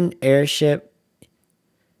 Prison, airship.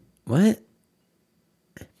 What?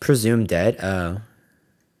 Presumed dead? Oh.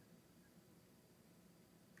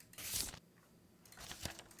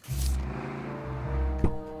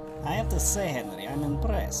 I have to say, Henry, I'm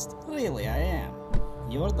impressed. Really, I am.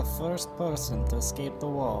 You're the first person to escape the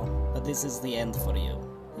wall, but this is the end for you.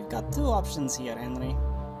 You've got two options here, Henry.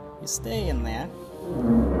 You stay in there,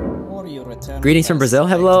 or you return. Greetings from Brazil.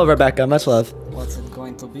 Hello, Rebecca. Much love. What's it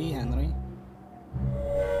going to be, Henry?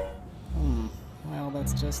 Well,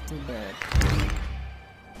 that's just too bad.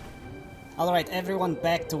 Alright, everyone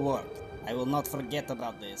back to work. I will not forget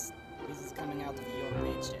about this. This is coming out of your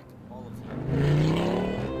paycheck, all of you.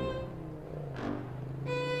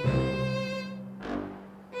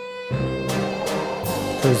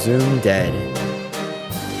 Presumed dead.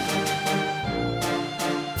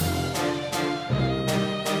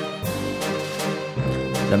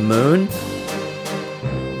 The moon?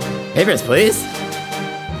 Papers, please.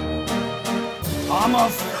 I'm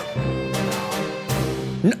off.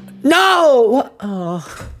 No!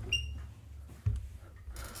 Oh.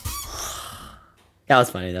 That was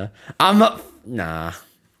funny though. Nah.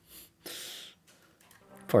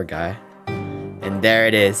 Poor guy. And there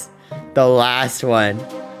it is. The last one.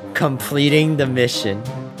 Completing the mission.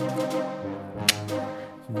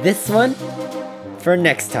 This one for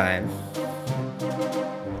next time.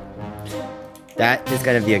 That is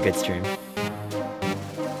gonna be a good stream.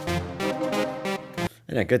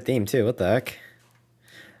 And a good theme too. What the heck?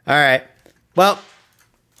 All right. Well,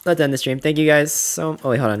 let's end the stream. Thank you guys so. Oh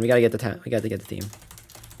wait, hold on. We gotta get the time. We got to get the theme.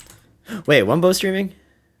 Wait, Wumbo streaming?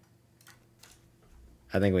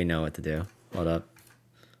 I think we know what to do. Hold up.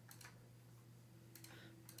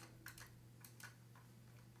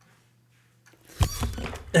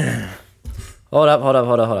 Hold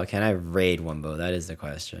up. Can I raid Wumbo? That is the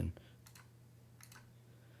question.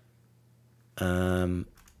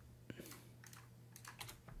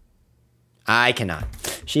 I cannot.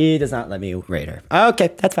 She does not let me raid her. Okay,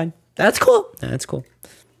 that's fine. That's cool. That's cool.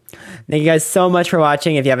 Thank you guys so much for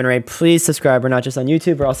watching. If you haven't already, please subscribe. We're not just on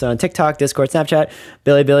YouTube. We're also on TikTok, Discord, Snapchat,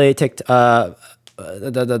 Billy, TikTok.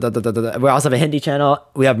 We also have a Hindi channel.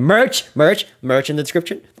 We have merch in the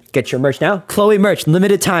description. Get your merch now. Chloe merch,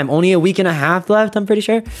 limited time. Only a week and a half left, I'm pretty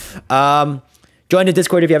sure. Join the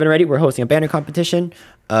Discord if you haven't already. We're hosting a banner competition.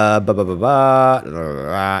 Is there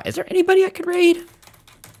anybody I could raid?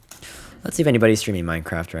 Let's see if anybody's streaming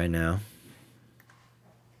Minecraft right now.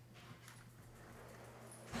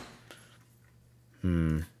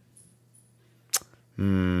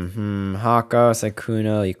 Haka,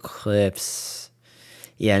 Sakuno, Eclipse.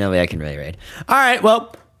 Yeah, no way I can really raid. All right,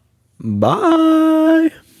 well,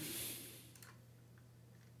 bye.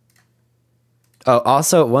 Oh,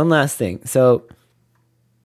 also, one last thing. So